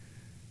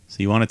 So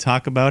you want to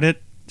talk about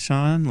it,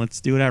 Sean?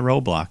 Let's do it at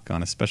Roadblock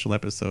on a special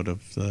episode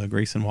of the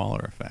Grayson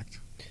Waller Effect.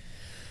 It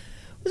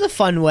was a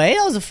fun way.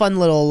 That was a fun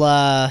little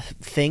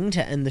thing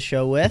to end the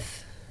show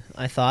with,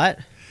 I thought.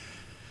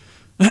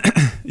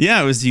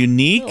 Yeah, it was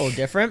unique. A little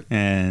different.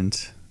 And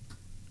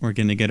we're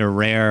going to get a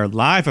rare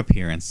live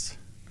appearance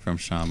from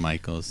Shawn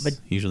Michaels. But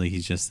usually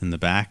he's just in the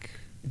back.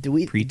 Do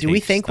we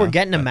think we're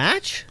getting a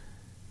match?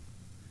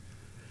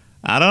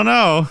 I don't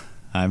know.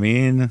 I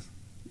mean,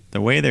 the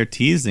way they're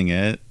teasing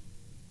it,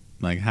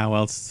 like who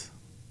else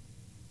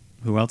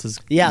is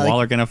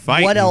Waller going to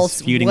fight? What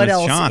else? Feuding what with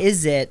else Shawn?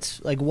 is it?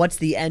 Like, what's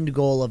the end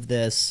goal of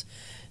this?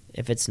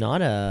 If it's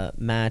not a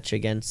match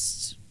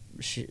against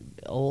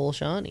old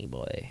Shawnee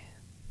boy.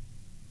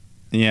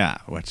 Yeah,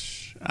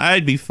 which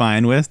I'd be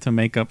fine with to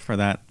make up for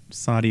that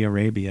Saudi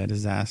Arabia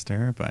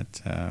disaster,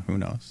 but who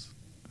knows?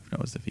 Who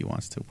knows if he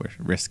wants to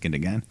risk it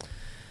again?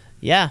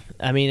 Yeah,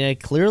 I mean,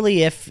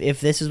 clearly, if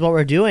this is what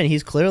we're doing,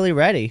 he's clearly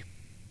ready.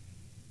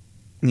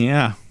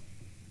 Yeah,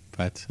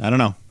 but I don't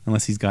know.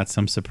 Unless he's got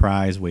some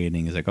surprise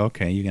waiting. He's like,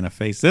 okay, you're going to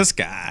face this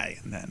guy.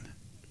 And then.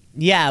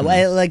 Yeah,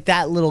 like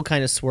that little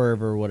kind of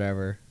swerve or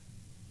whatever.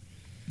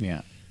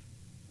 Yeah.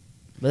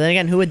 But then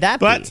again, who would that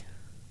be?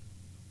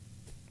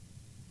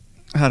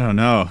 I don't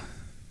know.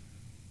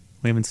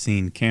 We haven't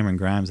seen Cameron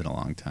Grimes in a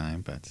long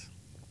time, but.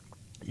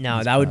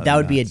 No, that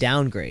would be a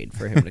downgrade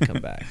for him to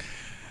come back.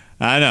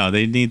 I know.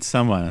 They need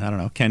someone. I don't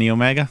know. Kenny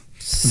Omega?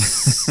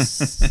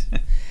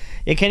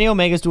 Yeah, Kenny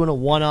Omega's doing a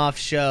one-off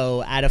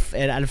show at a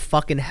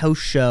fucking house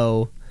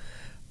show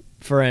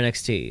for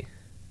NXT.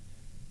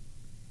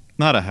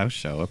 Not a house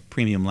show, a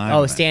premium live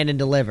event. Stand and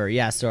deliver.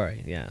 Yeah,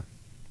 sorry. Yeah.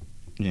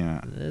 Yeah.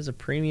 It is a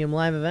premium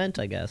live event,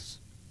 I guess.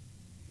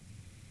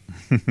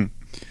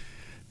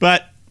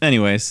 But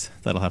anyways,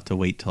 that'll have to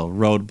wait till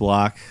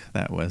Roadblock.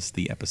 That was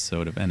the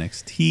episode of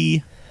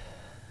NXT.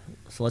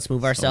 So let's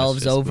move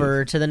ourselves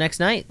over to the next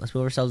night. Let's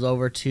move ourselves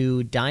over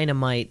to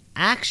Dynamite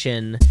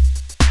Action.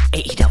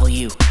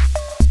 AEW.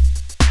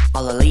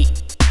 All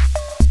Elite.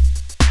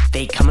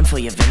 They coming for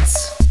you,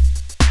 Vince.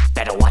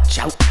 Better watch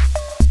out.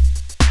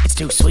 It's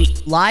too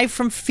sweet. Live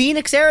from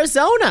Phoenix,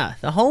 Arizona,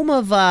 the home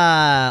of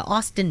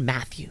Austin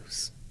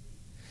Matthews.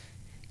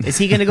 Is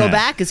he going to go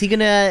back? Does he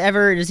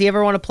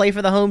ever want to play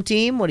for the home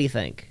team? What do you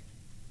think?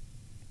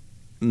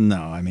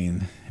 No, I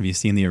mean, have you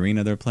seen the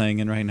arena they're playing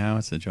in right now?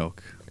 It's a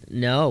joke.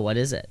 No, what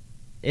is it?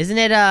 Isn't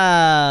it,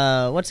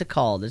 what's it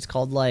called? It's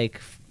called,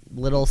 like,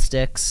 Little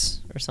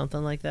Sticks or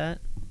something like that?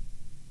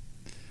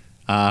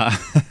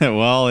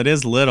 Well, it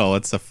is little.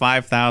 It's a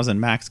 5,000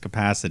 max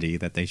capacity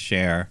that they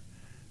share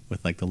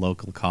with, like, the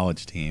local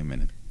college team,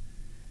 and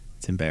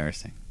it's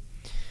embarrassing.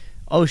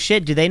 Oh,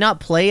 shit. Do they not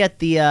play at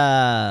the,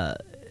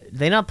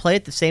 they not play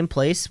at the same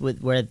place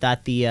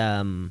that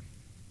the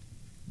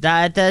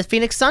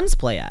Phoenix Suns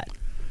play at?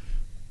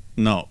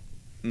 No,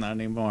 not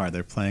anymore.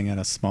 They're playing at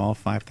a small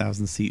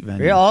 5,000 seat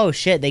venue. Oh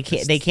shit! They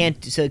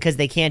can't so because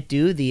they can't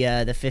do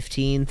the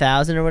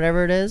 15,000 or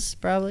whatever it is.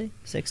 Probably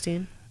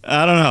 16.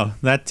 I don't know.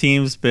 That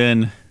team's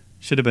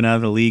should have been out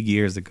of the league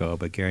years ago,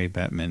 but Gary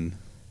Bettman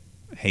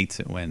hates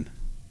it when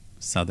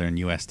Southern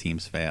U.S.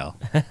 teams fail.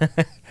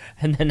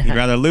 And then He'd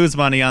rather lose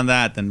money on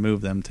that than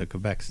move them to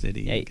Quebec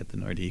City and get the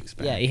Nordiques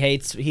back. yeah,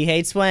 he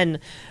hates when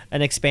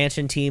an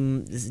expansion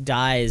team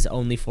dies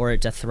only for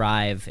it to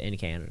thrive in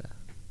Canada.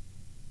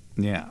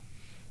 Yeah.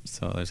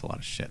 So there's a lot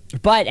of shit.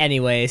 But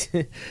anyways,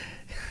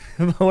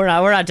 we're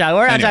not talking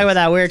about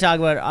that. We're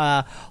talking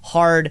about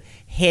hard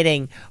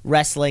hitting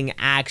wrestling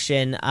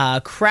action.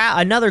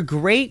 Another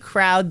great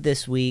crowd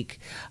this week,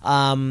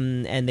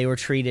 and they were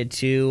treated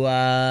to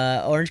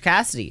Orange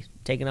Cassidy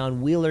taking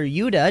on Wheeler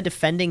Yuta,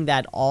 defending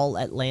that All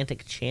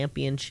Atlantic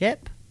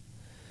Championship.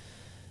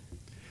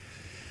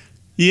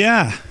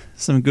 Yeah,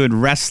 some good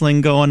wrestling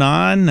going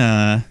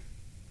on.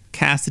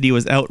 Cassidy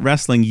was out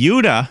wrestling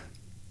Yuta,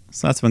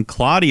 so that's when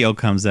Claudio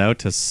comes out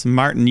to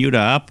smarten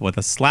Yuta up with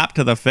a slap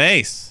to the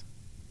face.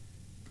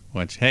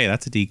 Which, hey,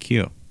 that's a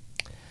DQ,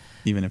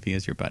 even if he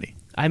is your buddy.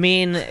 I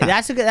mean,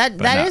 that's a good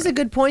that is a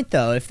good point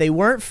though. If they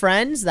weren't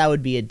friends, that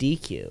would be a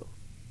DQ.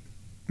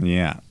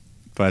 Yeah.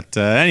 But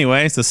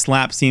anyways, the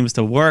slap seems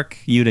to work.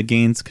 Yuta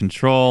gains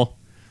control.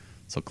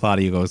 So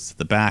Claudio goes to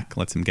the back,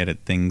 lets him get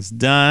things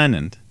done.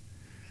 And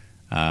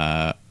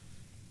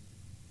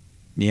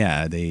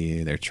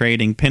they're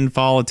trading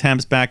pinfall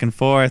attempts back and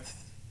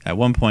forth. At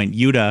one point,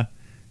 Yuta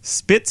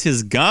spits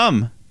his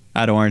gum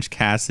at Orange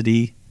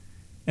Cassidy,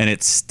 and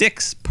it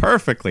sticks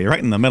perfectly right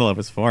in the middle of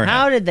his forehead.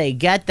 How did they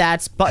get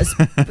that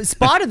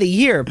spot of the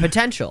year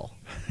potential?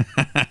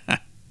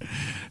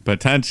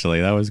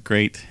 Potentially. That was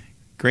great.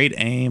 Great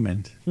aim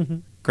and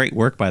great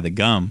work by the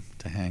gum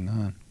to hang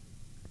on.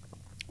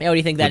 Yeah, what do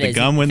you think that Did is? the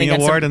gum win the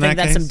award in that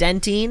case? Think that's case?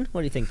 some Dentine?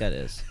 What do you think that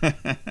is? I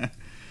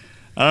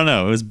don't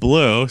know. It was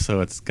blue,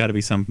 so it's got to be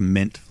some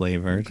mint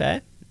flavored.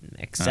 Okay.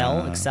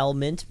 Excel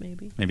mint,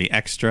 maybe. Maybe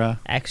extra.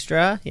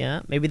 Extra,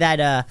 yeah. Maybe that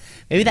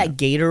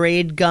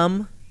Gatorade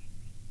gum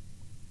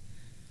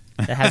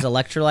that has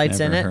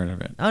electrolytes in it. Never heard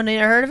of it. Oh,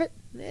 never heard of it?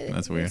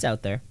 That's weird. It's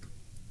out there.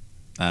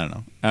 I don't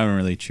know. I haven't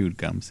really chewed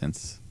gum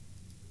since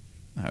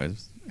I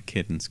was a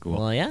kid in school.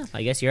 Well, yeah.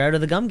 I guess you're out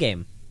of the gum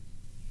game.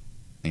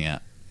 Yeah.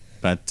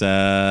 But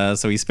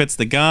so he spits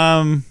the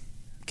gum.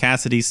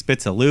 Cassidy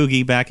spits a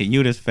loogie back at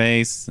Yuta's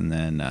face, and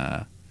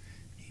then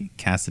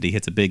Cassidy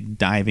hits a big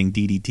diving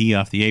DDT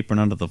off the apron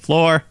onto the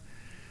floor.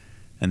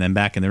 And then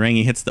back in the ring,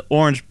 he hits the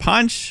orange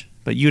punch,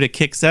 but Yuta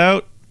kicks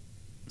out.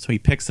 So he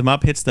picks him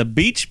up, hits the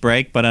beach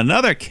break, but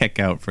another kick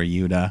out for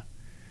Yuta.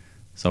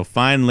 So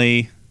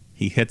finally,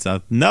 he hits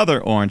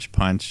another orange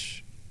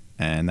punch,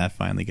 and that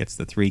finally gets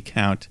the 3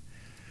 count.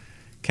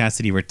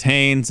 Cassidy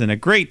retains in a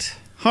great,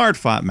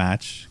 hard-fought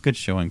match. Good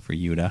showing for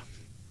Yuta.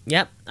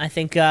 Yep, I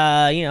think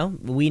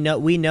we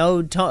know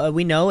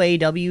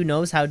AEW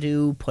knows how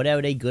to put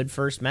out a good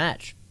first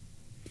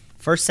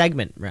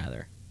segment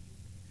rather.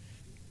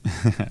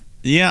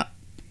 Yeah,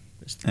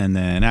 and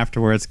then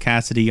afterwards,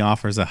 Cassidy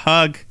offers a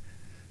hug,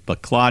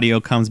 but Claudio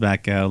comes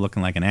back out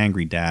looking like an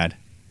angry dad,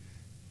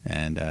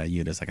 and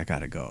Yuta's like, "I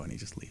gotta go," and he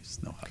just leaves.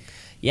 No hug.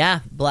 Yeah,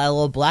 a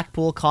little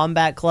Blackpool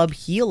Combat Club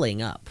healing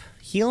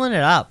it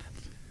up.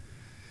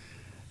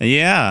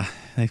 Yeah,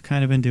 they've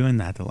kind of been doing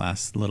that the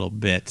last little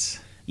bit.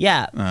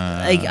 Yeah,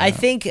 I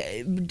think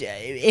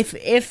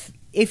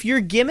if your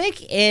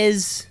gimmick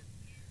is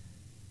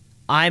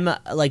I'm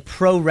like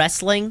pro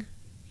wrestling,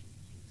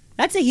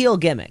 that's a heel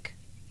gimmick.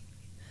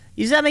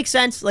 Does that make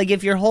sense? Like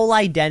if your whole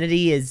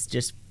identity is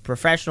just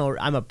professional,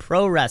 I'm a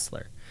pro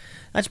wrestler.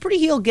 That's a pretty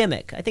heel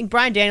gimmick. I think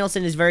Bryan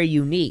Danielson is very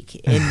unique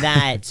in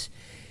that.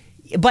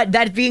 But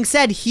that being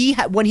said,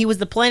 when he was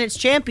the Planet's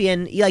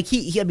champion,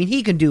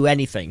 he can do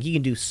anything. He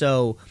can do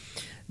so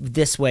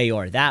this way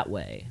or that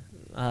way.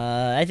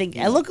 I think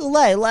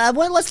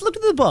let's look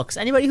at the books.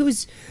 Anybody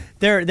who's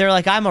they're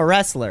like I'm a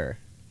wrestler,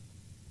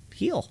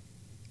 heel.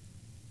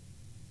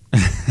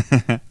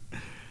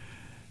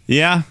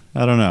 Yeah,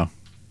 I don't know.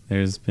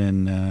 There's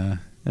been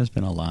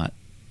a lot,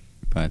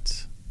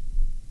 but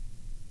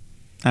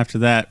after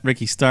that,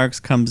 Ricky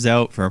Starks comes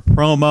out for a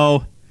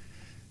promo.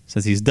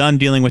 Says he's done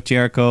dealing with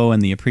Jericho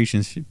and the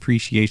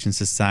Appreciation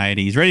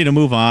Society. He's ready to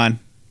move on.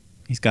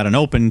 He's got an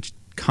open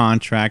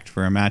contract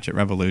for a match at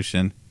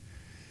Revolution.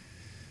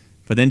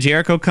 But then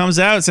Jericho comes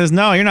out and says,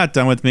 "No, you're not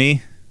done with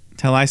me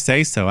until I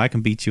say so. I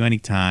can beat you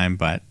anytime,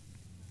 but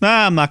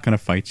I'm not going to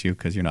fight you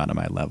because you're not on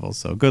my level.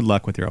 So good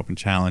luck with your open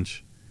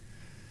challenge."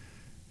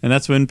 And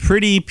that's when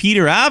Pretty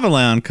Peter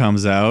Avalon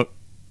comes out.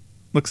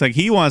 Looks like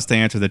he wants to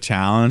answer the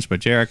challenge,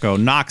 but Jericho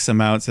knocks him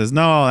out, says,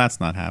 "No,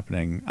 that's not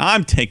happening.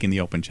 I'm taking the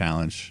open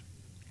challenge.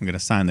 I'm going to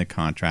sign the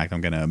contract.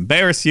 I'm going to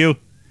embarrass you."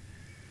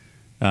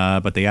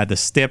 But they add the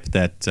stip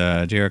that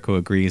Jericho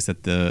agrees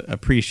that the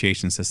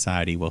Appreciation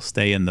Society will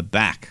stay in the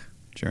back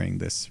during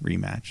this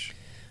rematch.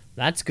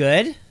 That's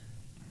good.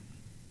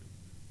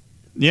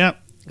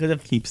 Yep.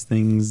 Because keeps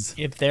things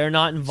if they're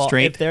not involved,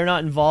 straight. if they're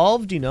not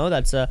involved,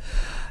 that's a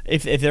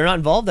if they're not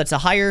involved, that's a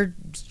higher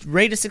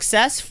rate of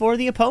success for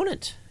the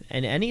opponent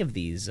in any of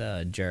these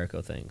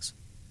Jericho things.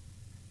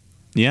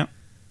 Yeah.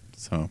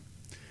 So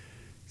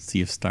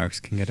see if Starks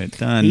can get it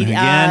done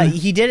again.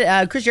 He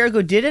did. Chris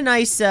Jericho did a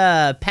nice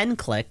pen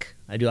click.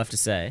 I do have to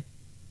say.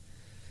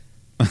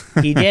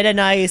 He did a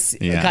nice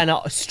kind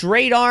of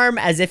straight arm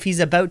as if he's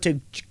about to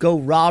go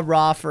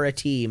rah for a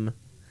team.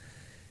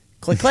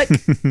 Click click.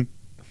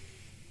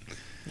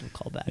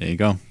 Call back. There you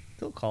go.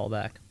 Go call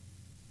back.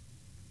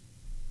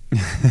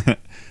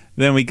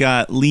 Then we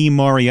got Lee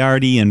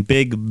Moriarty and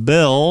Big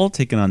Bill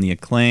taking on the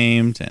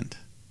Acclaimed, and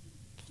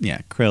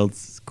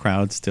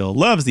crowd still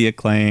loves the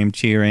Acclaimed,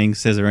 cheering,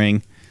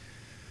 scissoring.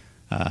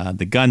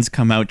 The Guns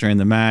come out during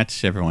the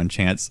match. Everyone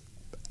chants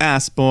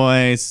 "Ass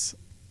Boys,"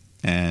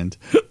 and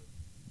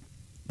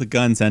the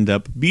Guns end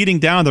up beating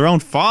down their own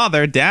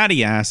father,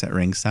 Daddy Ass, at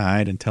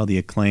ringside until the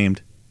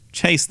Acclaimed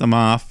chase them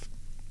off.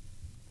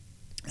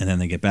 And then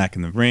they get back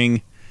in the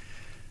ring.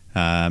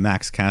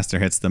 Max Caster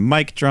hits the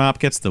mic drop,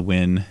 gets the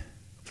win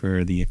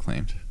for the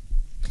Acclaimed.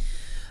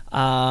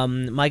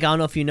 Mike, I don't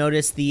know if you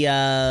noticed the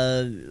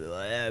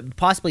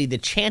possibly the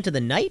chant of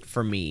the night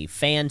for me.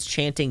 Fans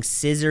chanting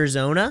 "Scissor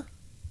Zona."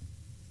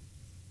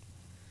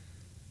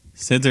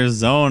 Scissor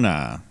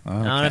Zona. Okay.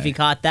 I don't know if you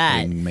caught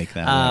that. Didn't make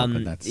that up,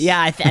 but that's...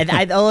 Yeah,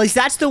 at least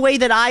that's the way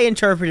that I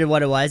interpreted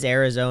what it was.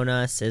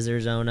 Arizona, Scissor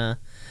Zona.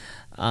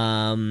 That's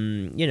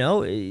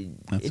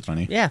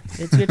funny. Yeah,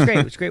 it's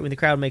great. It's great when the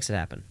crowd makes it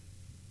happen.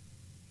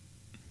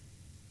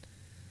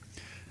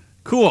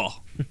 Cool.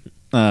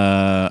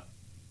 After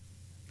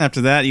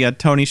that, you got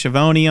Tony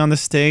Schiavone on the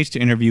stage to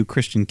interview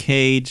Christian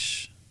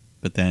Cage,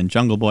 but then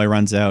Jungle Boy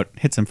runs out,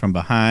 hits him from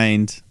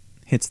behind,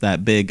 hits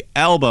that big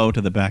elbow to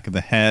the back of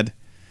the head,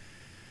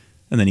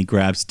 and then he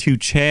grabs 2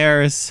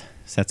 chairs,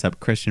 sets up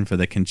Christian for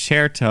the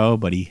concerto,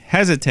 but he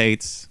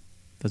hesitates.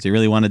 Does he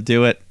really want to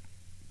do it?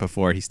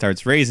 Before he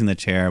starts raising the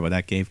chair, but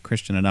that gave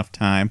Christian enough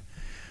time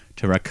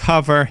to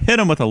recover, hit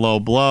him with a low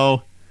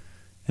blow,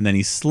 and then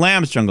he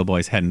slams Jungle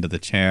Boy's head into the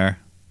chair,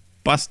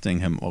 busting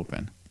him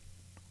open.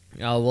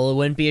 Oh, well, it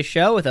wouldn't be a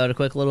show without a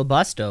quick little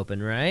bust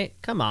open, right?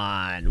 Come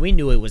on. We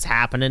knew it was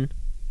happening.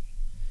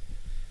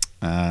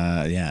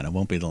 And it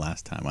won't be the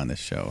last time on this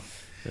show.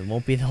 It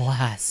won't be the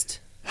last.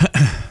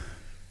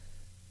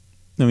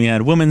 Then we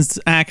had women's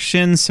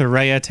action.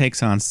 Saraya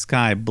takes on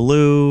Sky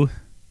Blue.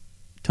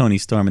 Tony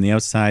Storm on the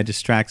outside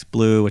distracts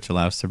Blue, which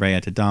allows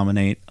Saraya to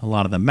dominate a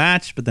lot of the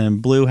match. But then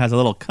Blue has a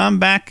little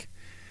comeback,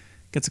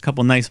 gets a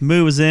couple nice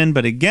moves in,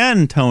 but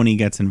again Tony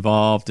gets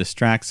involved,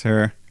 distracts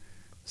her.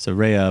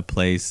 Saraya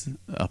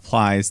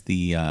applies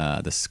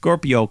the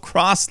Scorpio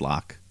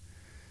crosslock.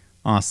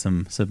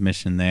 Awesome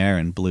submission there,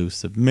 and Blue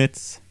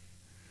submits.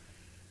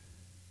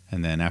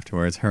 And then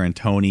afterwards, her and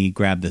Tony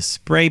grab the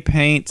spray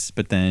paint,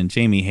 but then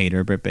Jamie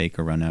Hayter, Britt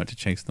Baker run out to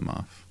chase them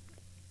off.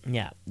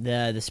 Yeah,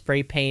 the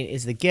spray paint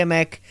is the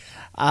gimmick.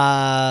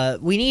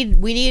 We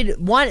need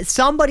one.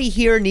 Somebody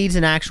here needs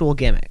an actual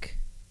gimmick.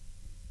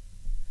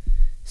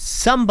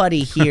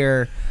 Somebody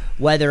here,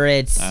 whether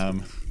it's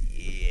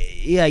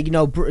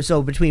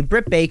so between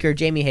Britt Baker,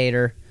 Jamie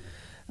Hayter,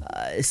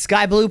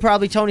 Sky Blue,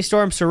 probably Tony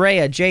Storm,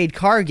 Saraya, Jade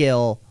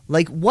Cargill.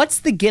 Like, what's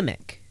the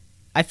gimmick?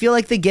 I feel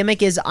like the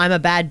gimmick is I'm a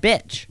bad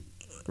bitch,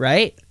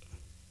 right?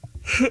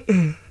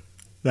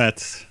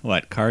 That's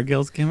what,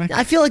 Cargill's gimmick?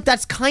 I feel like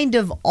that's kind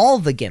of all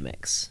the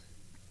gimmicks.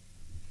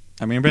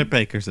 I mean, Britt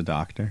Baker's a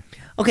doctor.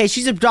 Okay,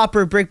 she's a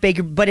doctor, Britt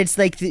Baker, but it's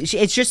like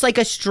it's just like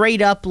a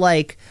straight up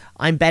like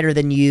I'm better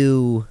than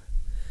you.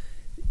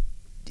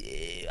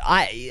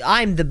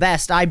 I'm the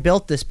best. I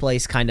built this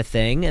place kind of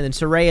thing. And then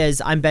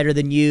Saraya's I'm better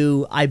than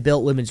you. I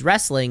built women's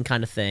wrestling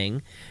kind of thing.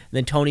 And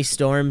then Tony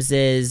Storm's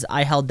is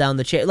I held down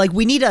the chair. Like,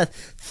 we need a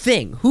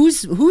thing.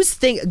 Whose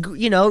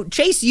thing?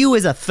 Chase U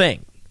is a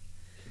thing.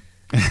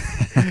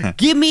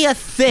 Give me a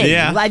thing.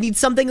 Yeah. I need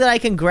something that I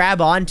can grab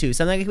onto.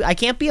 Something I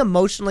can't be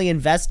emotionally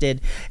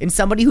invested in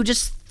somebody who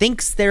just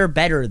thinks they're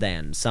better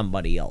than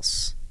somebody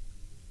else.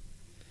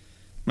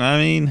 I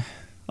mean,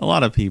 a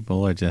lot of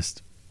people are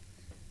just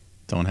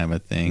don't have a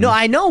thing. No,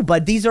 I know,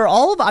 but these are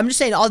all of. I'm just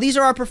saying, all these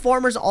are our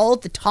performers, all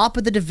at the top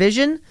of the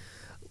division.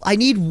 I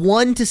need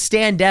one to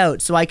stand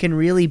out so I can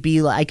really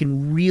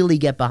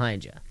get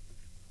behind you.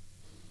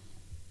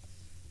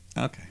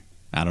 Okay,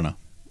 I don't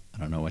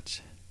know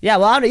which. Yeah,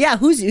 well,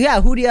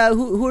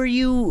 who are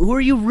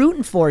you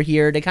rooting for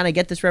here to kind of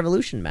get this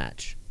Revolution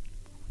match?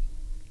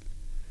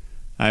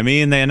 I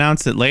mean, they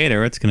announced it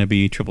later. It's going to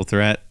be triple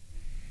threat.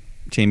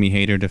 Jamie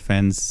Hayter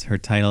defends her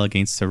title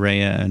against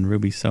Saraya and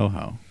Ruby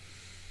Soho.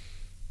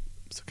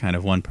 So kind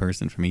of one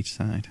person from each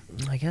side.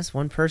 I guess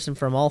one person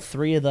from all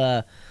three of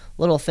the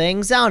little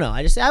things. I don't know.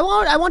 I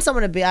want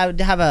someone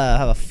to have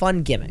a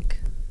fun gimmick.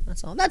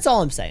 That's all. That's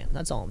all I'm saying.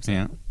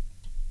 Yeah.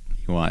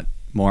 You want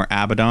more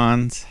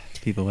Abaddons?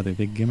 People with a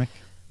big gimmick?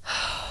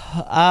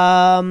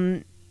 Yeah,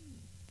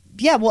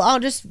 well, I'll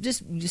just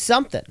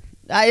something.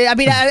 I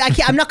mean,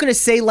 I'm not going to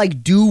say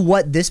like do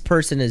what this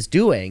person is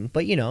doing,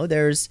 but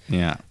there's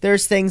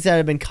things that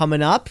have been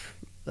coming up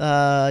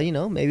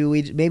Maybe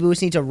we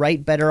just need to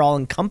write better,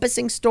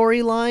 all-encompassing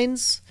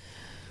storylines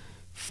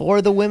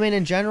for the women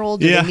in general.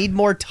 Do they need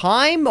more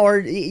time, or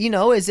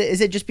is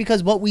it just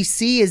because what we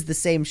see is the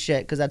same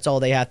shit because that's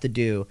all they have to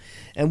do,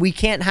 and we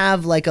can't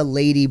have like a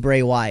Lady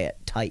Bray Wyatt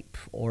type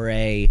or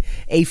a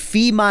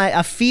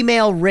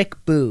female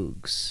Rick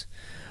Boogs,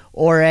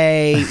 or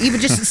even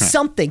just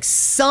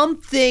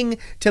something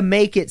to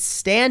make it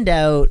stand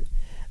out,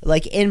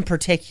 like in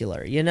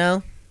particular,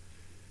 Yeah,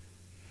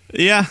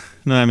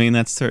 no, I mean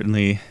that's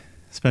certainly.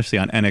 Especially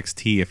on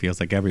NXT, it feels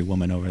like every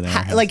woman over there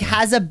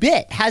has a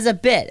bit,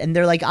 and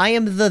they're like, I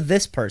am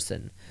this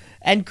person,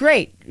 and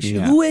great.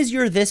 Yeah. Who is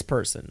your this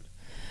person?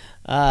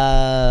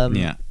 I don't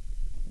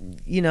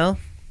know.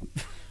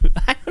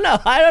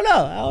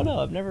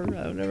 I've never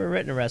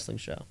written a wrestling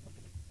show.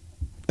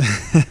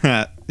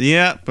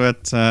 Yeah,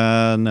 but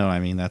no,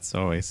 I mean that's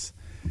always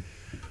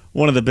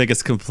one of the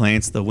biggest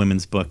complaints, the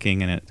women's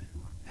booking, and it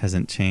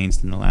hasn't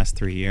changed in the last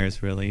 3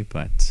 years, really.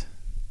 But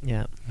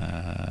yeah,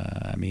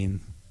 I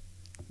mean.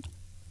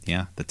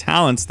 Yeah, the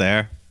talent's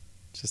there.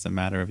 It's just a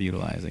matter of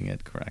utilizing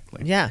it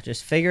correctly. Yeah,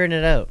 just figuring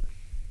it out.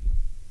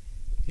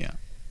 Yeah.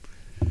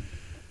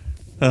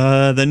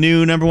 The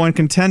new number one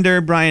contender,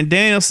 Bryan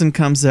Danielson,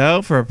 comes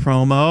out for a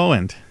promo,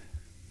 and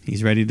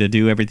he's ready to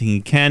do everything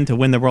he can to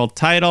win the world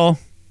title.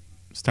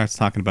 Starts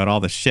talking about all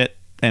the shit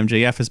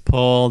MJF has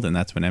pulled, and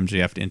that's when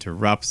MJF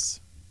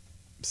interrupts.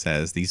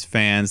 Says, these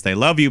fans, they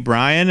love you,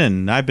 Bryan,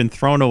 and I've been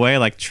thrown away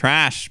like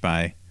trash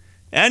by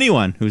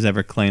anyone who's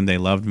ever claimed they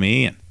loved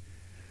me, and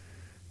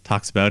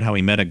talks about how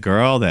he met a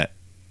girl that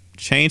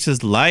changed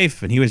his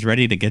life and he was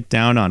ready to get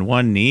down on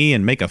one knee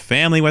and make a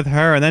family with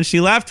her, and then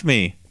she left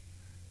me.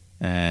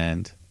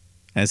 And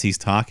as he's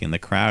talking, the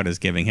crowd is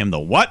giving him the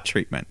what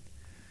treatment.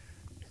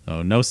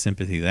 So no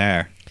sympathy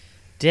there.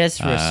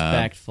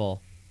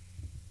 Disrespectful.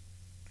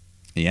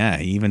 Yeah,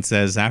 he even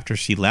says after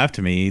she left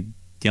me,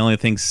 the only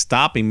thing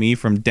stopping me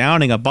from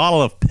downing a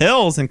bottle of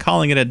pills and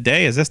calling it a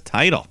day is this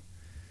title.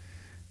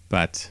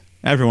 But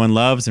everyone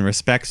loves and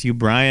respects you,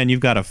 Bryan. You've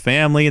got a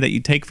family that you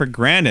take for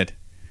granted.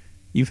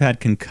 You've had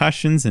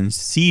concussions and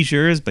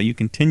seizures, but you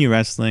continue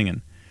wrestling.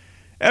 And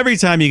every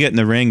time you get in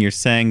the ring, you're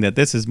saying that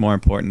this is more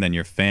important than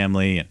your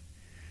family. And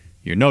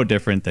you're no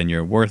different than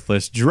your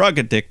worthless,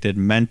 drug-addicted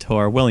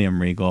mentor,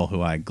 William Regal,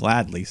 who I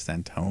gladly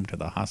sent home to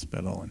the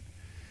hospital. And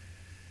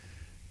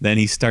then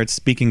he starts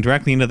speaking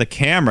directly into the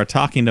camera,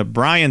 talking to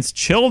Bryan's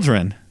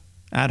children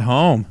at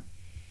home.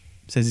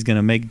 Says he's going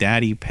to make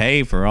Daddy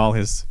pay for all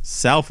his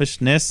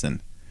selfishness, and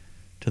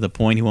to the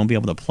point he won't be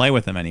able to play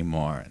with him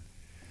anymore.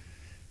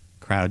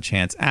 Crowd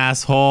chants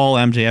asshole.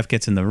 MJF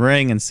gets in the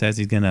ring and says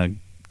he's going to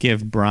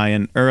give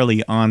Bryan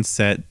early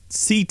onset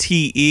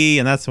CTE,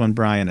 and that's when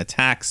Bryan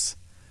attacks.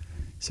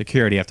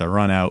 Security have to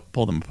run out,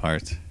 pull them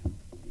apart.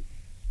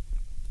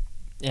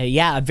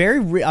 Yeah,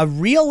 a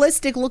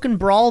realistic looking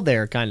brawl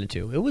there, kind of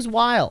too. It was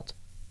wild.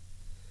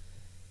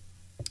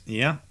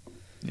 Yeah,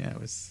 it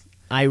was.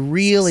 I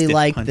really Stiff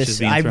liked punches this.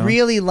 being I thrown.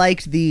 really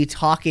liked the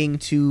talking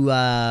to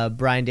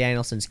Bryan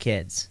Danielson's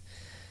kids.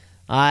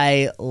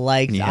 I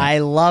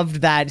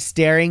loved that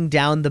staring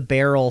down the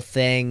barrel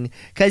thing,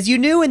 because you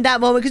knew in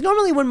that moment, because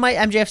normally when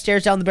MJF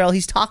stares down the barrel,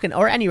 he's talking,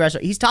 or any wrestler,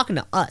 he's talking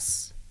to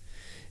us,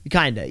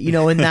 kind of,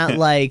 in that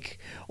like,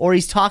 or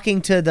he's talking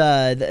to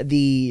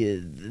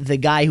the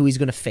guy who he's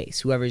going to face,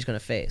 whoever he's going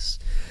to face.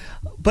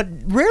 But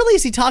rarely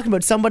is he talking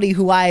about somebody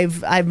who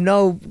I've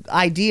no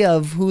idea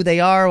of who they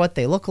are, what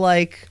they look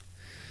like.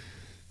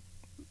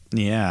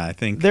 Yeah, I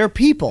think they're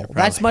people.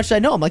 That's much I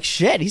know. I'm like,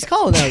 shit, he's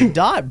calling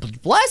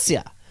out bless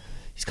ya.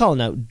 He's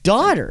calling out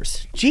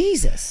daughters.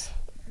 Jesus.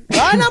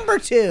 Number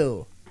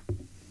two.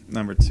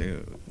 Number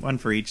two. One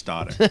for each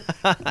daughter.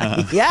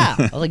 Yeah.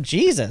 I was like,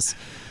 Jesus.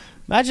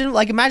 Imagine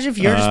if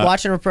you're just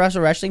watching a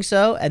professional wrestling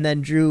show and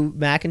then Drew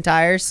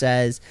McIntyre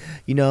says,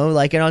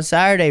 like on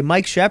Saturday,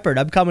 Mike Shepard,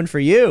 I'm coming for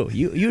you.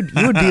 You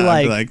would be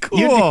like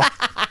cool.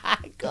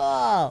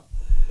 Cool.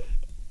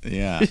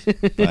 Yeah.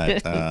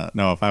 But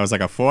no, if I was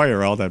like a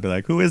 4-year-old, I'd be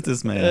like, who is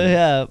this man?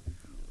 Yeah.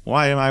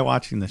 Why am I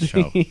watching this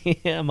show?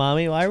 Yeah,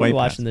 Mommy, why are we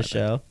watching this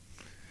show?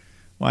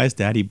 Why is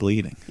Daddy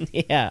bleeding?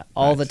 Yeah,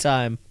 all the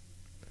time.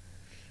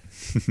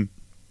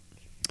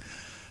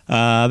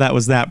 That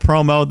was that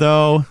promo,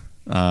 though.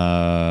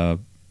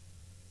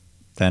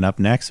 Then up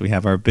next, we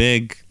have our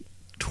big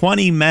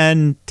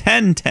 20-men,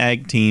 10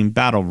 tag team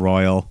battle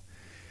royal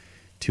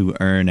to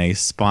earn a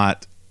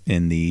spot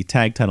in the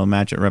tag title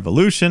match at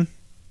Revolution.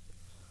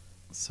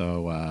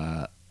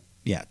 So,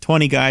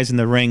 20 guys in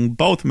the ring.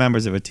 Both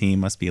members of a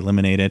team must be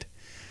eliminated.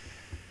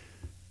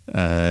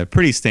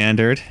 Pretty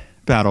standard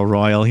battle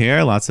royal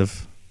here. Lots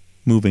of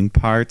moving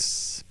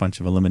parts, bunch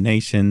of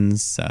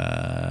eliminations.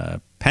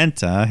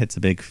 Penta hits a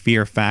big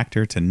fear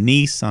factor to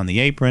Nice on the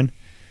apron.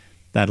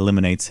 That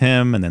eliminates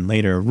him. And then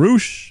later,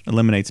 Roosh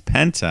eliminates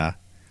Penta.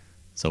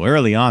 So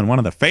early on, one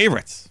of the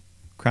favorites.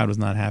 Crowd was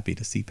not happy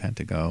to see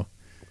Penta go.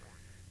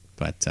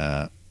 But,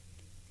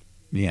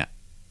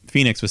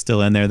 Phoenix was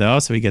still in there, though,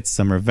 so he gets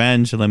some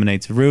revenge,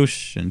 eliminates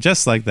Roosh, and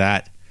just like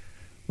that,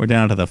 we're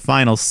down to the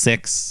final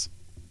 6.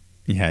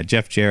 You had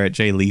Jeff Jarrett,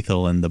 Jay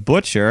Lethal, and The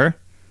Butcher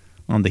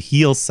on the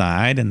heel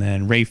side, and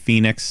then Ray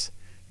Phoenix,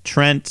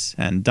 Trent,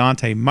 and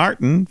Dante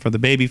Martin for the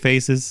baby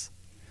faces.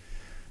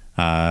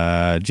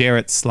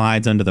 Jarrett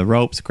slides under the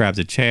ropes, grabs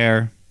a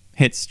chair,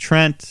 hits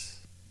Trent.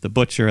 The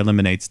Butcher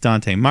eliminates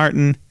Dante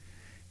Martin.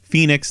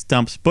 Phoenix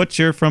dumps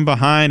Butcher from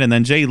behind, and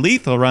then Jay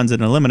Lethal runs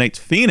and eliminates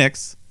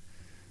Phoenix.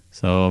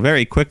 So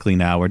very quickly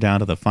now, we're down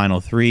to the final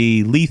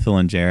three. Lethal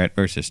and Jarrett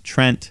versus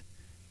Trent.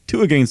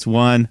 2 against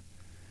 1.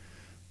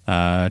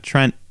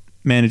 Trent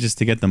manages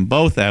to get them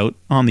both out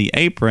on the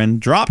apron,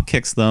 drop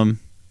kicks them,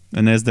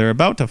 and as they're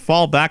about to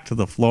fall back to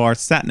the floor,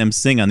 Satnam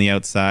Singh on the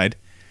outside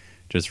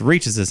just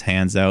reaches his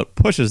hands out,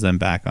 pushes them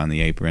back on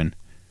the apron.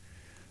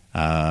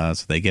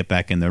 So they get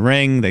back in the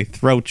ring. They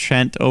throw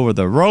Trent over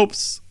the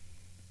ropes,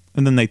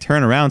 and then they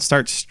turn around,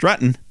 start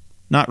strutting,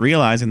 not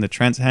realizing that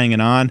Trent's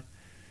hanging on.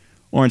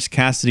 Orange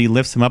Cassidy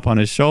lifts him up on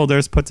his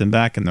shoulders, puts him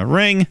back in the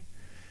ring.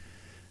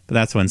 But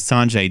that's when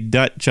Sanjay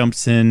Dutt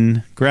jumps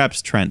in,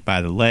 grabs Trent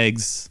by the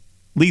legs.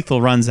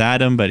 Lethal runs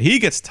at him, but he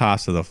gets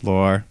tossed to the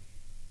floor.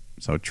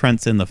 So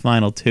Trent's in the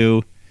final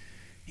 2.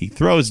 He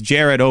throws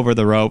Jarrett over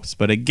the ropes,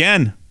 but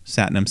again,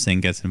 Satnam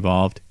Singh gets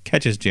involved,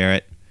 catches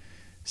Jarrett,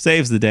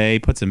 saves the day,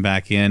 puts him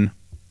back in.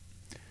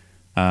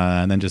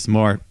 And then just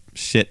more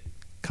shit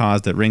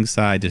caused at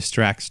ringside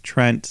distracts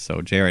Trent,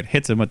 so Jarrett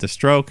hits him with the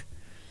stroke,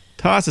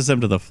 tosses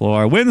him to the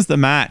floor, wins the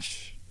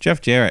match.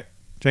 Jeff Jarrett,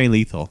 Jay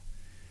Lethal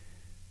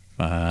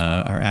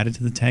are added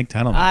to the tag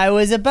title match. I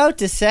was about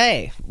to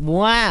say,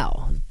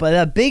 wow, but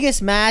the biggest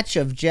match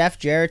of Jeff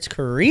Jarrett's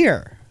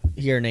career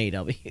here in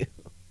AEW.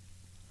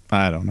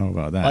 I don't know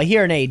about that. Well,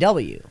 here in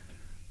AEW.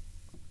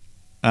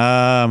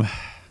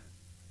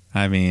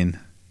 I mean,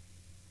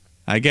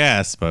 I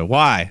guess, but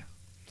why?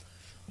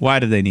 Why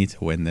do they need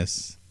to win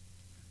this?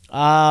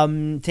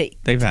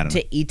 They've had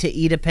to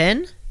eat a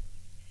pin.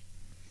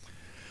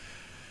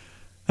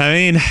 I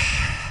mean,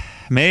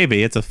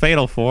 maybe it's a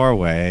fatal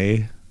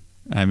 4-way.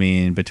 I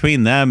mean,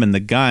 between them and the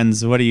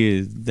Guns, what are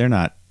you doing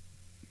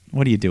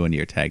to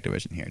your tag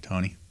division here,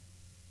 Tony?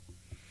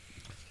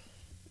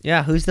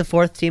 Yeah, who's the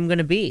 4th team going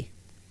to be?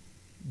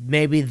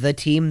 Maybe the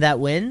team that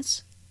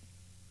wins?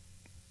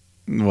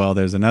 Well,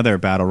 there's another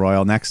battle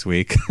royal next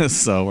week,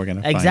 so we're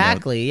gonna find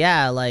exactly. out.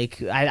 Yeah,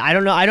 like I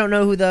don't know. I don't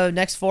know who the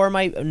next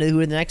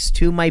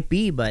 2 might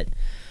be, but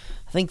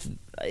I think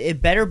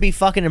it better be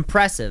fucking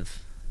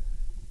impressive.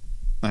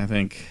 I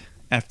think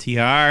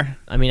FTR.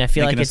 I mean, I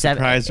feel like a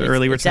surprise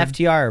early return. It's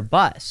FTR or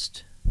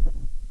bust.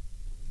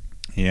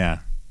 Yeah,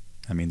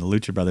 I mean the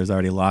Lucha Brothers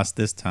already lost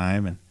this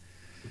time, and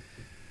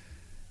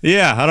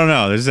yeah, I don't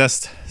know. There's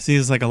just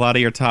seems like a lot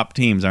of your top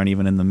teams aren't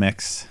even in the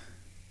mix.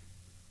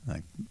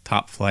 Like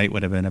Top Flight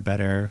would have been a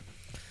better.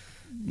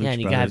 Lucha Yeah,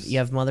 and Brothers. you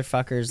have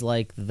motherfuckers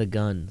like the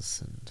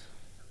Guns and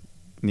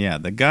Yeah,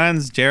 the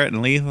Guns, Jarrett and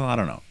Lethal. I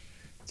don't know.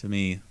 To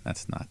me,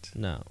 that's not.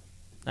 no,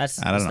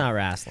 that's I don't know. not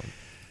wrestling.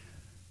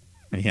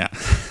 Yeah.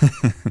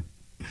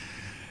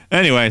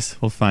 Anyways,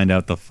 we'll find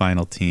out the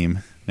final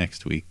team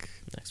next week.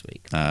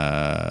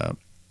 But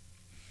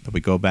we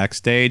go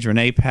backstage.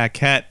 Renee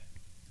Paquette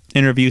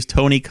interviews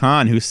Tony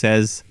Khan, who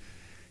says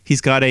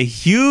he's got a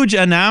huge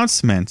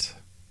announcement.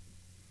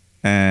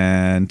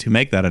 And to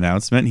make that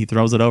announcement, he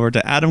throws it over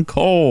to Adam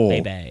Cole.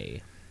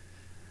 Baby.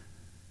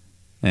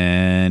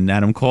 And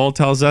Adam Cole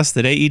tells us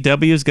that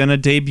AEW is going to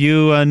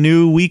debut a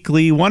new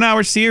weekly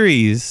 1-hour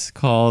series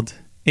called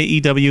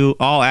AEW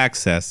All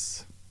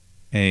Access,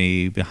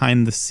 a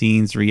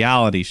behind-the-scenes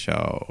reality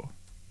show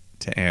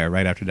to air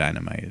right after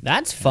Dynamite.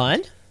 That's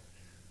fun.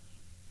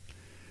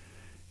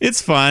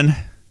 It's fun.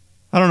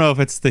 I don't know if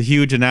it's the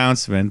huge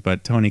announcement,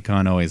 but Tony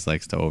Khan always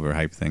likes to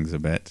overhype things a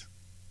bit.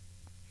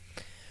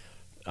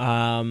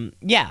 Yeah,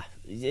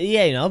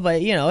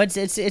 but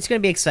it's going to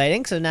be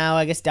exciting. So now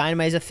I guess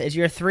Dynamite is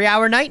your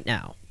 3-hour night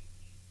now.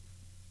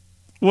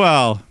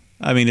 Well,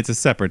 I mean, it's a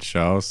separate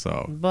show,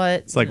 so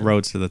But it's like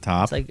Roads to the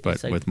Top, it's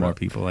but like with more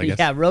people, I guess.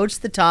 Yeah, Roads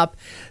to the Top,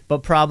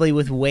 but probably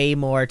with way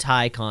more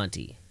Ty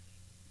Conti.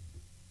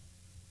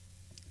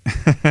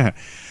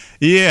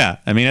 Yeah,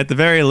 I mean, at the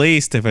very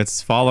least, if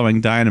it's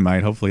following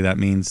Dynamite, hopefully that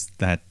means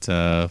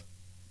that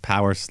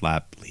Power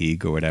Slap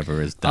League or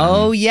whatever is done.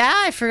 Oh yeah,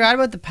 I forgot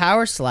about the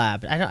Power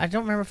Slap. I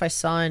don't remember if I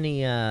saw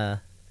any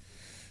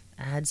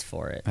ads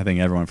for it. I think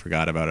everyone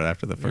forgot about it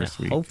after the first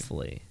week.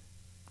 Hopefully.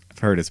 I've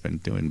heard it's been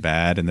doing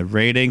bad in the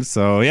ratings,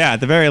 so yeah, at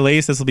the very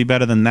least, this will be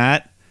better than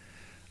that.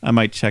 I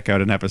might check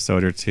out an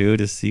episode or two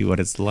to see what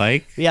it's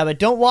like. Yeah, but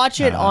don't watch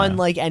it on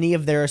like any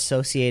of their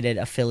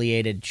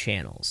affiliated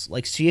channels.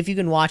 Like, see if you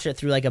can watch it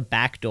through like a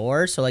back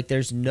door. So like,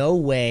 there's no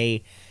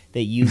way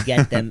that you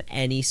get them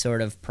any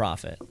sort of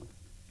profit.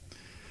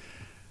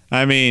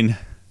 I mean,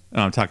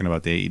 I'm talking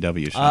about the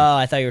AEW show. Oh,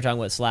 I thought you were talking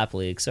about Slap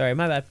League. Sorry,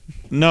 my bad.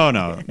 No,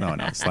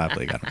 Slap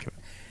League. I don't give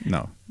a...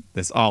 No,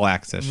 this All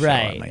Access show. I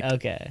Right. might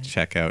Okay.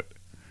 check out.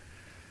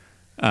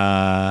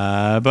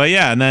 But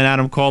yeah, and then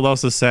Adam Cole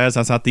also says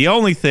that's not the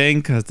only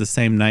thing, because the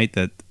same night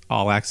that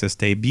All Access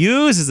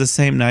debuts is the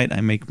same night I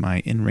make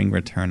my in-ring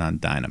return on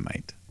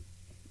Dynamite.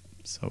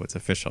 So it's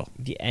official.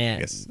 Yeah, I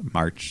guess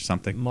March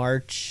something.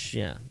 March,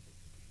 yeah.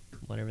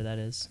 whatever that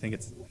is. I think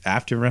it's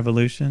after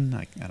Revolution.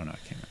 I don't know.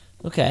 I can't remember.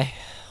 Okay,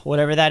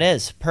 whatever that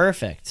is.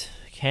 Perfect.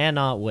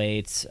 Cannot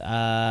wait.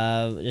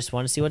 Just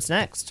want to see what's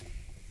next.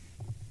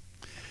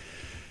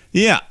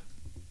 Yeah.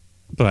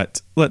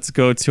 But let's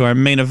go to our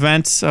main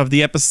event of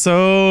the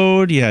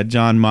episode. Yeah,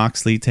 John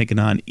Moxley taking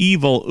on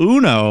Evil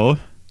Uno.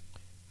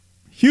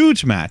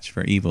 Huge match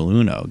for Evil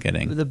Uno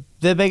getting The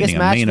biggest getting a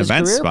match main of his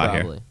event career, spot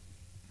here. probably.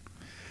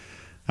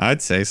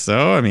 I'd say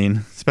so. I mean,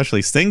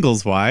 especially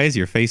singles-wise,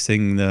 you're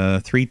facing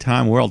the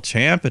 3-time world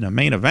champ in a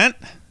main event.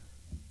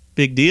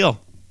 Big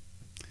deal.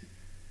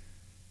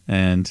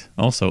 And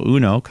also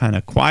Uno kind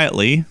of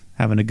quietly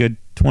having a good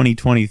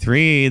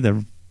 2023.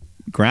 The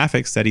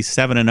graphics said he's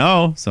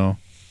 7-0, so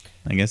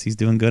I guess he's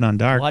doing good on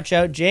Dark. Watch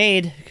out,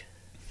 Jade.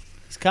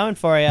 He's coming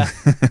for you.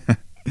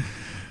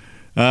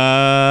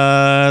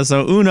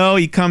 So Uno,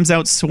 he comes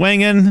out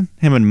swinging.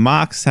 Him and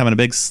Mox having a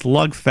big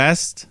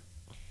slugfest.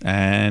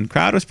 And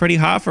crowd was pretty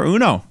hot for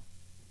Uno.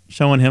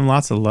 Showing him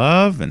lots of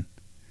love. And,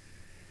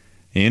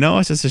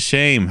 it's just a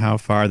shame how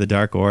far the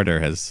Dark Order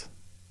has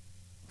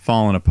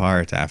fallen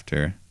apart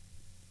after,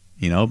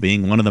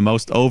 being one of the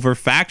most over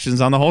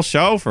factions on the whole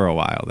show for a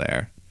while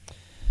there.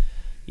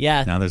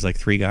 Yeah. Now there's like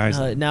 3 guys.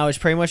 Now it's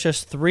pretty much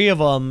just 3 of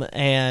them,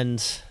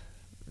 and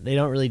they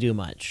don't really do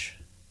much.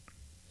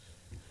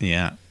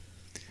 Yeah.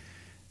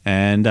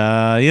 And,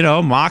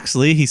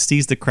 Moxley, he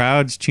sees the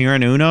crowds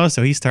cheering Uno,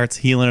 so he starts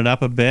healing it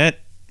up a bit,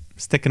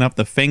 sticking up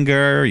the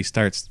finger. He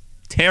starts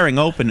tearing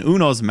open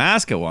Uno's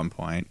mask at one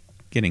point,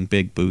 getting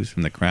big boos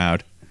from the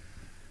crowd.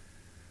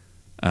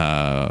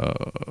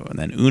 And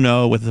then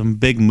Uno, with a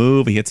big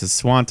move, he hits his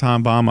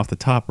swanton bomb off the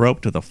top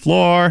rope to the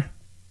floor.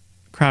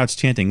 Crowd's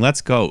chanting, "Let's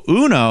go,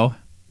 Uno."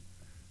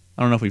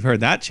 I don't know if we've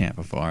heard that chant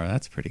before.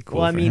 That's pretty cool.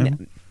 Well, I for mean,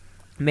 him.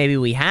 maybe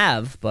we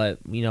have, but,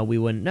 we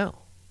wouldn't know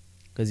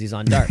because he's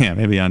on Dark. Yeah,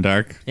 maybe on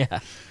Dark. Yeah.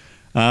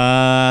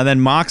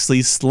 Then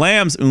Moxley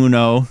slams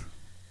Uno,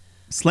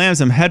 slams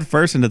him head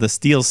first into the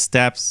steel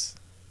steps.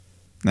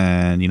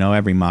 And,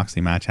 every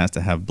Moxley match has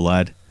to have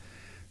blood.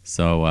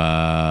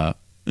 So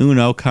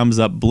Uno comes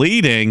up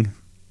bleeding.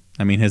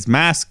 I mean, his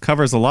mask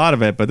covers a lot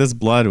of it, but this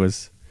blood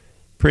was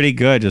pretty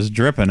good, just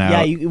dripping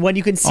out. Yeah, when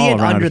you can see all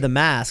it around under it. the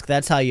mask,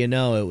 that's how you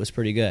know it was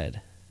pretty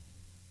good.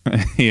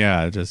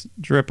 Yeah, just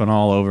dripping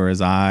all over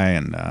his eye.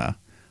 And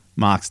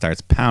Mox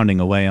starts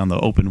pounding away on the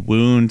open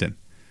wound. And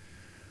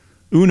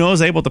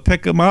Uno's able to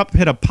pick him up,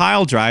 hit a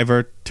pile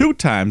driver 2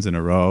 times in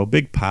a row.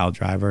 Big pile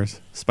drivers,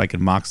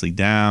 spiking Moxley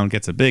down.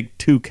 Gets a big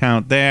 2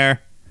 count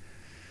there.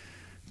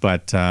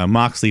 But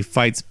Moxley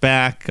fights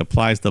back,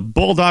 applies the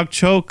bulldog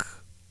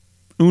choke.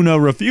 Uno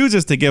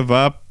refuses to give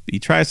up. He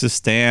tries to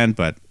stand,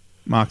 but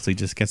Moxley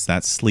just gets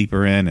that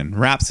sleeper in and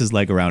wraps his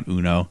leg around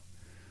Uno.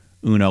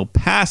 Uno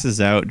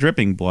passes out,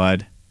 dripping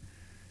blood.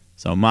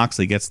 So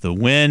Moxley gets the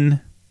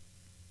win.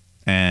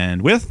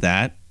 And with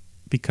that,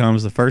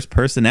 becomes the first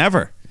person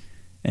ever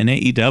in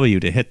AEW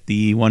to hit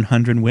the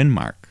 100 win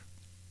mark.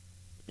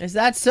 Is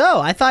that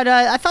so? I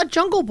thought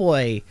Jungle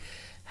Boy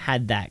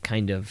had that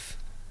kind of.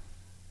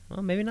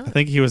 Well, maybe not. I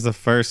think he was the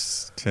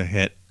first to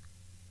hit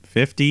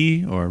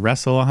 50 or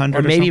wrestle 100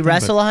 Or maybe something,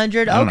 wrestle but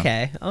 100? I don't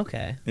know.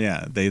 Okay.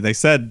 Yeah,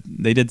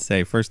 they did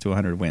say first to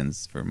 100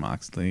 wins for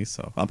Moxley,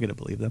 so I'm going to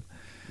believe them.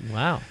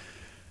 Wow.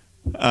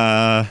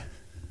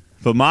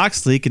 But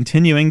Moxley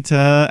continuing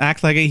to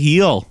act like a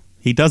heel.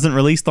 He doesn't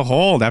release the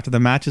hold after the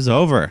match is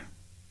over.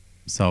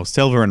 So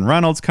Silver and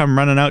Reynolds come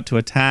running out to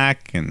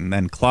attack, and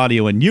then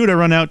Claudio and Yuta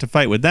run out to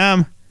fight with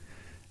them.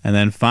 And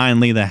then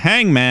finally the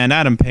Hangman,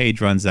 Adam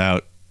Page, runs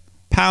out,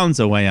 pounds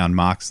away on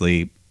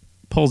Moxley,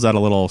 pulls out a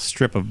little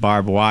strip of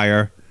barbed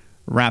wire,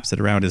 wraps it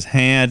around his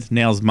hand,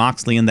 nails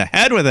Moxley in the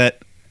head with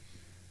it.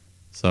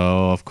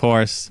 So, of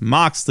course,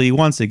 Moxley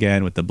once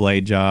again with the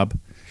blade job.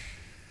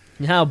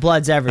 Now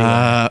blood's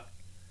everywhere.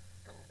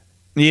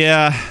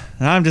 Yeah,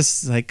 I'm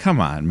just like, come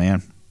on,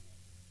 man.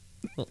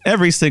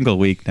 Every single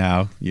week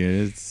now,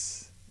 it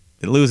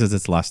loses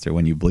its luster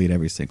when you bleed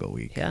every single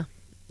week. Yeah,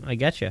 I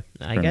get you.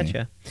 I For get me.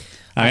 you.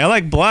 I mean, I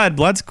like blood.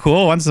 Blood's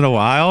cool once in a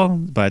while,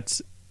 but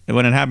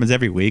when it happens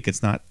every week,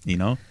 it's not,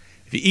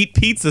 If you eat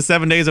pizza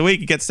 7 days a week,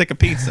 you get sick of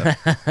pizza.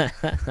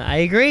 I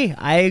agree.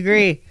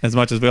 As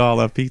much as we all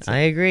love pizza. I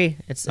agree.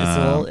 It's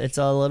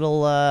a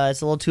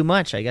little too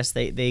much. I guess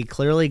they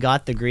clearly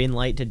got the green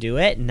light to do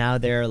it, and now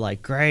they're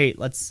like, great,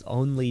 let's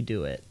only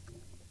do it.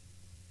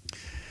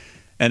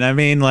 And I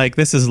mean, like,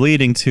 this is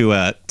leading to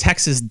a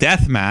Texas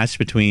death match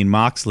between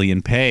Moxley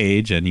and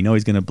Page, and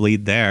he's going to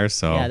bleed there,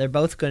 so Yeah, they're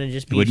both going to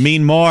just it be. would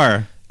mean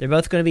more. They're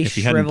both going to be if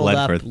he hadn't shriveled bled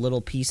up for-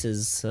 little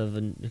pieces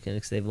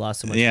because they've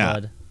lost so much Yeah.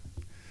 blood.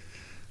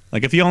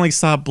 Like, if you only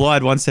saw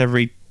blood once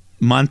every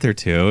month or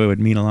two, it would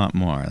mean a lot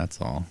more.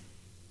 That's all.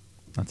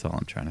 That's all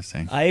I'm trying to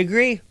say. I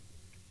agree,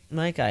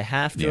 Mike. I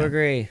have to Yeah.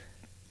 agree.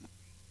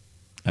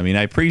 I mean,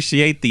 I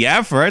appreciate the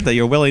effort that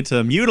you're willing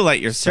to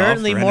mutilate yourself.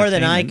 Certainly for more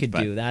than I entertainment, could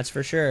but- do. That's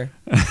for sure.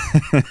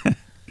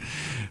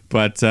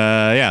 But,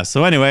 yeah,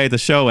 so anyway, the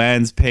show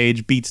ends.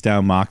 Page beats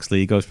down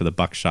Moxley, goes for the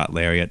buckshot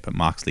lariat, but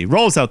Moxley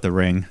rolls out the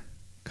ring,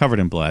 covered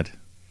in blood.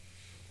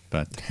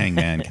 But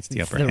Hangman gets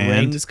the upper The hand.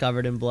 ring's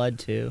covered in blood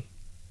too.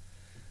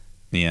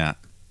 Yeah.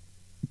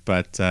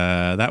 But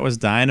that was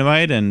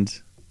Dynamite,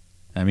 and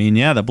I mean,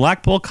 yeah, the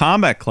Blackpool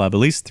Combat Club, at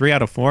least 3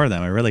 out of 4 of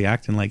them are really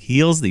acting like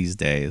heels these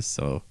days,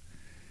 so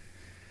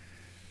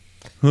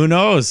who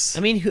knows?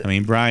 I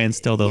mean, Brian's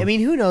still the... I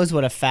mean, who knows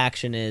what a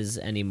faction is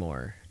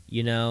anymore,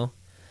 you know?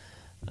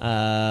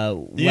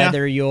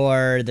 Whether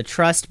you're the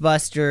Trust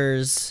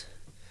Busters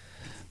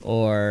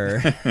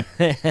or...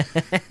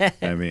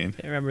 I mean...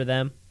 Remember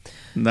them?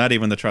 Not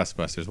even the Trust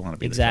Busters want to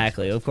be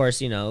Exactly. the Trust Of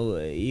course, you know,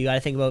 you got to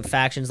think about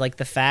factions like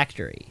the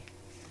Factory.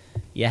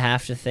 You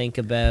have to think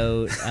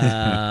about...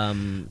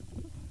 the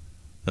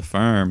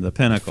Firm, the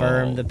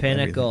Pinnacle. the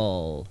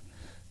Pinnacle.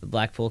 The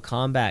Blackpool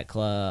Combat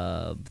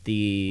Club.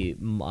 The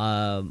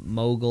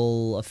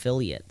Mogul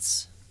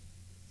affiliates.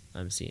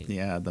 I'm seeing.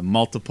 Yeah, the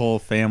multiple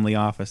family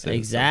offices.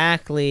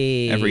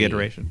 Exactly. Every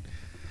iteration.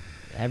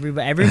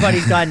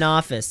 Everybody's got an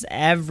office.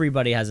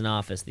 Everybody has an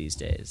office these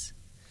days.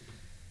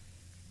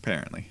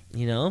 Apparently.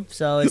 You know,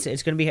 so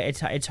it's gonna be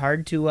it's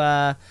hard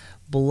to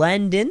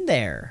blend in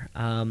there.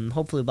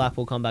 Hopefully,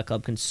 Blackpool Combat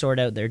Club can sort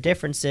out their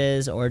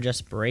differences or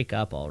just break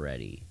up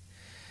already.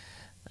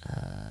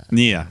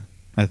 Yeah,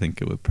 I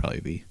think it would probably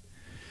be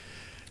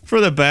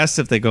for the best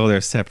if they go their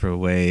separate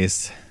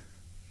ways.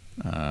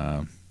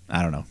 I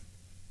don't know.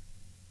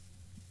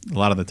 A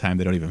lot of the time,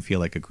 they don't even feel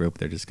like a group.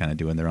 They're just kind of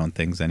doing their own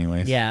things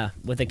anyways. Yeah,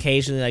 with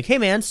occasionally like, "Hey,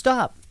 man,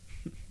 stop."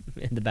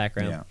 In the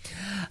background. Yeah.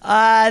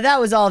 That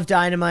was all of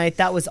Dynamite.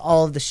 That was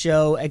all of the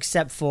show,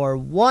 except for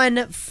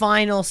one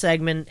final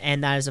segment,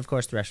 and that is, of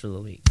course, the Wrestler of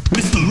the Week.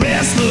 It's the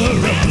Wrestler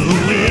of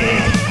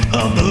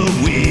the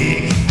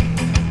Week.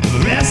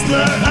 Wrestler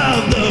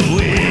of the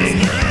Week.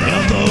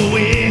 Of the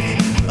Week.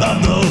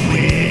 Of the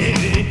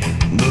Week.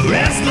 The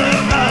Wrestler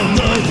of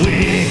the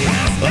Week.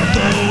 Of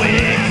the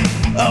Week.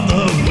 Of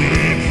the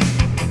Week.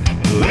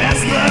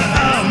 Wrestler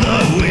of the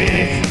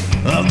Week.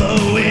 Of the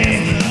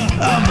Week.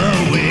 Of the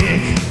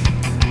Week.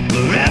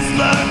 The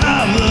Wrestler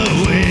of the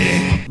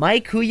Week.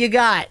 Mike, who you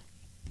got?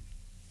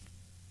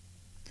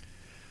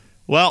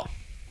 Well,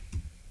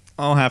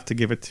 I'll have to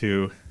give it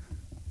to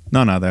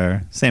none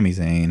other, Sami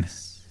Zayn.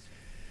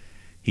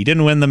 He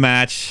didn't win the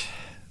match,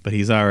 but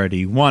he's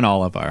already won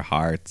all of our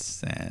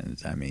hearts.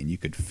 And, I mean, you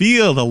could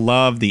feel the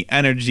love, the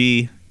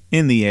energy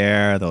in the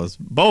air, those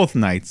both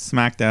nights,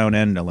 SmackDown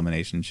and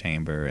Elimination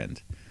Chamber.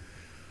 And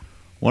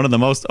one of the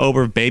most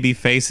over baby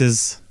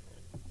faces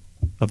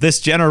of this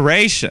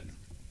generation.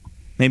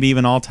 Maybe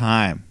even all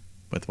time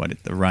with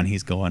the run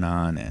he's going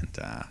on. And,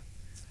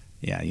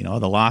 yeah, you know,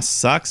 the loss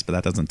sucks, but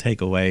that doesn't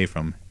take away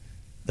from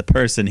the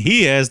person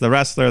he is, the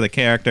wrestler, the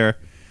character.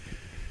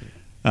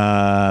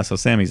 So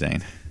Sami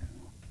Zayn.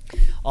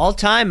 All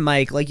time,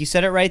 Mike. Like you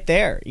said it right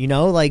there. You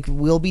know, like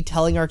we'll be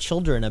telling our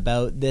children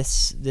about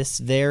this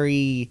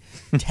very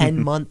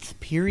 10-month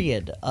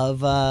period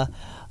of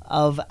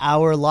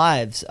our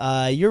lives.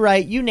 You're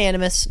right.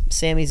 Unanimous.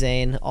 Sami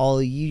Zayn.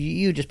 All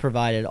you just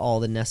provided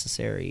all the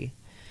necessary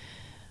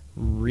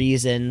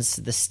reasons.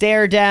 The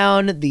stare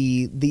down,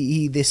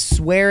 the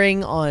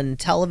swearing on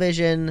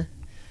television,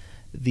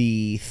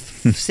 the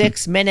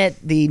 6-minute,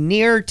 the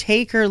near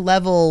Taker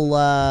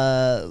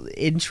level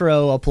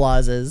intro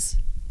applauses.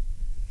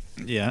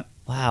 Yeah.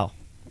 Wow.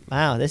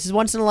 This is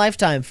once in a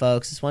lifetime,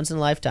 folks. It's once in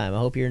a lifetime. I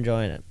hope you're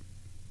enjoying it.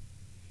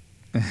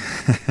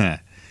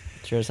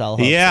 Sure as hell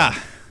hope Yeah.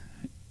 so.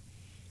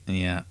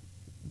 Yeah.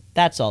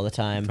 That's all the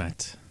time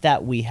But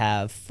that we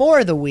have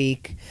for the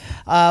week.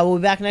 We'll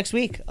be back next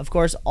week. Of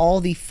course, all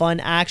the fun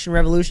action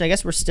Revolution. I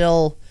guess we're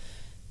still...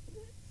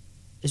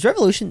 Is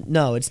Revolution?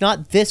 No, it's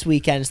not this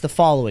weekend. It's the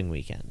following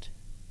weekend.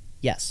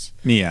 Yes.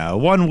 yeah,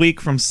 1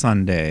 week from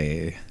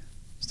Sunday.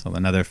 So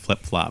another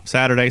flip-flop.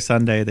 Saturday,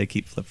 Sunday, they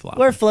keep flip-flopping.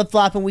 We're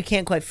flip-flopping. We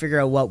can't quite figure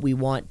out what we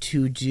want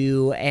to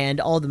do. And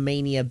all the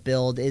Mania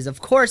build is, of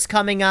course,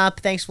 coming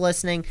up. Thanks for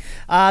listening.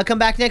 Come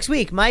back next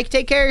week. Mike,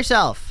 take care of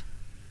yourself.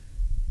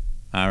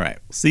 All right.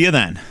 See you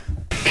then.